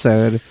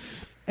episode,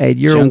 and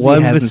your Jonesy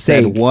one hasn't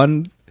mistake. said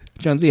one.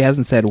 Jonesy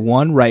hasn't said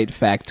one right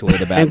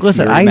factoid about. And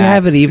listen, Fury I Max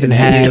haven't even in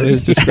any had of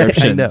his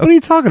descriptions. What are you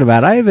talking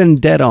about? I have been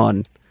dead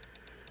on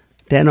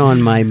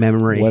my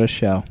memory. What a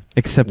show!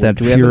 Except Well, that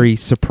do we have Fury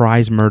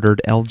surprise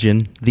murdered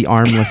Elgin, the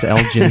armless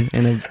Elgin,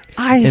 in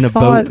a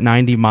thought- boat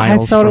 90 I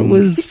miles thought from it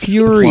was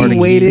Fury. Florida. He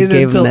Waited gave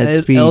him until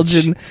that speech.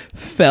 Elgin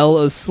fell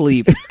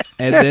asleep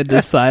and then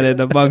decided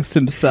amongst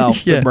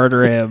himself Yeah. to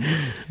murder him.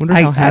 Wonder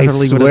I how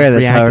Hatherley would swear have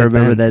that's how I reacted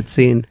remember then. that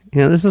scene.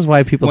 You know, this is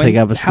why people When- think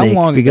I'm a how snake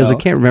long because ago?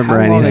 I can't remember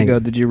How anything. long ago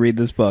did you read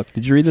this book?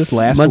 Did you read this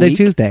last Monday, week?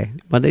 Tuesday.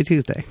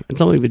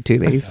 It's only been 2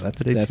 days.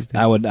 That's, Monday, that's, Tuesday.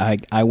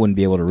 I wouldn't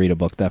be able to read a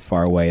book that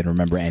far away and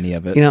remember any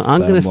of it. You know,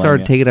 I'm so going to blaming start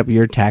you. taking up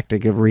your tactic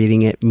of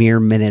reading it mere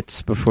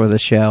minutes before the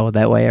show.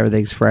 That way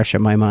everything's fresh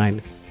in my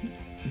mind.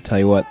 Tell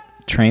you what,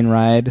 the train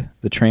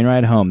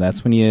ride home.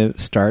 That's when you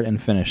start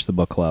and finish the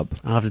book club.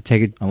 I'll have to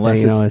take it,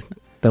 Unless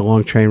the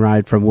long train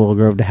ride from Willow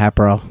Grove to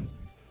Haparel.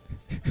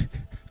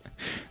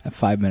 A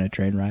 5-minute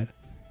train ride.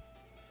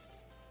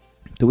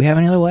 Do we have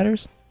any other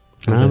letters?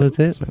 No, that's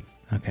it. So,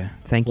 Okay.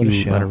 thank What a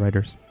you, show. letter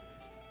writers.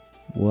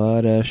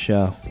 What a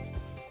show.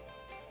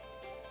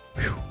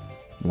 Whew.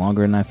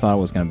 Longer than I thought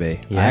it was going to be.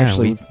 Yeah, I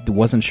actually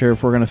wasn't sure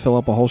if we're going to fill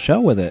up a whole show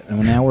with it.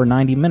 And now we're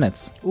 90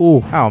 minutes. Ooh,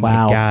 Oh, wow. my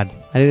God.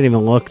 I didn't even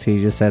look till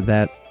you just said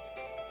that.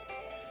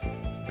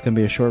 It's going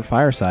to be a short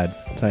fireside.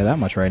 I'll tell you that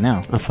much right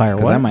now. A fire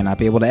Because what? I might not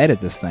be able to edit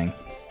this thing.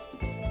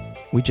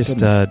 We just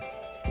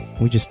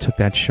Goodness. took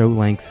that show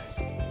length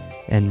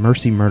and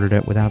Mercy murdered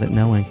it without it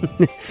knowing.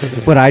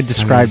 But I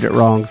described it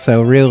wrong.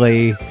 So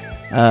really,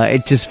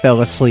 it just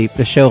fell asleep.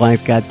 The show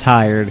length got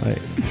tired. Right.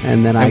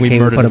 And then And I we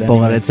came and murdered put a it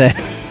bullet in anyway. its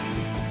head.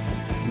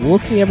 We'll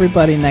see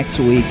everybody next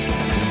week.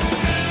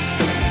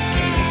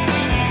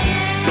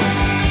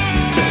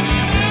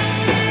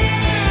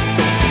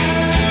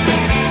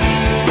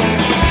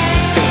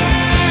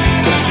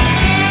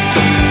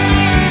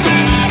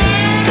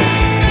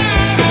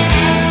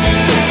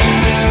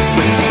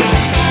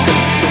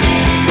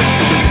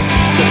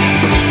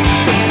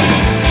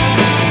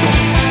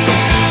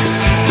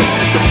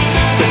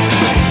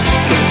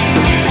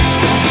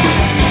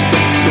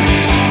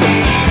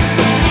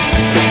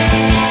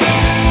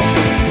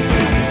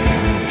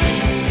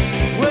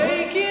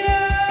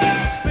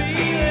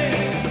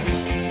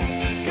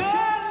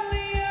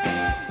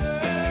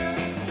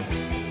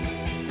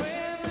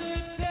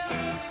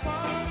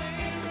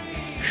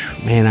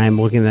 Man, I'm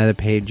looking at the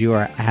page. You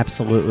are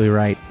absolutely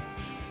right.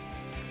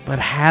 But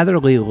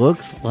Hatherley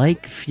looks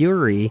like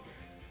Fury,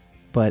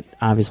 but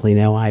obviously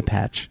no eye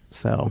patch.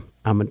 So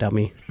I'm a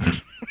dummy.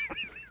 The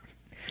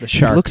He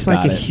shark looks like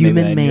got a it.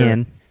 human Maybe I knew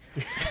man.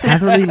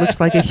 Hatherley looks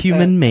like a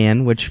human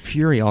man, which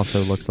Fury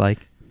also looks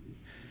like.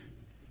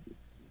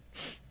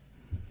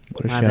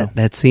 What a Wow, show.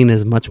 that scene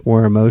is much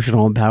more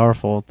emotional and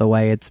powerful the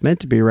way it's meant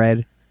to be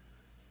read.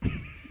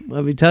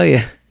 Let me tell you.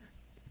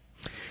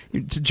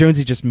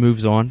 Jonesy just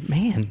moves on.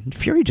 Man,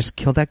 Fury just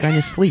killed that guy in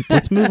his sleep.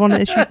 Let's move on to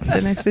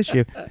the next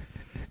issue.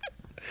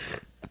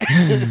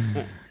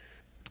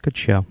 Good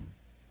show.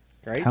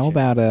 How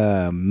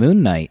about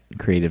Moon Knight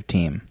creative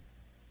team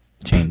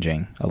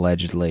changing,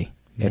 allegedly,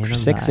 Man after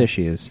 6 alive.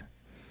 issues?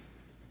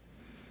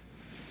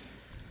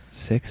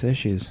 6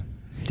 issues.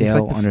 He's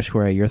Dale like the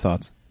 _ your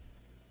thoughts.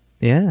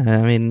 Yeah,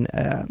 I mean,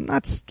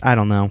 I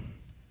don't know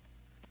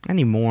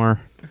anymore.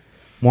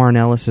 Warren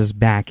Ellis is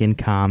back in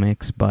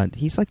comics, but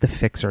he's like the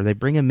fixer. They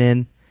bring him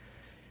in,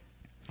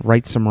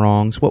 right some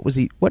wrongs. What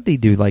did he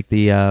do? Like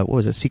the what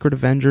was it? Secret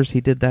Avengers.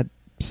 He did that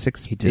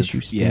 6 He did,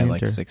 issue stint.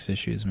 like or- 6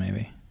 issues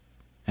maybe.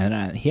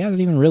 And he hasn't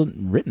even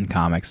written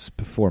comics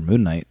before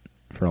Moon Knight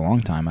for a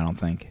long time, I don't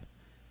think.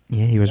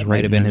 Yeah, he was That right.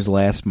 might have been his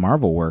last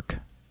Marvel work,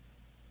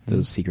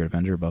 those Secret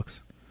Avenger books.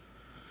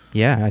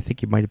 Yeah, I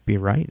think you might be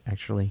right.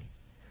 Actually,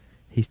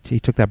 he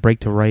took that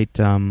break to write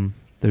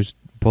those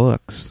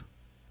books.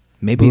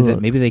 Maybe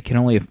Books. maybe they can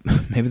only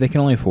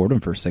afford them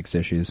for 6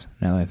 issues.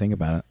 Now that I think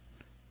about it,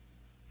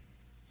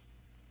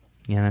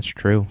 Yeah, that's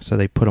true. So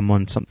they put him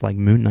on something like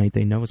Moon Knight.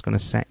 They know it's going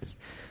to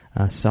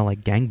sell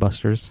like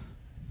gangbusters.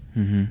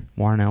 mm-hmm.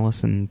 Warren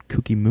Ellis and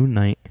kooky Moon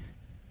Knight.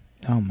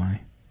 Oh my!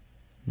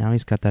 Now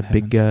he's got that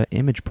big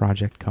image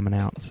project coming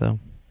out. So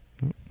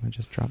I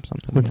just dropped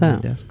something What's on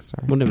that? my desk.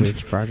 Sorry. What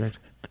image project?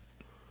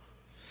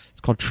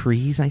 It's called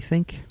Trees, I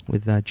think,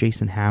 with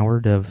Jason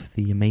Howard of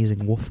The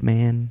Amazing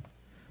Wolfman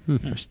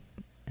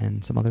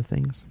and some other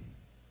things.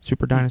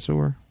 Super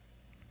Dinosaur.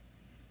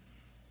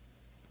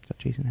 Is that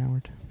Jason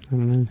Howard? I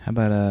don't know. How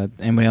about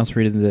anybody else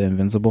reading The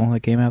Invincible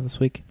that came out this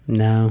week?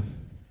 No.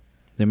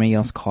 Is anybody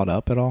else caught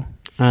up at all?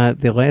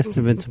 The last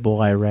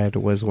Invincible I read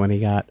was when he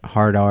got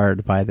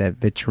hard-r'd by that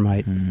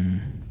Vitramite.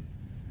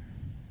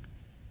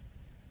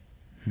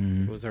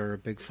 Was there a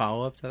big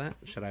follow-up to that?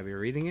 Should I be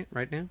reading it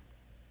right now?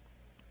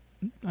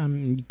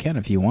 You can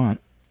if you want.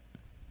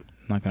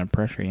 I'm not going to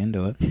pressure you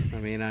into it. I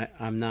mean,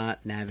 I'm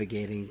not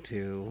navigating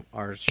to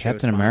our show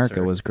Captain America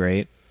sponsor. was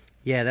great.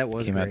 Yeah, that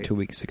was Came great. out 2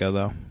 weeks ago,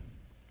 though.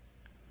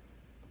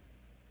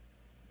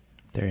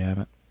 There you have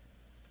it.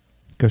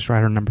 Ghost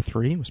Rider number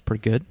 3 was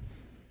pretty good.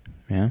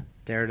 Yeah,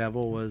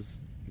 Daredevil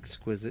was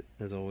exquisite,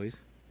 as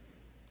always.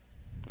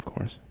 of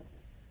course.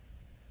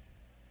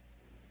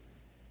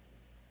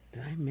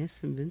 Did I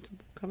miss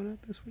Invincible coming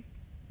out this week?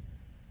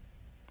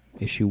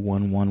 Issue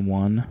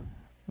 111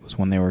 was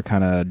when they were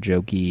kind of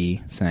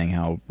jokey, saying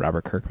how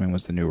Robert Kirkman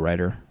was the new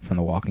writer from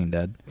The Walking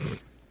Dead.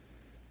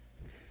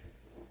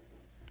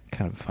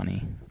 Kind of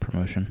funny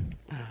promotion.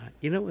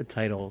 You know what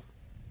title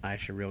I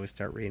should really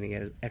start reading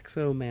it is?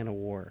 Exo Man of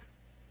War.